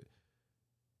stuff, but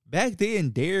back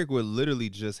then Derek would literally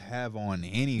just have on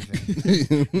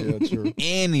anything, Yeah, true.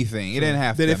 anything. It didn't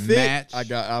have Did to it fit? match.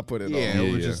 I put it Yeah, on.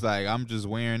 it was Yeah. just like I'm just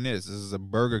wearing this. This is a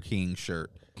Burger King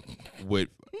shirt with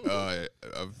a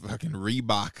fucking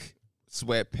Reebok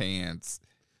sweatpants.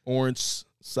 Orange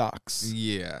socks.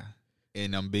 Yeah,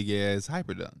 and them big ass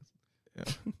hyper dunks. Yeah.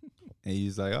 And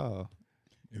he's like, oh.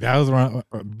 That was around.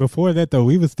 Before that though,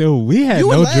 we had You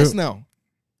were no last drip. now.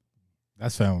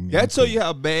 That's fine with me. That show you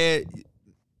how bad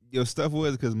your stuff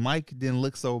was because Mike didn't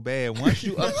look so bad. Once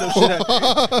you up your shit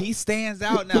up, he stands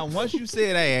out now. Once you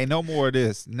said, hey, ain't no more of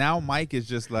this. Now Mike is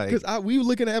just like, Because we were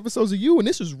looking at episodes of you, and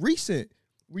this was recent,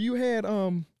 where you had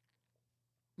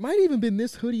might even been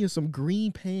this hoodie and some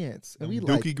green pants, and we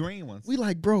Dookie like, Green ones. we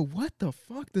like, bro, what the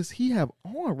fuck does he have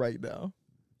on right now?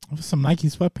 some Nike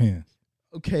sweatpants.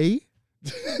 Okay.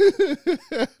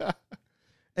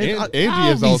 And I, Angie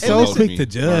I'll is be also so helped quick me to learn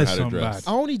judge how to dress. somebody.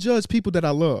 I only judge people that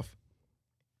I love.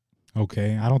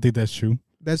 Okay, I don't think that's true.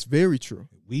 That's very true.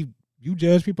 You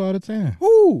judge people all the time,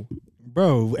 Who?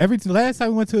 bro. Last time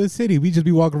we went to a city, we just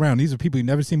be walking around. These are people you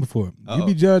never seen before. You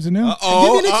be judging them. Give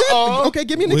me an example. Okay,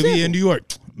 give me an We example. be in New York,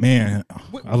 man.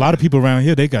 A lot of people around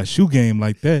here they got shoe game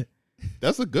like that.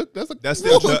 That's still That's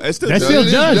still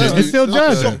judging. It's still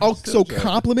judging. So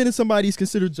complimenting somebody is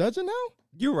considered judging now?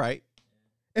 You're right.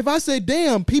 If I say,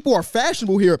 damn, people are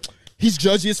fashionable here, he's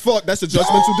judgy as fuck. That's a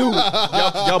judgmental dude.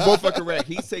 Y'all both are correct.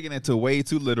 He's taking it to way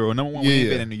too literal. Number one, we ain't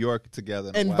been in New York together.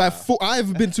 In a And while.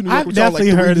 I've been to New York I've with y'all like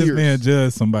definitely 3 heard years. this man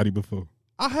judge somebody before.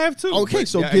 I have too. Okay, but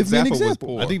so your give me an was example.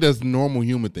 poor. I think that's normal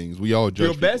human things. We all judge. Your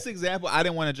people. best example, I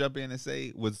didn't want to jump in and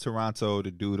say, was Toronto,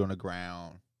 the dude on the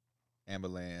ground,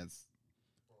 ambulance.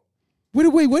 What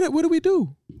did we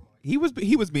do? He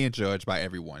was being judged by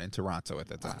everyone in Toronto at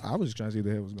that time. I was just trying to see what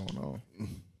the hell was going on.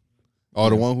 Oh,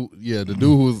 the one who, the dude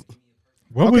who was.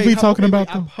 What was we talking about?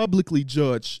 I publicly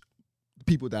judge the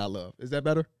people that I love. Is that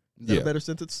better? Is that a better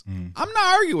sentence? I'm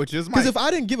not arguing with you. It's Because Mike. if I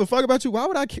didn't give a fuck about you, why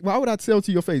would I tell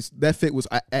to your face that fit was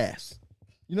ass?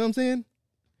 You know what I'm saying?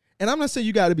 And I'm not saying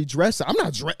you got to be dressed. I'm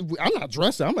not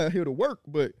dressing. I'm out here to work,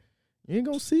 but you ain't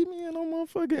gonna see me in no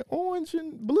motherfucking orange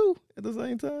and blue at the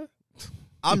same time.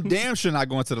 I'm damn sure not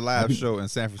going to the live show in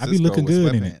San Francisco. I be looking with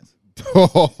good in it.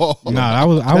 sweatpants. Nah,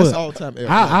 I That's was. all time.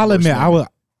 I'll admit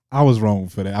I was wrong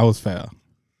for that. I was foul.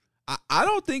 I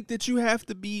don't think that you have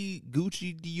to be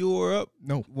Gucci Dior up.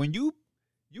 No. When you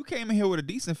came in here with a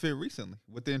decent fit recently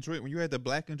with the Enjoy, when you had the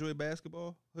black Enjoy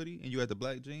basketball hoodie and you had the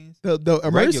black jeans. The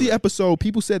emergency Regular. episode,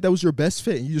 people said that was your best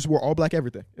fit, and you just wore all black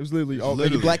everything. It was literally all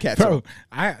Literally. black hats. Bro,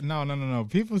 on. no.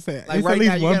 People say Like it's right at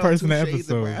now, least you one got on person 2 in the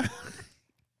shades of episode. brown.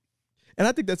 And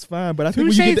I think that's fine, but I Two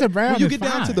think shades of brown when you is get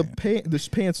down to the fine. the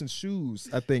pants and shoes,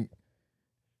 I think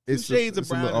Two it's shades of it's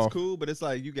a brown little is off. cool, but it's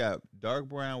like you got dark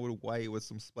brown with white with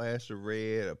some splash of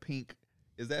red, a pink.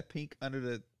 Is that pink under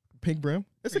the Pink brim.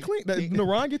 It's a Pink- clean. pink-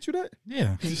 Naran get you that?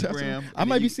 Yeah. pink Shout out to brim? him. I And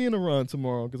might then be you- seeing Naran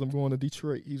tomorrow because I'm going to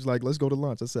Detroit. He's like, let's go to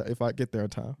lunch. I said, if I get there in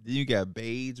time. Then you got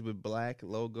beige with black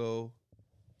logo.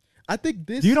 I think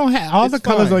this. You don't have all it's the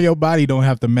colors fine. on your body don't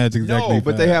have to match exactly. No,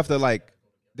 but they fine. have to like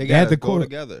they They have got to to go co-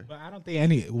 together. But I don't think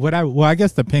any. I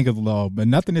guess the pink is low, but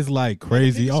nothing is like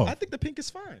crazy. I Oh, think the pink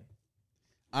is fine.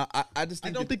 I just I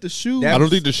think don't that- think the shoes. that- I don't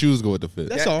think the shoes go with the fit.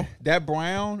 That's that, all. That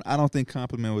brown, I don't think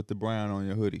compliment with the brown on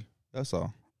your hoodie. That's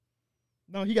all.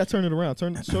 No, he got to turn it around.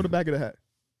 Show the back of the hat.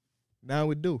 Now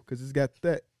we do because it's got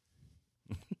that.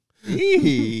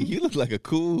 You look like a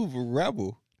cool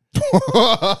rebel.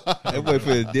 That boy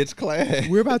for the ditch class.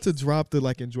 We're about to drop the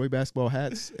Enjoy basketball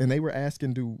hats, and they were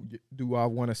asking, do I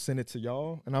want to send it to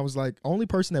y'all? And I was like, only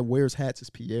person that wears hats is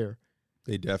Pierre.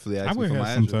 They definitely I ask me wear for my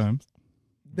hats address. sometimes.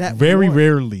 That Very one-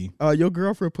 rarely. Your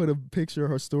girlfriend put a picture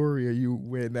of her story of you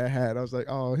wearing that hat. I was like,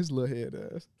 oh, his little head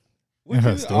ass. What In her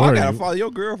you, I story. gotta follow your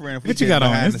girlfriend. If we What you getting got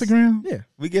on behind the- Instagram? Yeah.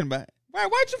 We getting back.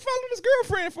 Why'd you follow this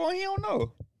girlfriend for? He don't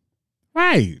know.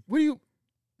 Right. What do you?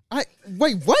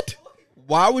 Wait. What?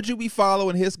 Why would you be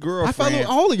following his girlfriend? I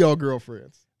follow all of y'all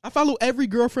girlfriends. I follow every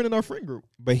girlfriend in our friend group.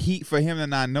 But for him to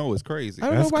not know is crazy. I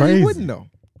don't That's know why he crazy. wouldn't know.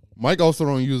 Mike also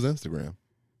don't use Instagram,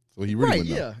 so he really Right? would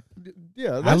know.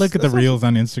 Yeah. Yeah. I look at the that's reels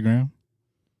on Instagram.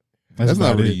 That's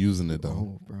not about really it. using it though.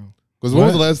 Oh, bro. Because when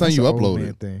was the What? last time That's you an old uploaded?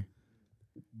 man thing.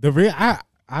 The real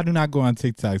I do not go on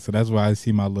TikTok, so that's why I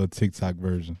see my little TikTok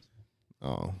version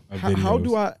Oh, of How do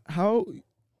videos.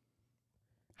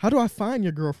 how do I find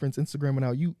your girlfriend's Instagram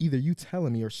without you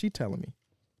telling me or she telling me?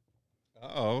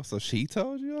 Oh, so she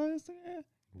told you on Instagram?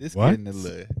 This What? getting a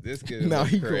little. This getting No,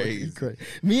 he crazy. crazy.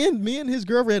 Me and his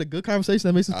girlfriend had a good conversation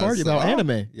that makes us party about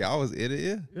anime. Y'all was ear to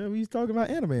ear. Yeah, we was talking about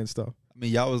anime and stuff. I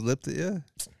mean, y'all was lip to ear.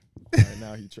 Right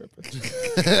now he tripping.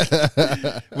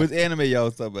 What anime y'all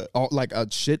was talking about? Like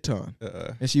a shit ton.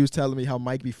 And she was telling me how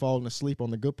Mike be falling asleep on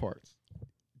the good parts.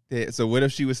 Yeah, so what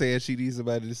if she was saying she needs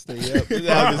somebody to stay up?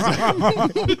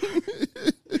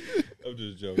 I'm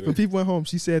just For joking. people at home,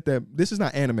 she said that this is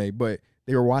not anime, but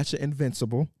they were watching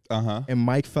Invincible Uh-huh. and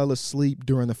Mike fell asleep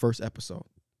during the first episode.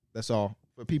 That's all.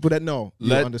 For people that know,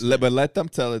 you'll understand. But let them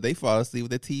tell it. They fall asleep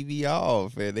with the TV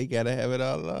off, and they gotta have it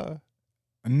all on.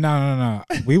 No.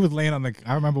 We was laying on the.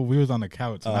 I remember we was on the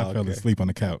couch and I fell okay. asleep on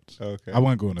the couch. Okay. I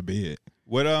wasn't going to bed.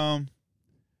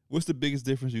 What's the biggest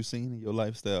difference you've seen in your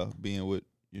lifestyle being with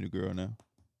your girl now?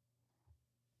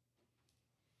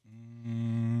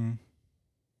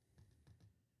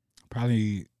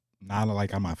 Probably not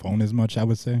like on my phone as much. I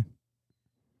would say.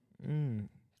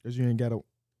 Because you ain't got a.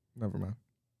 Never mind.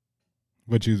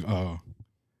 What you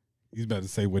about to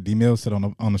say what D-Mill said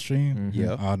on the stream? Mhm.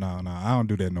 Yeah. Oh no, I don't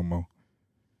do that no more.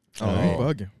 Oh, you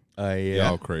bugging. Yeah.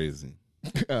 y'all crazy.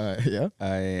 Yeah.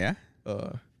 Yeah.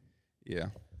 Uh, Yeah.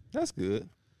 That's good.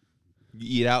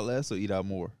 You eat out less or eat out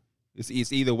more?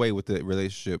 It's either way with the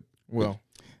relationship. well,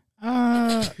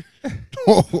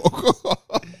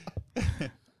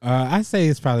 I say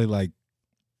it's probably like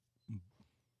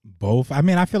both. I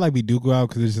mean, I feel like we do go out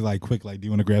because it's just like quick. Like, do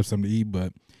you want to grab something to eat?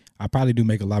 But I probably do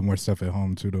make a lot more stuff at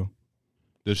home too, though.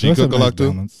 Does she So it's cook a nice lot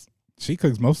too? balance. She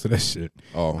cooks most of that shit.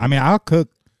 Oh, I mean, I'll cook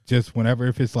just whenever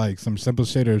if it's like some simple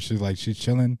shit or she's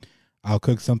chilling. I'll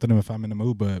cook something if I'm in the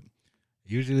mood. But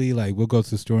usually, like we'll go to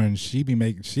the store and she be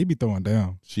throwing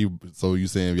down. so you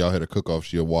saying if y'all had a cook off,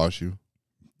 she'll wash you?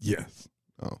 Yes.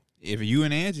 If you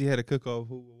and Angie had a cook off,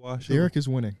 who would wash it? Derek is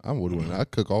winning. I would win. I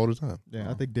cook all the time. Yeah,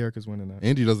 I think Derek is winning that.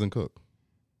 Angie doesn't cook.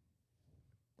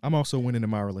 I'm also winning in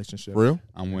my relationship. Real?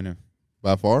 I'm winning.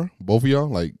 By far? Both of y'all?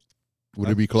 Like, would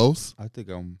it be close? I think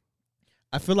I'm.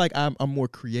 I feel like I'm more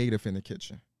creative in the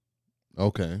kitchen,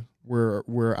 Okay.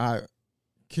 where I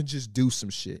can just do some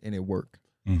shit and it work.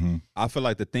 Mm-hmm. I feel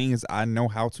like the things I know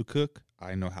how to cook,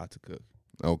 I know how to cook.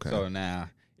 Okay. So now,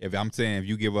 if I'm saying if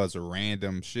you give us a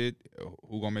random shit,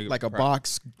 who gonna make it? Like a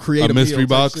box, create A mystery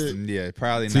box? Yeah,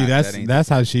 probably See, not. that's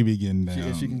how she be getting down.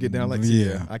 If she can get down like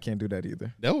yeah. I can't do that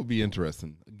either. That would be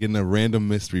interesting. Getting a random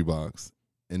mystery box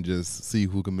and just see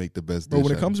who can make the best dish. But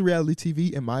when it out comes of to reality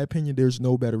TV, in my opinion, there's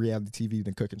no better reality TV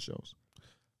than cooking shows.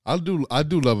 I do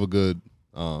love a good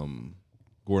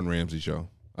Gordon Ramsay show.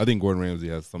 I think Gordon Ramsay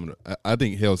has some of the, I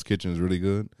think Hell's Kitchen is really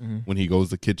good when he goes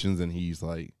to kitchens and he's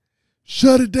like,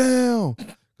 shut it down.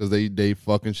 Because they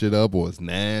fucking shit up or it's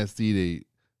nasty.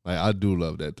 I do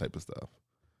love that type of stuff.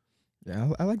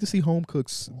 Yeah, I like to see home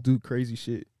cooks do crazy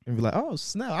shit and be like, oh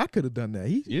snap, I could have done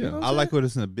that. I like when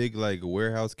it's in a big like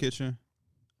warehouse kitchen,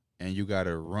 and you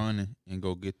gotta run and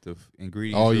go get the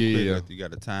ingredients. Oh, real yeah, quick. yeah. Like, you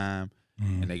got the time,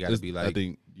 and they gotta be like. I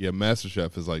think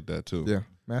MasterChef is like that too. Yeah,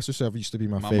 MasterChef used to be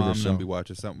my My favorite mom show. and be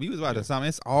watching something. We was watching something.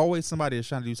 It's always somebody that's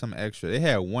trying to do something extra. They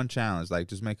had one challenge, like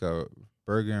just make a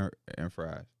burger and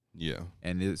fries. Yeah.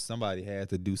 And somebody had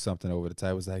to do something over the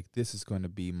top. It was like, this is going to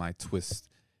be my twist.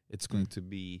 It's going to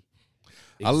be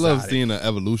exotic. I love seeing the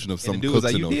evolution of some and the dude cooks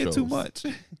was like, in you those did shows. too much.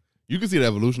 You can see the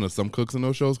evolution of some cooks in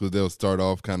those shows because they'll start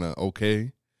off kind of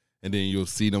okay, and then you'll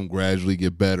see them gradually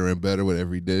get better and better with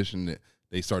every dish, and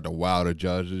they start to wow the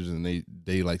judges, and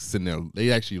they like sitting there,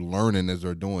 they actually learning as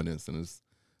they're doing this, and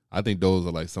I think those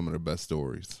are like some of the best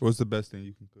stories. What's the best thing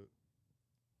you can cook?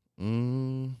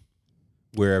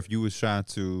 Where if you was trying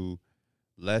to,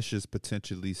 let's just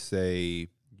potentially say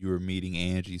you were meeting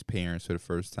Angie's parents for the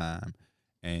first time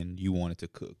and you wanted to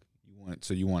cook.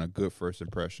 You want a good first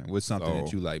impression. What's something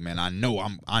that you like, man, I know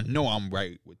I'm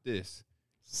right with this.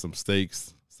 Some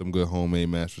steaks, some good homemade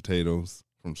mashed potatoes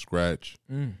from scratch.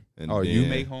 And you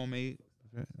make homemade?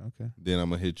 Okay. Then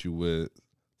I'm gonna hit you with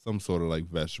some sort of like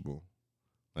vegetable,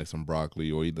 like some broccoli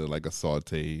or either like a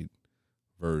sauteed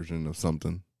version of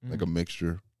something, like a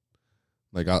mixture.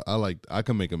 Like I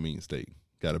can make a mean steak.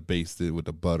 Got to baste it with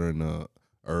the butter and the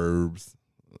herbs.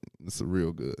 It's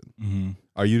real good. Mm-hmm.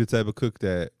 Are you the type of cook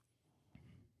that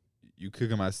you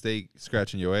cooking my steak,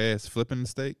 scratching your ass, flipping the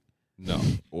steak? No.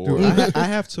 Or Dude, I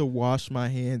have to wash my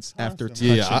hands after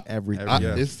touching everything.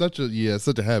 Yeah. It's such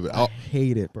a habit. I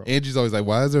hate it, bro. Angie's always like,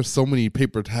 "Why is there so many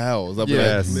paper towels?" I'm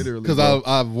Yes. like, literally. because bro.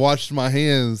 I've washed my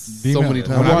hands Do you so know- many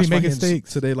when I times. I wash be my making hands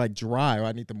steaks- so they like dry, or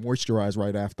I need to moisturize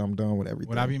right after I'm done with everything.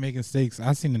 When I be making steaks,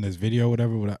 I seen in this video,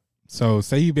 whatever. So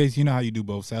say you know how you do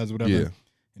both sides, whatever. Yeah,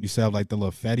 And you still have like the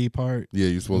little fatty part. yeah.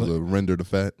 You're supposed to render the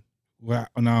fat. What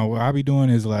I be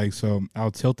doing is like, so I'll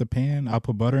tilt the pan, I'll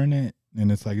put butter in it,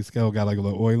 and it's like it's still got like a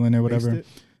little oil in there, whatever. Taste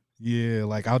it? Yeah,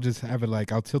 like I'll just have it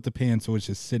like I'll tilt the pan so it's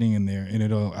just sitting in there,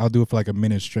 and I'll do it for like a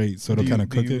minute straight, so it'll kind of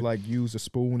cook do you it. like use a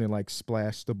spoon and like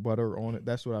splash the butter on it?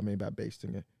 That's what I mean by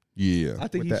basting it. Yeah, I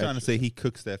think With he's the trying to extra say he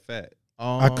cooks that fat.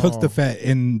 I cook the fat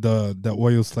in the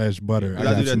oil/butter. I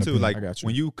got do you in that the too. pan. Like I got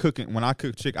you. when I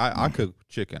cook chicken, I cook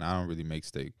chicken. I don't really make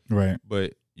steak, right.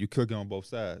 but you cook it on both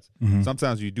sides. Mhm.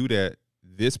 Sometimes you do that.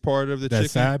 This part of the That chicken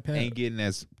side pat? ain't getting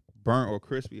as burnt or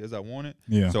crispy as I want it.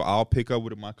 Yeah. So I'll pick up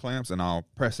with my clamps and I'll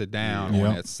press it down Yeah.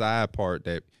 on that side part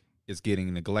that is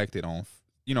getting neglected on.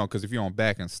 Because if you're on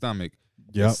back and stomach,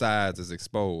 the Yep. sides is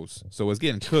exposed. So it's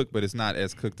getting cooked, but it's not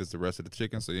as cooked as the rest of the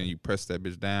chicken. So then you press that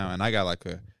bitch down, and I got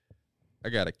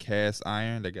a cast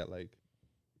iron that got like,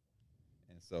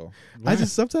 and so I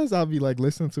just sometimes I'll be like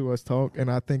listening to us talk, and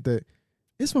I think that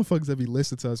it's motherfuckers that be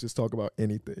listening to us just talk about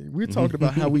anything. We're talking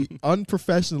about how we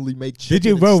unprofessionally make chicken. Did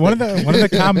you, and bro? One of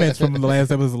steak. the comments from the last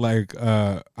episode was like,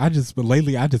 I just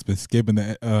been skipping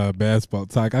the basketball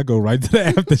talk. I go right to the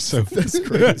after show. That's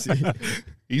crazy.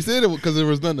 he said it because there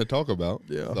was nothing to talk about.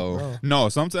 Yeah. So Bro. no.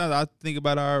 Sometimes I think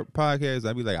about our podcast.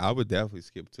 I'd be like, I would definitely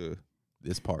skip to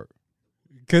this part.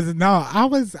 Cause no,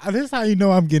 this is how you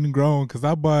know I'm getting grown. Cause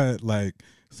I bought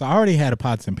so I already had a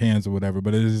pots and pans or whatever,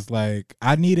 but it was just like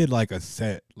I needed like a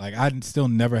set. Like I still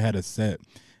never had a set,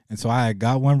 and so I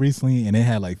got one recently, and it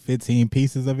had like 15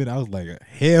 pieces of it. I was like,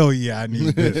 hell yeah, I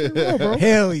need this. Yeah, bro.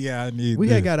 Hell yeah, I need. We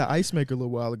this. had got an ice maker a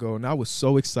little while ago, and I was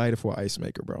so excited for an ice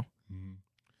maker, bro.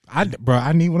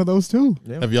 I need one of those too.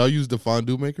 Yeah. have y'all used the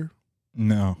fondue maker?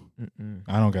 No, Mm-mm.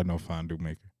 I don't got no fondue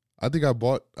maker. I think I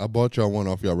bought y'all one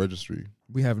off y'all registry.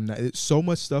 We have it's so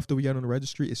much stuff that we got on the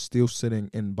registry is still sitting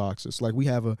in boxes. Like we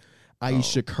have a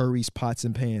Aisha Curry's pots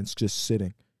and pans just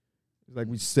sitting. Like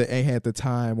we ain't had the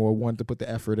time or want to put the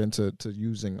effort into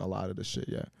using a lot of the shit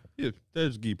yet. Yeah,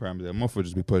 that's give probably that. Motherfucker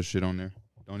just be putting shit on there.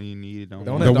 Don't even need it. Don't.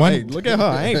 Don't want The it. one- hey, look at her.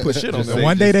 I ain't put shit on Just there. say-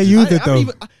 One day they just- used it though.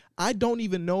 I don't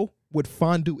even know what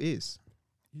fondue is.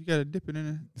 You gotta dip it in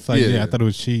there. It's like, yeah, Yeah. I thought it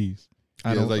was cheese. I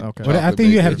Yeah, don't. like Okay. But I chocolate think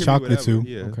you maker. have It can be chocolate whatever, too.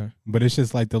 Yeah. Okay. But it's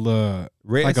just like the little,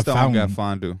 Red like a Stone fountain. got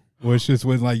fondue. where it's just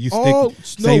when like you stick. Oh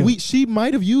say- no, she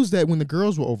might have used that when the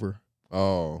girls were over.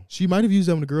 Oh, She might have used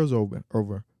that when the girls were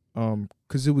over.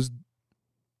 Because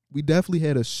we definitely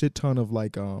had a shit ton of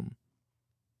like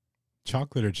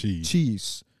Chocolate or cheese?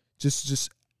 cheese, just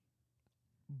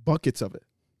buckets of it.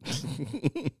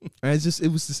 And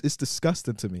it's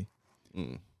disgusting to me.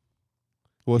 Mm.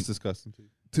 What's disgusting to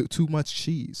you? Too much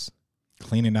cheese.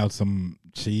 Cleaning out some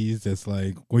cheese that's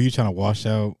like, were you trying to wash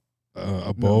out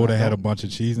a bowl I that had a don't. bunch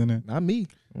of cheese in it? Not me.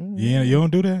 Yeah, you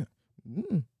don't do that?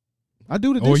 Mm. I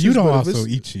do the Or dishes. you don't but if also it's-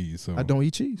 eat cheese, so I don't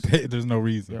eat cheese. There's no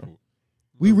reason. Yeah.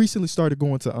 We recently started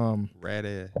going to Rat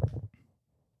ass.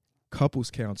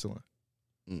 couples counseling,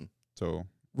 So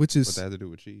which what is that had to do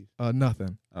with cheese?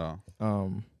 nothing. Oh,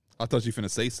 Um, I thought you finna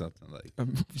say something like.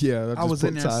 yeah, I was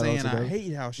in there saying I together.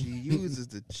 hate how she uses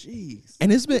the cheese.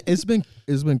 And it's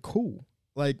been cool.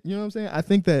 Like, you know what I'm saying? I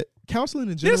think that counseling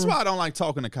in general. This is why I don't like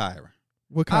talking to Kyra.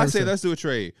 What I Kyra say said? let's do a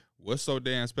trade. What's so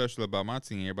damn special about my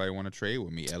team? Everybody want to trade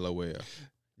with me? LOL.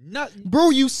 Nothing. Bro,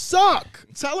 you suck.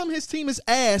 Tell him his team is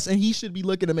ass and he should be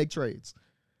looking to make trades.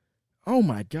 Oh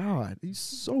my God. He's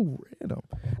so random.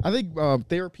 I think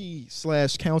therapy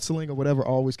 / counseling or whatever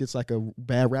always gets like a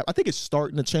bad rap. I think it's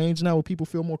starting to change now where people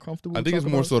feel more comfortable. I think it's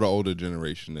talking more about it. so the older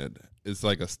generation that it's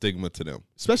like a stigma to them.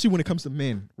 Especially when it comes to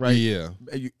men, right? Yeah.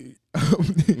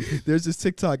 There's this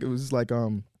TikTok. It was like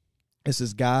it's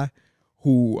this guy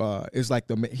who is like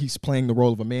he's playing the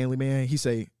role of a manly man. He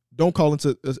say, "Don't call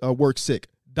into work sick.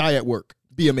 Die at work.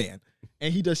 Be a man."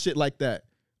 And he does shit like that.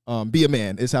 Be a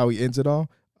man is how he ends it all.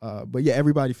 But yeah,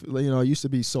 everybody, it used to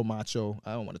be so macho.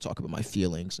 I don't want to talk about my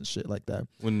feelings and shit like that.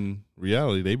 When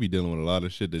reality, they be dealing with a lot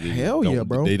of shit that they Hell don't, yeah,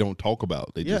 bro. They don't talk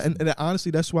about. They Yeah, just, and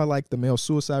honestly, that's why like the male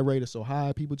suicide rate is so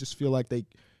high. People just feel like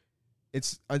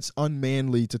it's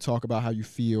unmanly to talk about how you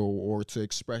feel or to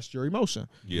express your emotion.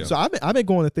 yeah. So I've been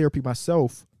going to therapy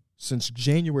myself since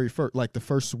January 1st, like the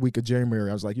first week of January.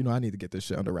 I was like, I need to get this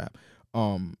shit under wrap.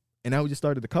 And now we just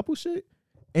started the couple shit.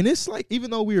 And it's like,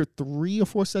 even though we are 3 or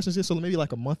 4 sessions in, so maybe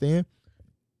like a month in,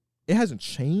 it hasn't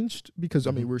changed because,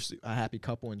 I mean, we're a happy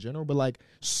couple in general, but like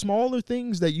smaller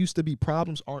things that used to be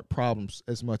problems aren't problems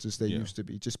as much as they used to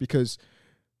be. Just because,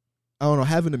 I don't know,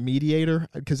 having a mediator,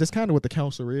 because that's kind of what the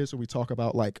counselor is when we talk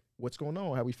about like what's going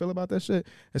on, how we feel about that shit,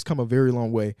 has come a very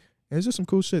long way. And it's just some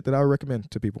cool shit that I would recommend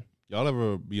to people. Y'all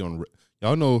ever be on,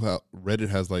 y'all know how Reddit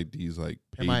has like these like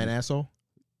pages? Am I an asshole?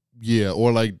 Yeah,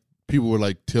 or like people would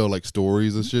like tell like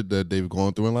stories and shit that they've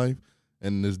gone through in life.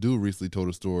 And this dude recently told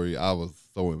a story.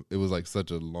 It was like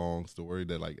such a long story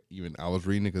that like even I was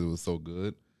reading it because it was so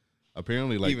good.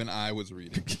 Apparently, like Even I was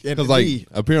reading. because like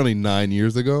apparently 9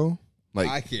 years ago, like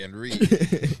I can't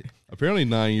read. apparently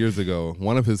 9 years ago,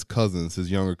 one of his cousins,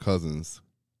 his younger cousins,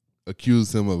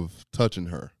 accused him of touching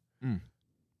her.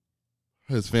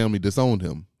 His family disowned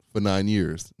him for 9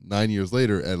 years. 9 years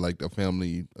later, at like a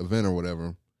family event or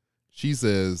whatever, she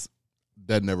says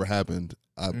that never happened.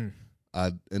 And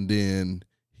then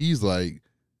he's like,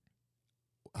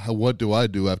 what do I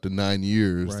do after 9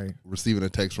 years receiving a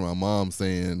text from my mom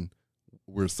saying,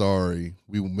 we're sorry,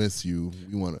 we will miss you,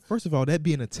 we want to. First of all, that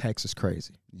being a text is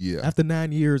crazy. Yeah. After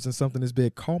 9 years and something this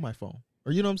big, call my phone.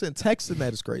 Or you know what I'm saying? Texting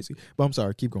that is crazy. But I'm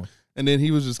sorry, keep going. And then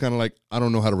he was just kind of like, I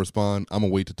don't know how to respond. I'm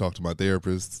gonna wait to talk to my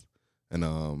therapist. And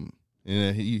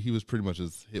he was pretty much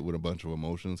just hit with a bunch of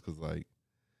emotions because like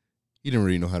he didn't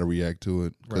really know how to react to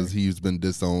it because he's been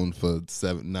disowned for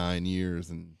 7-9 years,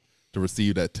 and to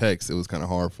receive that text, it was kind of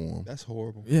hard for him. That's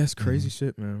horrible. Yeah, it's crazy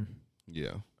shit, man.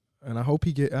 Yeah. And I hope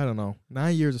I don't know,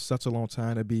 9 years is such a long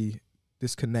time to be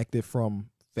disconnected from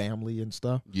family and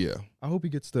stuff. Yeah. I hope he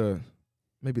gets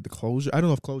maybe the closure. I don't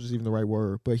know if closure is even the right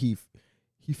word, but he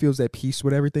feels at peace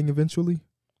with everything eventually.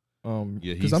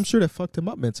 Because I'm sure that fucked him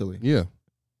up mentally. Yeah.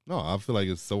 No, I feel like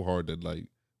it's so hard that like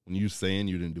when you saying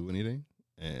you didn't do anything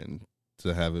and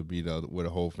to have it be where the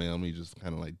whole family just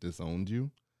kind of like disowned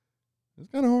you, it's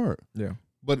kind of hard. Yeah.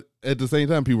 But at the same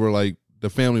time, people are like, the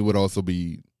family would also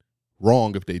be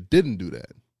wrong if they didn't do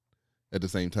that at the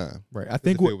same time. Right. I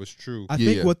think if it was true. I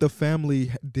think what the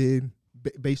family did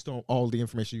based on all the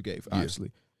information you gave,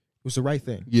 obviously, was the right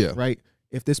thing. Yeah. Right.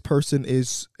 If this person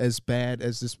is as bad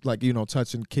as this, like, you know,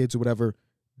 touching kids or whatever,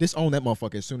 disown that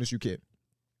motherfucker as soon as you can.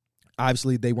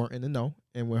 Obviously, they weren't in the know.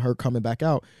 And with her coming back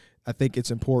out, I think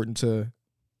it's important to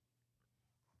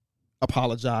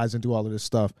apologize and do all of this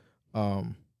stuff.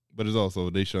 But it's also,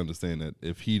 they should understand that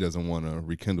if he doesn't want to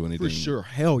rekindle anything. For sure.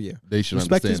 Hell yeah. They should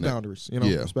respect understand his that. boundaries. You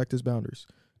know, respect his boundaries.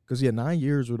 Because, 9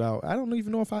 years without, I don't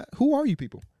even know who are you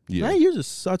people? Yeah. 9 years is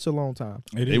such a long time.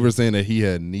 They were saying that he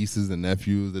had nieces and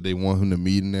nephews that they want him to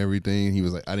meet and everything. He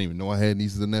was like, I didn't even know I had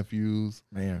nieces and nephews.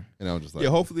 Man. And I was just like, Yeah,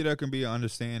 hopefully there can be an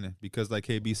understanding because like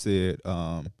KB said,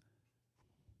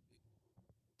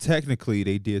 technically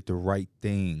they did the right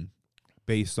thing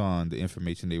based on the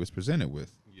information they was presented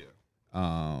with.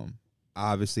 Yeah.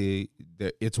 Obviously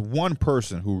it's one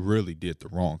person who really did the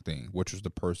wrong thing, which was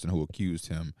the person who accused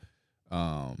him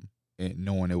and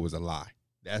knowing it was a lie.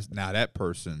 That's now that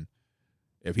person.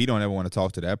 If he don't ever want to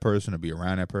talk to that person or be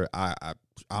around that person,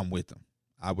 I'm with him.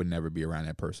 I would never be around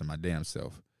that person my damn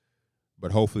self.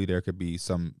 But hopefully there could be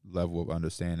some level of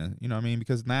understanding. You know what I mean?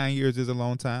 Because 9 years is a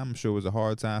long time. I'm sure it was a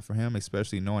hard time for him,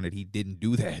 especially knowing that he didn't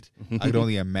do that. I could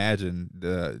only imagine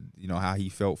how he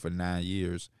felt for 9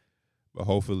 years. But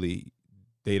hopefully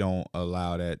they don't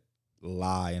allow that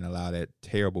lie and allow that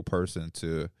terrible person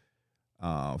to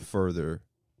further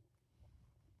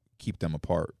keep them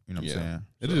apart. You know what I'm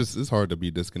saying? It's hard to be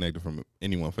disconnected from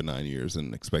anyone for 9 years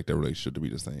and expect that relationship to be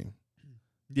the same.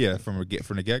 Yeah, from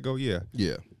the get-go, yeah.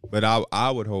 Yeah. But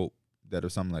I would hope that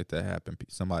if something like that happened,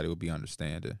 somebody would be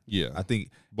understanding. Yeah. I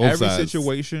think Both every sides.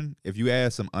 situation, if you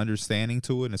add some understanding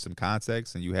to it and some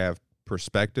context and you have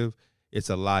perspective,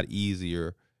 it's a lot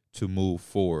easier to move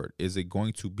forward. Is it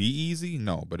going to be easy?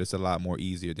 No, but it's a lot more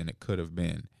easier than it could have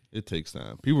been. It takes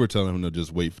time. People were telling him to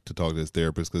just wait to talk to his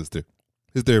therapist because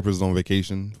his therapist is on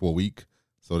vacation for a week.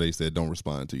 So they said, don't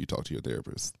respond until you talk to your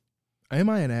therapist. Am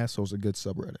I an Asshole is a good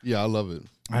subreddit. Yeah, I love it.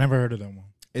 I never heard of that one.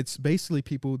 It's basically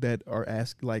people that are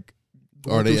asked, like,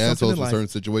 Are they through something assholes in for life, certain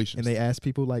situations? and they ask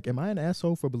people, like, am I an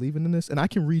asshole for believing in this? And I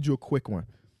can read you a quick one.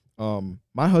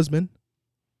 My husband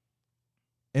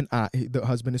and the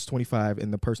husband is 25,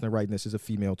 and the person that writing this is a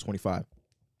female, 25.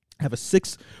 I have a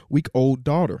 6-week-old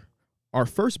daughter. Our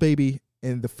first baby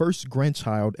and the first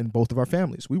grandchild in both of our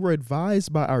families. We were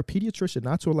advised by our pediatrician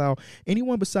not to allow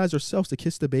anyone besides ourselves to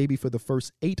kiss the baby for the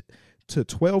first 8 to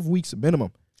 12 weeks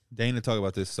minimum. Dana talk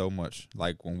about this so much.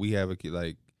 Like when we have a kid,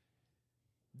 like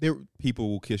people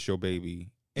will kiss your baby,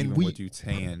 and even with you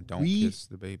tan. Don't kiss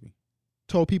the baby.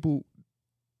 Told people,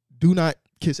 do not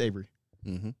kiss Avery,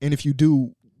 Mm-hmm. and if you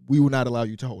do, we will not allow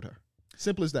you to hold her.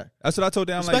 Simple as that. That's what I told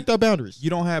them. Respect our boundaries. You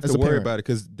don't have as to a worry parent. about it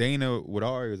because Dana with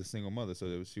Ari was a single mother,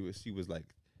 so she was like,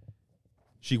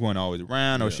 she wasn't always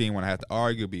around, or she didn't want to have to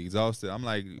argue, be exhausted. I'm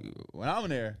like, when I'm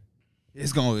there,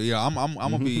 it's gonna, I'm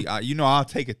gonna be, I'll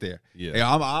take it there. Yeah.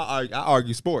 I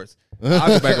argue sports. I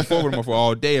go back and forth with them for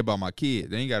all day about my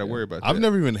kid. They ain't got to worry about that. I've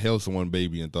never even held someone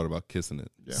baby and thought about kissing it.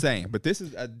 Same, but this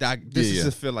is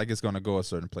just feel like it's gonna go a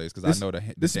certain place because I know the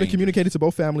this has been danger. communicated to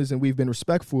both families, and we've been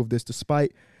respectful of this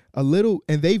despite a little,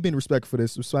 and they've been respectful for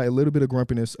this despite a little bit of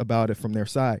grumpiness about it from their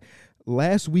side.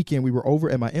 Last weekend, we were over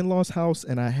at my in-laws' house,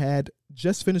 and I had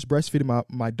just finished breastfeeding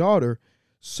my daughter,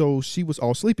 so she was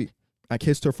all sleepy. I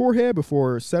kissed her forehead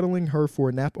before settling her for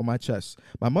a nap on my chest.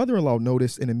 My mother-in-law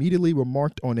noticed and immediately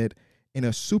remarked on it in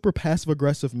a super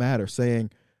passive-aggressive manner, saying,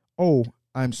 "Oh,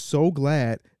 I'm so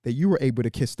glad that you were able to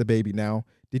kiss the baby now.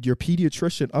 Did your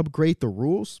pediatrician upgrade the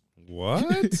rules?"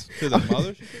 What? To the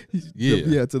mother.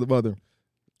 Yeah, to the mother.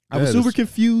 I was That super is-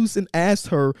 confused and asked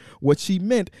her what she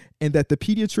meant and that the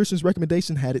pediatrician's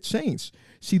recommendation had it changed.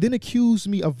 She then accused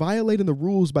me of violating the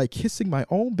rules by kissing my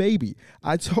own baby.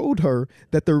 I told her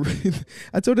that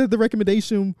the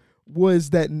recommendation was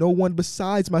that no one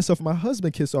besides myself and my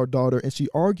husband kiss our daughter, and she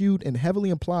argued and heavily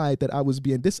implied that I was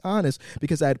being dishonest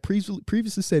because I had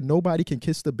previously said nobody can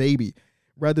kiss the baby,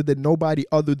 rather than nobody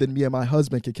other than me and my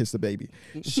husband can kiss the baby.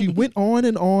 She went on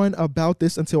and on about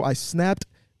this until I snapped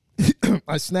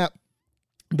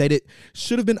that it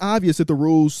should have been obvious that the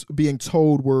rules being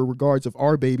told were regards of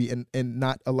our baby and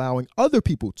not allowing other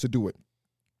people to do it.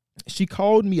 She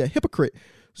called me a hypocrite.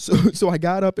 So I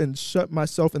got up and shut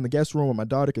myself in the guest room, and my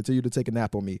daughter continued to take a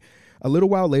nap on me. A little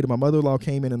while later, my mother-in-law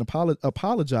came in and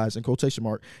apologized, in quotation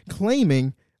mark,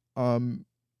 claiming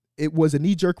it was a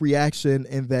knee-jerk reaction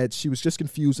and that she was just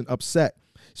confused and upset.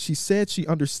 She said she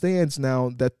understands now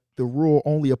that the rule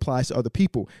only applies to other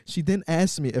people. She then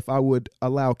asked me if I would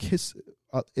allow kissing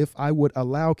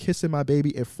my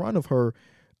baby in front of her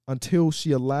until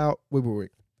she allowed.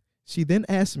 Wait. She then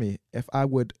asked me if I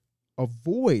would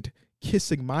avoid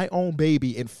kissing my own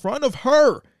baby in front of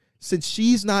her since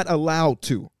she's not allowed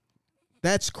to.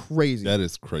 That's crazy. That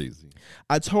is crazy.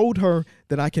 I told her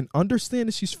that I can understand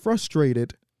that she's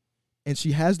frustrated and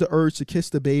she has the urge to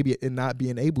kiss the baby and not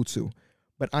being able to.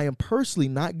 But I am personally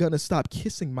not going to stop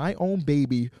kissing my own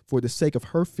baby for the sake of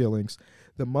her feelings.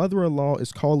 The mother-in-law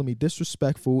is calling me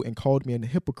disrespectful and called me a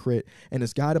hypocrite and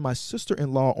has gotten my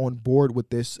sister-in-law on board with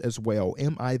this as well.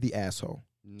 Am I the asshole?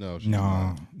 No.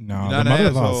 No. Not The an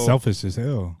mother-in-law asshole. is selfish as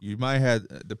hell. You might have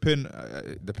depending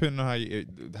on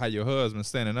how your husband's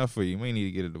standing up for you. You may need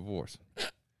to get a divorce.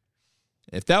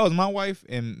 If that was my wife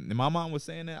and my mom was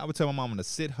saying that, I would tell my mom to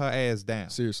sit her ass down.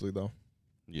 Seriously, though.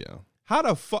 Yeah. How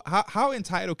the fuck? How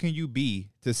entitled can you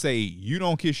be to say you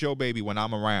don't kiss your baby when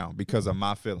I'm around because of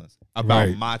my feelings about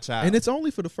Right. my child? And it's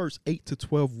only for the first 8 to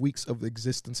 12 weeks of the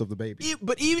existence of the baby.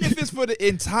 But even if it's for the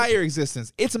entire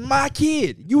existence, it's my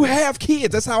kid. You have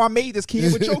kids. That's how I made this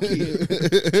kid with your kid.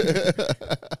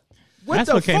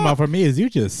 That's what came out for me is you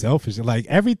just selfish. Like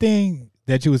everything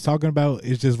that you was talking about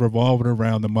is just revolving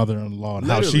around the mother-in-law and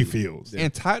how she Literally. feels.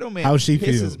 Entitlement How she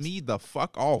pisses feels. me the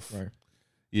fuck off. Right.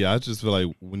 Yeah, I just feel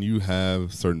like when you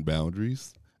have certain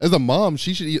boundaries, as a mom,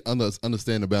 she should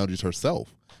understand the boundaries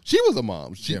herself. She was a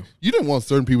mom. You didn't want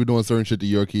certain people doing certain shit to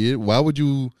your kid. Why would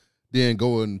you then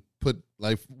go and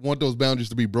want those boundaries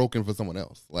to be broken for someone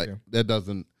else?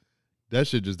 That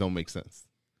shit just don't make sense.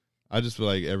 I just feel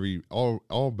like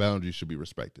all boundaries should be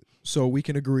respected. So we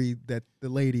can agree that the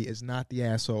lady is not the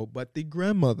asshole, but the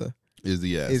grandmother Is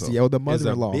the asshole. is the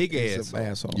mother-in-law big is an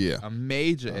asshole. Yeah. A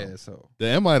major asshole. The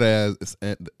Am I the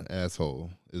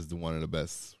asshole is one of the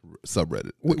best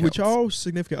subreddit. With accounts. y'all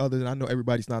significant other, and I know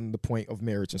everybody's not in the point of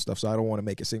marriage and stuff, so I don't want to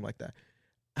make it seem like that.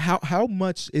 How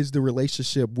much is the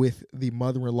relationship with the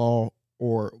mother-in-law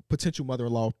or potential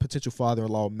mother-in-law, potential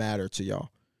father-in-law matter to y'all?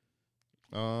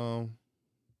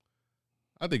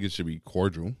 I think it should be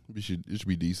cordial. It should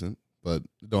be decent, but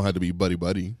it don't have to be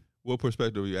buddy. What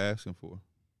perspective are you asking for?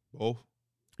 Both?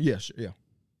 Yeah, sure, yeah.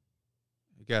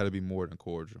 It got to be more than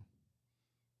cordial.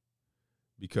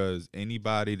 Because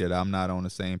anybody that I'm not on the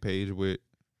same page with,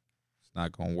 it's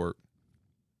not going to work.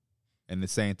 And the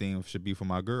same thing should be for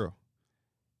my girl.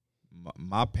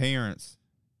 My parents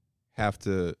have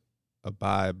to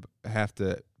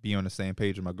be on the same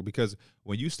page with my girl. Because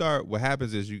when you start, what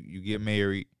happens is you get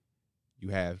married, you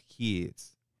have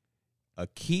kids. A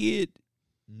kid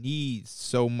needs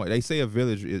so much. They say a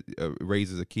village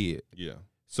raises a kid. Yeah.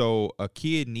 So a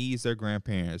kid needs their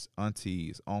grandparents,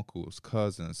 aunties, uncles,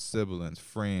 cousins, siblings,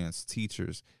 friends,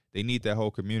 teachers. They need that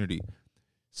whole community.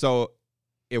 So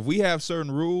if we have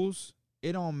certain rules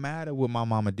it don't matter what my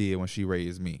mama did when she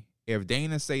raised me. If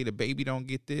Dana say the baby don't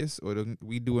get this or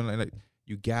we doing like,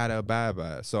 you gotta abide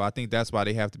by it. So I think that's why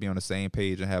they have to be on the same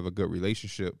page and have a good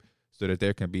relationship so that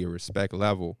there can be a respect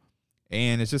level.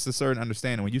 And it's just a certain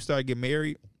understanding. When you start getting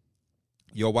married,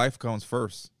 your wife comes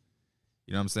first.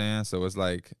 You know what I'm saying? So it's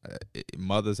like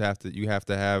you have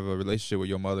to have a relationship where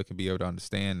your mother can be able to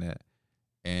understand that,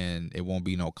 and it won't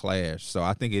be no clash. So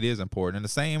I think it is important. And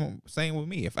the same with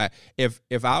me.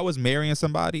 If I was marrying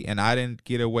somebody and I didn't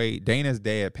get away, Dana's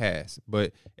dad passed.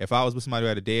 But if I was with somebody who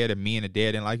had a dad and me and the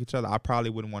dad didn't like each other, I probably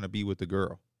wouldn't want to be with the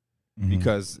girl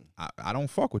because I don't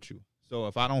fuck with you. So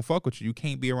if I don't fuck with you, you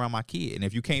can't be around my kid. And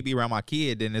if you can't be around my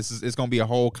kid, then it's gonna be a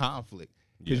whole conflict.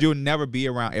 Because you'll never be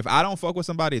around. If I don't fuck with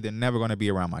somebody, they're never going to be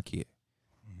around my kid.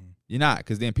 You're not.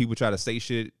 Because then people try to say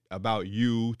shit about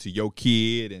you to your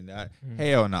kid. And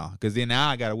hell no. Because then now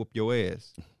I got to whoop your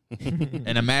ass.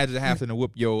 And imagine having to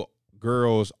whoop your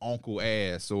girl's uncle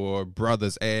ass or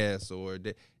brother's ass. Or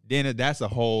then that's a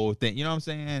whole thing. You know what I'm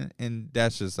saying? And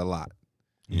that's just a lot.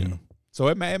 Yeah. So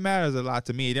it matters a lot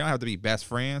to me. They don't have to be best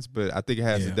friends. But I think it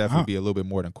has to definitely be a little bit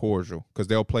more than cordial. Because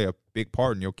they'll play a big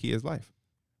part in your kid's life.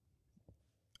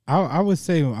 I would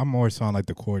say I'm more so on like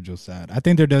the cordial side. I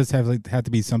think there does have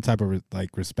to be some type of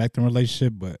respect in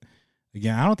relationship, but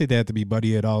again, I don't think they have to be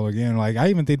buddy at all. Again, like I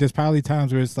even think there's probably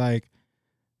times where it's like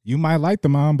you might like the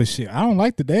mom, but shit, I don't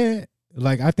like the dad.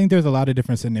 Like I think there's a lot of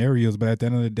different scenarios, but at the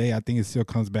end of the day, I think it still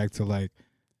comes back to like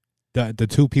the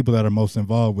two people that are most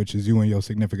involved, which is you and your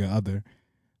significant other.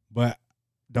 But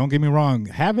don't get me wrong,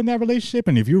 having that relationship,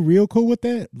 and if you're real cool with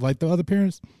that, like the other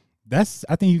parents. I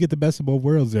think you get the best of both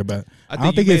worlds there, but I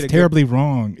don't think it's terribly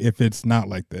wrong if it's not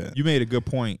like that. You made a good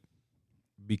point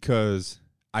because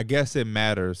I guess it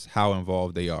matters how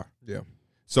involved they are. Yeah.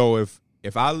 So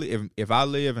if I live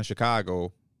in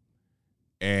Chicago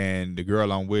and the girl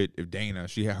I'm with, if Dana,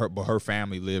 but her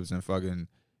family lives in fucking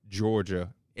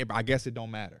Georgia, I guess it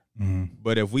don't matter. Mm-hmm.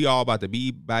 But if we all about to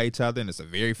be by each other and it's a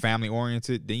very family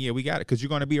oriented, then yeah, we got it because you're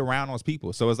going to be around those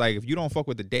people. So it's like if you don't fuck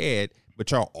with the dad,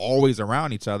 but y'all always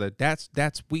around each other, that's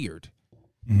weird.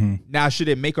 Mm-hmm. Now, should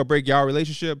it make or break y'all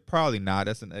relationship? Probably not.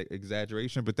 That's an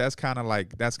exaggeration, but that's kind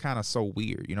of so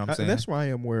weird. You know what I'm saying? That's why I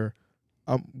am where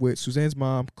I'm with Suzanne's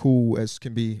mom, cool as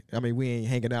can be. I mean, we ain't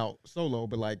hanging out solo,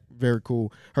 but like very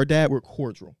cool. Her dad, we're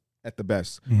cordial at the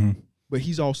best. Mm-hmm. But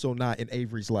he's also not in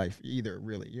Avery's life either,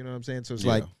 really. You know what I'm saying? So it's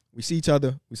like we see each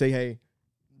other, we say, hey,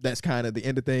 that's kind of the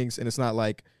end of things. And it's not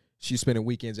like she's spending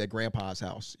weekends at grandpa's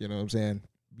house. You know what I'm saying?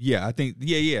 Yeah, I think,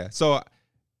 yeah. So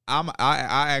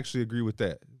I actually agree with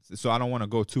that. So I don't want to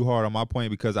go too hard on my point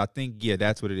because I think,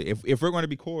 that's what it is. If we're going to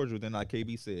be cordial, then like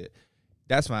KB said,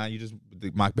 that's fine.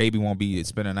 My baby won't be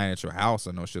spending a night at your house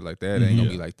or no shit like that. It ain't going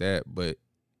to be like that. But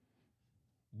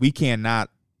we cannot,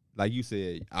 like you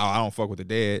said, I don't fuck with the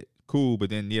dad. Cool, but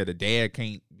then the dad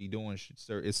can't be doing shit.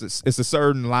 It's a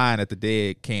certain line that the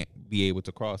dad can't be able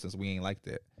to cross since we ain't like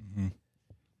that. Mm-hmm.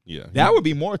 Yeah, that would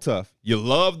be more tough. You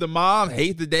love the mom,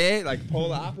 hate the dad, like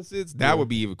polar opposites. That would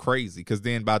be even crazy because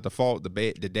then by default, the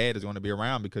dad is going to be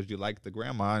around because you like the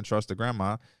grandma and trust the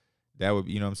grandma. That would,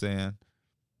 you know what I'm saying?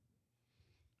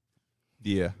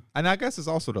 Yeah, and I guess it's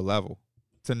also the level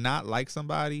to not like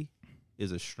somebody.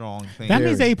 Is a strong thing. That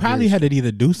means they probably had to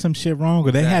either do some shit wrong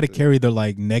or they had to carry the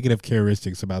like negative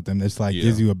characteristics about them that's like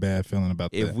gives you a bad feeling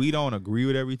about that. If we don't agree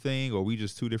with everything or we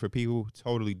just two different people,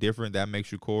 totally different, that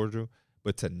makes you cordial.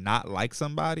 But to not like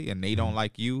somebody and they don't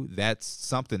like you, that's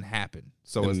something happened.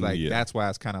 So it's like that's why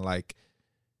it's kind of like.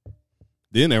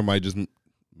 Then everybody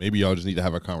maybe y'all just need to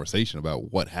have a conversation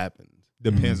about what happened.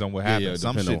 Depends on what happened. Yeah,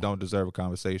 some shit don't deserve a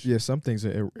conversation. Yeah, some things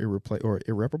are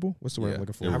irreparable. What's the word I'm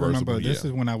looking for? I remember this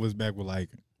is when I was back with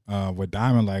with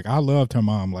Diamond. Like I loved her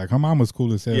mom. Like her mom was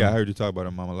cool as hell. Yeah, I heard you talk about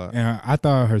her mom a lot. And I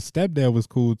thought her stepdad was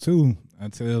cool too.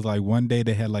 Until it was like one day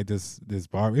they had like this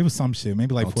bar. It was some shit.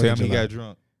 Maybe like tell me he got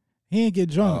drunk. He didn't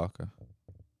get drunk. Oh, okay.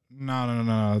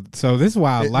 No. So this is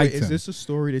why I liked him. Is this a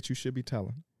story that you should be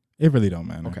telling? It really don't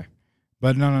matter. Okay.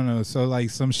 But no. So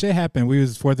like some shit happened. We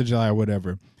was 4th of July or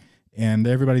whatever. And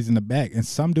everybody's in the back, and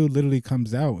some dude literally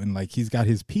comes out, and like he's got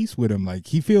his piece with him. Like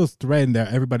he feels threatened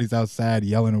that everybody's outside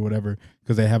yelling or whatever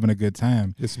because they're having a good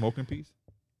time. His smoking piece?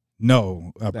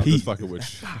 No, a piece. Fucking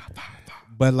with.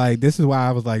 But like this is why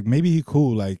I was like, maybe he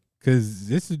cool, like because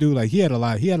this dude like he had a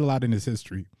lot in his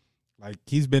history. Like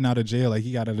he's been out of jail, like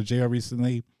he got out of jail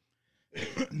recently.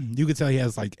 You could tell he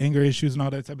has like anger issues and all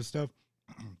that type of stuff.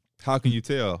 How can you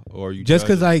tell? Or you just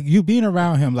because like you being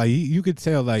around him, like you could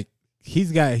tell like.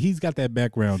 He's got that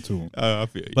background to him. I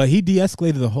feel you. But he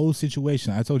de-escalated the whole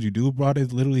situation. I told you, dude brought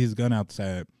literally his gun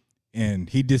outside, and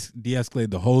he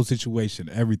de-escalated the whole situation,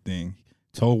 everything.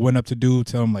 went up to dude,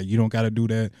 tell him like you don't got to do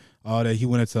that. All that he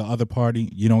went into the other party,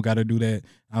 you don't got to do that.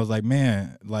 I was like,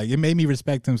 man, like it made me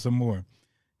respect him some more.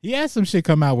 He had some shit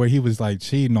come out where he was like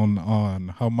cheating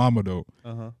on her mama though,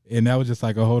 and that was just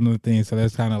like a whole nother thing. So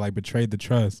that's kind of like betrayed the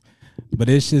trust. But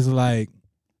it's just like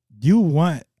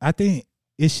I think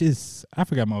it's just I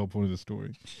forgot my whole point of the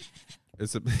story.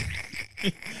 It's a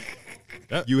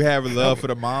you have a love for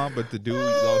the mom, but the dude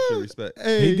lost your respect.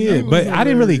 Hey, he did, but I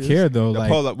didn't really care though.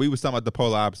 We was talking about the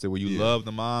polar opposite, where you love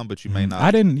the mom, but you may not.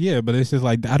 I didn't, but it's just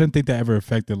like I didn't think that ever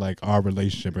affected like our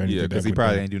relationship or anything. Yeah, because he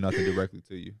probably didn't do nothing directly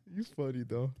to you. You're funny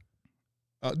though.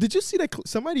 Did you see that?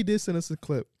 Somebody did send us a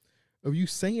clip of you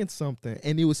saying something,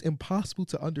 and it was impossible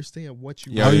to understand what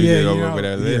you.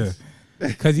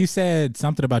 Because you said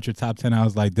something about your top 10. I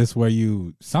was like, this where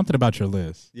something about your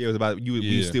list. Yeah, it was about you.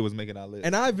 We still was making our list,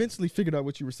 and I eventually figured out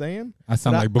what you were saying. I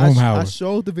sound like Boomhauer. I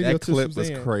showed the video that to clip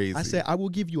Suzanne. Was crazy. I said I will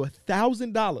give you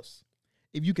 $1,000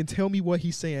 if you can tell me what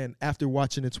he's saying after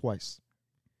watching it twice.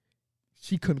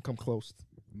 She couldn't come close.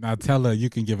 Now tell her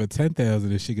you can give her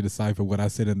 10,000 if she can decipher what I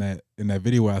said in that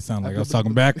video where I sound like I was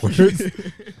talking backwards.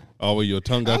 Oh, well, your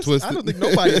tongue got twisted. I don't think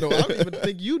nobody know. I don't even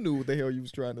think you knew what the hell you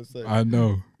was trying to say. I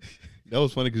know. That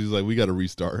was funny because he's like, we got to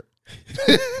restart.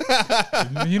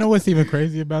 You know what's even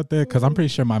crazy about that? Because I'm pretty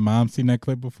sure my mom's seen that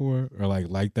clip before or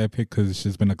like that pic because it's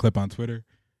just been a clip on Twitter.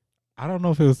 I don't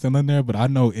know if it was still in there, but I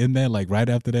know in there, like right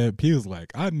after that, P was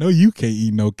like, I know you can't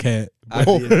eat no cat. I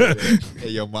did. Hey,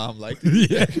 your mom liked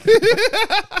it? Yeah.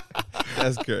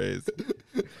 That's crazy.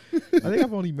 I think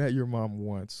I've only met your mom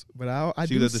once, but I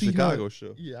she do was at the see Chicago her,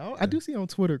 show. Yeah, I do see her on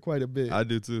Twitter quite a bit. I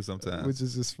do too sometimes, which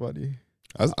is just funny.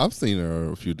 I've seen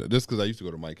her a few times just because I used to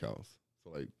go to Mike's house.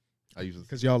 So like, I used to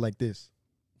because y'all like this.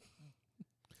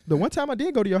 The one time I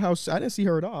did go to your house, I didn't see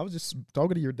her at all. I was just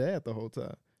talking to your dad the whole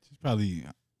time. She's probably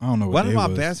I don't know. One of my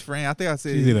best friends, I think I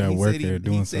said she's either at work there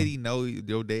doing something. He said he know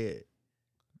your dad.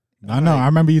 I know. I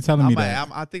remember you telling me that.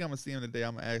 I think I'm gonna see him today.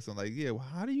 I'm gonna ask him like, yeah, well,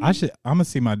 how do you? I'm gonna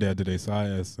see my dad today, so I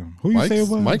asked him. Who you say it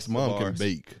was? Mike's mom can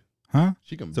bake. Huh?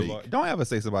 She can bake. Don't ever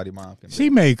say somebody's mom can bake. She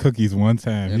made cookies one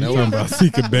time. You talking about she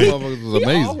can bake? Was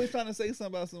amazing. Always trying to say something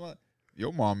about somebody.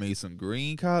 Your mom made some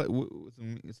green collard,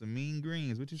 some mean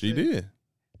greens. What you say? She did.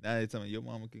 Now they tell me your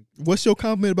mama can. What's your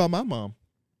comment about my mom?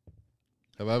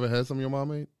 Have I ever had some of your mom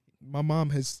made? My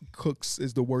mom is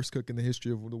the worst cook in the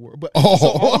history of the world. But so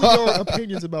all your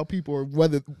opinions about people are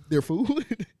whether they're food.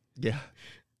 Yeah.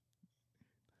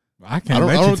 I can't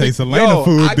let you taste Elena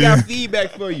food. I got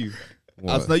feedback for you.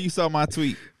 What? I know you saw my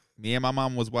tweet. Me and my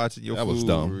mom was watching your food. That was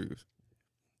dumb. Reviews.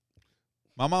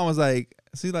 My mom was like,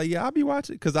 she's like, yeah, I'll be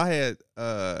watching. Because I had,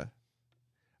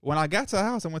 when I got to the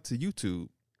house, I went to YouTube.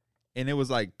 And it was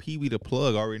like Pee Wee the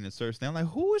Plug already in the search. And I'm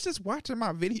like, who is just watching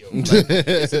my video? Like,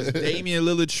 this is Damian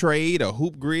Lillard trade, a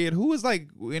hoop grid. Who was like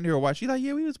in here watching? She's like,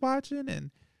 yeah, we was watching.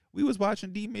 And we was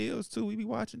watching D Mills too. We be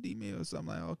watching D Mills. So I'm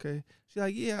like, okay. She's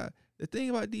like, yeah, the thing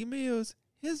about D Mills,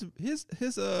 his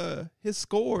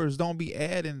scores don't be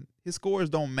adding. His scores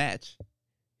don't match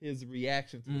his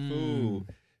reaction to the food.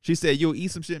 She said, you'll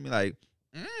eat some shit and be like,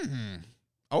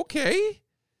 okay.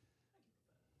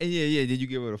 And yeah, then you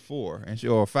give it a 4 and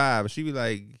or a 5. And she be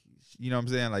like, you know what I'm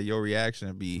saying? Like your reaction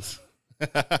would be,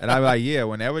 and I be like, yeah,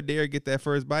 whenever Derek get that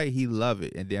first bite, he love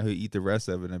it. And then he'll eat the rest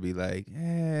of it and be like,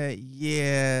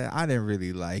 yeah, I didn't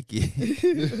really like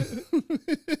it.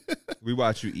 We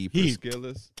watch you eat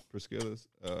Priscilla's. Priscilla's?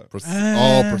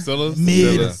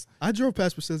 I drove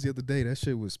past Priscilla's the other day. That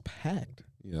shit was packed.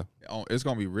 Yeah. It's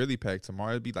going to be really packed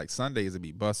tomorrow. It'll be like Sundays, it'll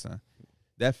be busting.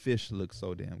 That fish looks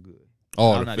so damn good.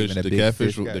 Oh, the fish, the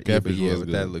catfish was but good.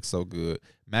 That looks so good.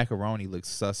 Macaroni looks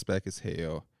suspect as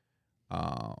hell.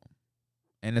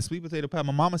 And the sweet potato pie,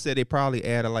 my mama said they probably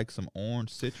added like some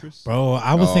orange citrus. Bro,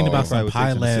 I was thinking about some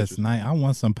pie last night. I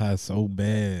want some pie so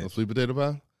bad. Sweet potato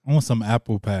pie? I want some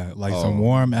apple pie, like some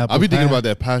warm apple pie. I be thinking about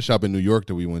that pie shop in New York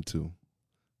that we went to.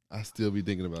 I still be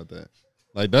thinking about that.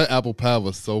 Like that apple pie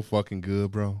was so fucking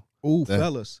good, bro. Ooh,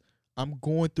 fellas, I'm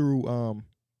going through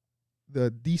the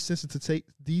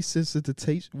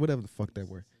desensitization, whatever the fuck that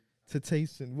word,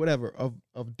 and whatever of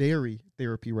dairy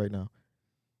therapy right now.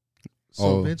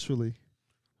 So eventually,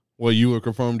 well, you were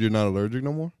confirmed you're not allergic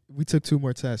no more. We took 2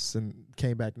 more tests and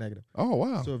came back negative. Oh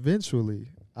wow! So eventually,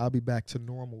 I'll be back to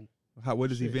normal.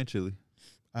 What is eventually?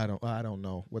 I don't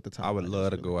know what the time. I would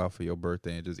love to go out for your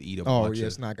birthday and just eat a bunch. Oh yeah,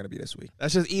 it's not gonna be this week.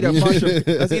 Let's just eat a bunch of.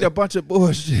 Let's eat a bunch of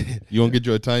bullshit. You gonna get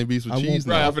your Italian beef with cheese?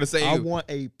 Right, I'm gonna say. I want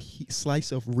a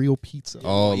slice of real pizza.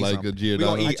 Oh, like a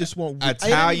Giordano. I just want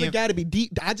Italian. It gotta be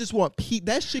deep. I just want pizza.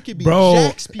 That shit can be bro.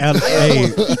 Jack's pizza.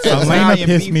 Elena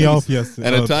pissed me off yesterday.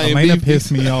 An Italian Elena beef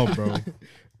pissed me off, bro.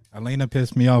 Elena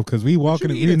pissed me off because we walking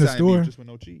But you we in the Italian beef store. just with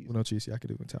no cheese. With no cheese, yeah, I could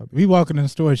do Italian. We walking in the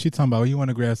store. She talking about, you want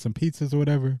to grab some pizzas or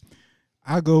whatever.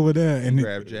 I go over there and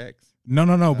Grab Jacks.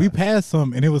 no. We passed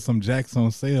some and it was some Jacks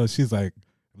on sale. She's like,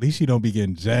 at least you don't be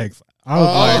getting Jacks. I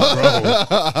was like,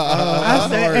 bro. I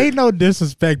said, ain't no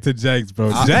disrespect to Jacks,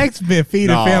 bro. Jacks been feeding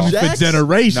No. families Jacks- for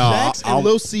generations. No. Jacks and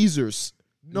Little Caesars.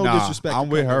 No disrespect. I'm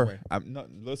to with come my her. way.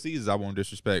 Little Caesars, I won't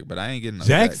disrespect, but I ain't getting no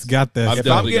Jacks got the. I've If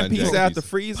I'm definitely getting gotten pizza Jack's out the pizza.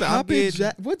 freezer, I'm Poppin' getting.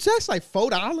 Jack. What Jack's like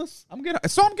 $4? I'm getting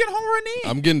home running in.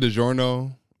 I'm getting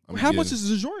DiGiorno. How much is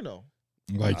DiGiorno?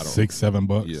 like I don't-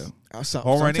 $6-7. Yeah.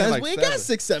 Sometimes run in like we ain't got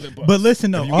 $7. $6-7. But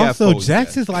listen though, If you got also four,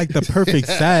 Jack's yeah. is like the perfect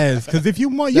size because if you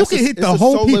want, you That's can a- hit it's the a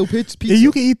whole solo pizza. pizza. Yeah,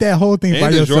 you can eat that whole thing by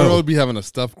And DiGiorno yourself. would be having a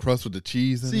stuffed crust with the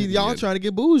cheese in See, it. y'all Yeah. trying to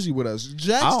get bougie with us. I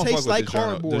Jack's don't tastes fuck with like DiGiorno.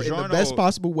 cardboard in the DiGiorno- best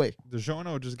possible way.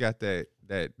 DiGiorno just got that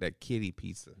kitty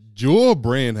pizza. Jewel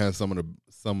brand has some of the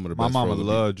My best mama frozen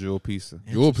loved Jewel pizza.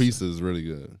 pizza. Jewel pizza is really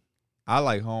good. I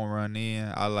like home run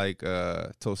in. I like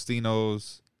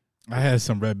Tostinos. I had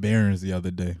some Red Barons the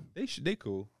other day. They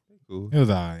cool. They cool. It was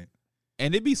alright.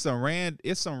 And it be some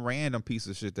random piece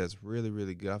of shit that's really,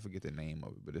 really good. I forget the name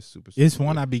of it, but it's super. It's super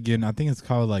one good. I be getting. I think it's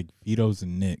called like Vito's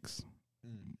and Nick's.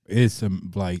 Mm. It's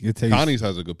some like it tastes. Connie's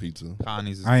has a good pizza.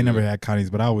 Connie's. Is I ain't good. never had Connie's,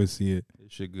 but I always see it.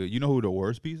 That shit good. You know who the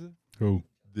worst pizza? Who?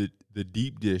 The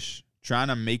deep dish. Trying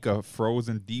to make a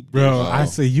frozen deep dish. Bro, I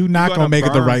say you not gonna make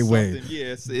it the burn right way. something.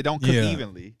 Yes, it don't cook Yeah.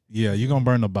 evenly. Yeah, you gonna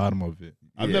burn the bottom of it.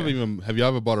 I've Yeah. never even. Have you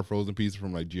ever bought a frozen pizza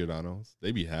from like Giordano's?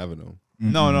 They be having them.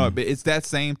 No, but it's that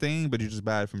same thing, but you just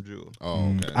buy it from Jewel.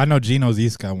 Oh, okay. I know Gino's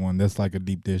East got one. That's like a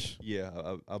deep dish. Yeah,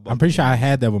 I bought I'm pretty sure I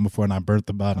had that one before and I burnt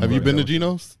the bottom. Have of you it. been to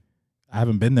Geno's? I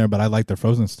haven't been there, but I like the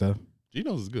frozen stuff.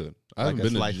 Geno's is good. I like haven't a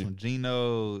been to. slice from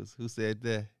Geno's. Who said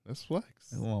that? That's flex.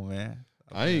 Come on, man.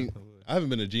 I haven't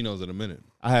been to Geno's in a minute.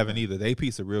 I haven't either. They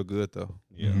pizza real good though.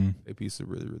 Yeah. Mhm. They pizza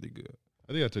really, really good.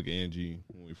 I think I took Angie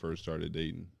when we first started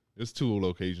dating. There's 2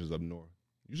 locations up north.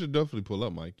 You should definitely pull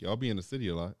up, Mike. Y'all be in the city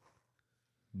a lot.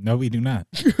 No, we do not.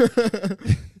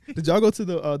 Did y'all go to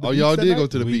the Oh, beach y'all that did night? go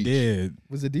to the we beach. did.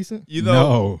 Was it decent? You know,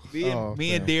 No. me and, Oh,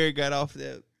 me and damn. Derek got off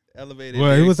the elevator.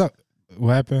 Well, it Derek- was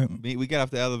what happened? We got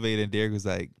off the elevator and Derek was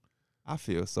like, I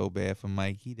feel so bad for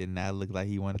Mike. He did not look like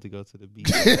he wanted to go to the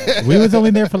beach. We was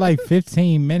only there for like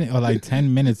 15 minutes or like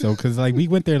 10 minutes though, because like we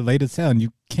went there late as hell and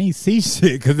you can't see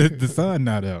shit because the sun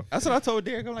not out. That's what I told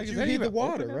Derek. I'm like, is You that hit even the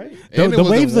water, open? right? The, And it the wasn't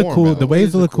waves look warm cool. out. The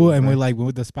waves look cool, and right? we're like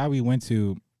with the spot we went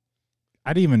to.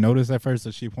 I didn't even notice at first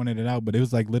that she pointed it out, but it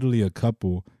was like literally a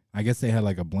couple. I guess they had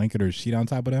like a blanket or a sheet on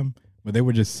top of them, but they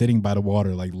were just sitting by the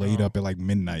water, like laid Oh. up at like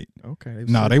midnight. Okay.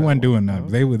 No, they weren't doing that.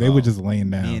 They were Oh. just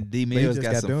laying Me down. and D They Mills just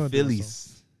got got some done doing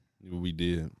Phillies. We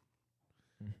did.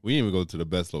 We didn't even go to the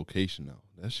best location though.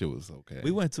 That shit was okay. We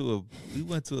went to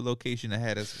a location that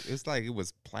had us. It's like it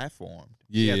was platformed.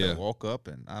 You Yeah. had to walk up,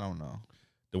 and I don't know.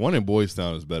 The one in Boys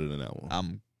Town is better than that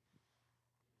one.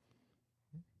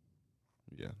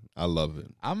 Yeah, I love it.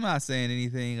 I'm not saying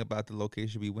anything about the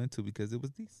location we went to because it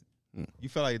was decent. Mm. You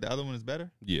felt like the other one is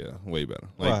better? Yeah, way better.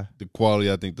 Like Why? the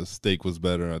quality, I think the steak was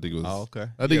better. I think it was. Oh, okay.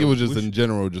 I think Yeah, it was just we in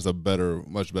general just a better,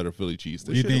 much better Philly cheesesteak.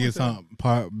 Do you should've think went it's to on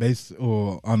part based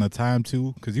or on the time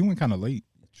too? Because you went kind of late.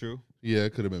 True. Yeah,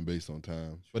 it could have been based on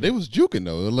time, but they was juking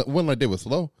though. It wasn't like they were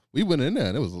slow. We went in there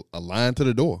and it was a line to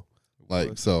the door.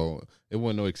 Like so, it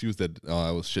wasn't no excuse that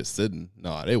I was shit sitting.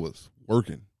 No, they was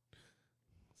working.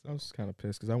 I was kind of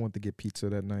pissed because I wanted to get pizza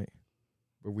that night,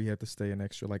 but we had to stay an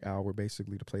extra like hour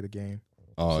basically to play the game.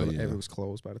 Oh so yeah, it was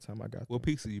closed by the time I got What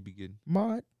there. pizza you be getting?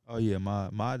 Mod Oh yeah,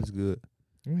 mod is good.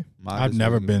 Yeah. Mod I've is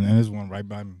never really been, good. and there's one right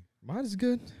by me. Mod is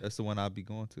good. That's the one I'll be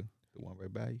going to. The one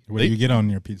right by you. What do you get on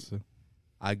your pizza?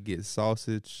 I get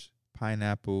sausage,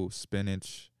 pineapple,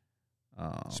 spinach.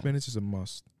 Spinach is a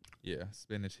must. Yeah,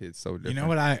 spinach hits so different. You know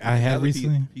what I had Another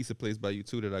recently? Pizza place by you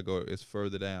too that I go is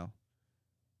further down.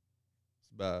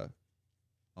 It's by I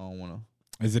don't wanna.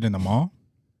 Is it in the mall?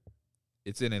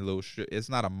 It's in a little strip. It's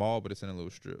not a mall, but it's in a little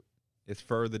strip. It's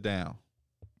further down.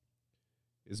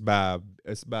 It's by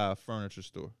a furniture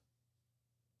store.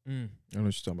 I know what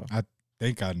you're talking about.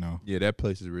 Think I know. Yeah, that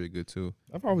place is really good too.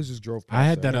 I've always just drove. I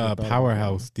had past that never thought about it.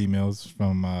 powerhouse D-Mills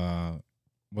from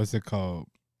what's it called?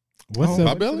 What's Oh, the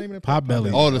Potbelly? what's the name of that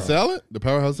Potbelly? Oh, the salad, the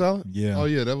powerhouse salad. Yeah. Oh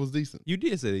yeah, that was decent. You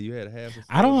did say that you had a half.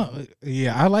 I don't.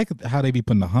 Yeah, I like how they be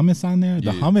putting the hummus on there. The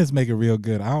Yeah. hummus make it real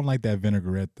good. I don't like that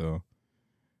vinaigrette though,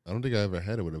 I don't think I ever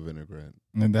had it with a vinaigrette.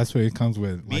 and that's what it comes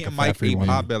with. Me like and a Mike fat-free ate one.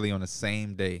 Potbelly on the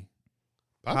same day.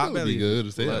 Potbelly would be good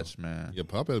to say. clutch, man. Yeah,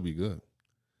 Potbelly be good.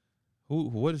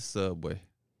 What is Subway?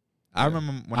 I Yeah.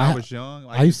 remember when I- I was young.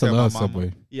 I used to tell my love mama-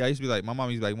 Subway. Yeah, I used to be like, my mom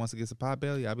used to be like, wants to get some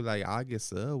Potbelly. I'd be like, I'll get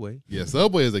Subway. Yeah,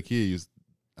 Subway as a kid used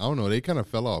I don't know. They kind of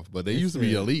fell off, but they used to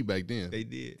be elite back then. They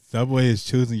did. Subway is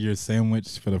choosing your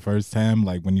sandwich for the first time,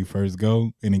 like when you first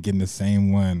go, and then getting the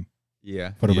same one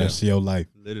Yeah. for the rest of your life.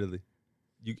 Literally.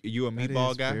 You a That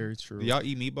meatball is guy? very true. Do y'all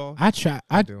eat meatball? I try.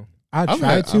 I do. I I've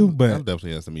try had- to, I've but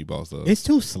definitely had some meatball stuff. it's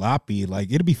too sloppy.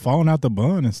 Like it'll be falling out the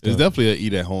bun and stuff. It's definitely an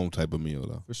eat at home type of meal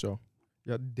though. For sure.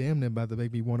 Y'all damn near about to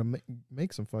make me want to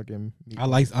make some fucking meat.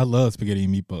 I love spaghetti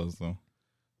and meatballs though.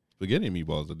 Spaghetti and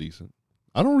meatballs are decent.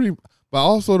 I don't really, but I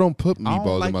also don't put I don't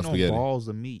meatballs like in my no spaghetti. balls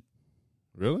of meat.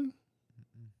 Really?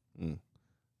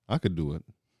 I could do it,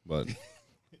 but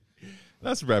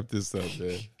Let's wrap this up,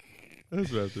 man.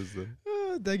 Let's wrap this up.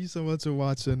 Thank you so much for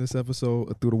watching this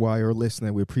episode of Through the Wire or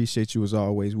listening. We appreciate you as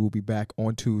always. We'll be back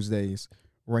on Tuesdays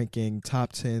ranking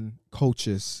top 10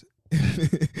 coaches.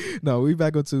 No, we'll be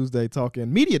back on Tuesday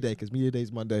talking Media Day because Media Day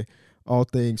is Monday. All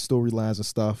things storylines and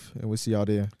stuff. And we'll see y'all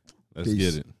there. let's Peace.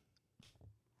 get it.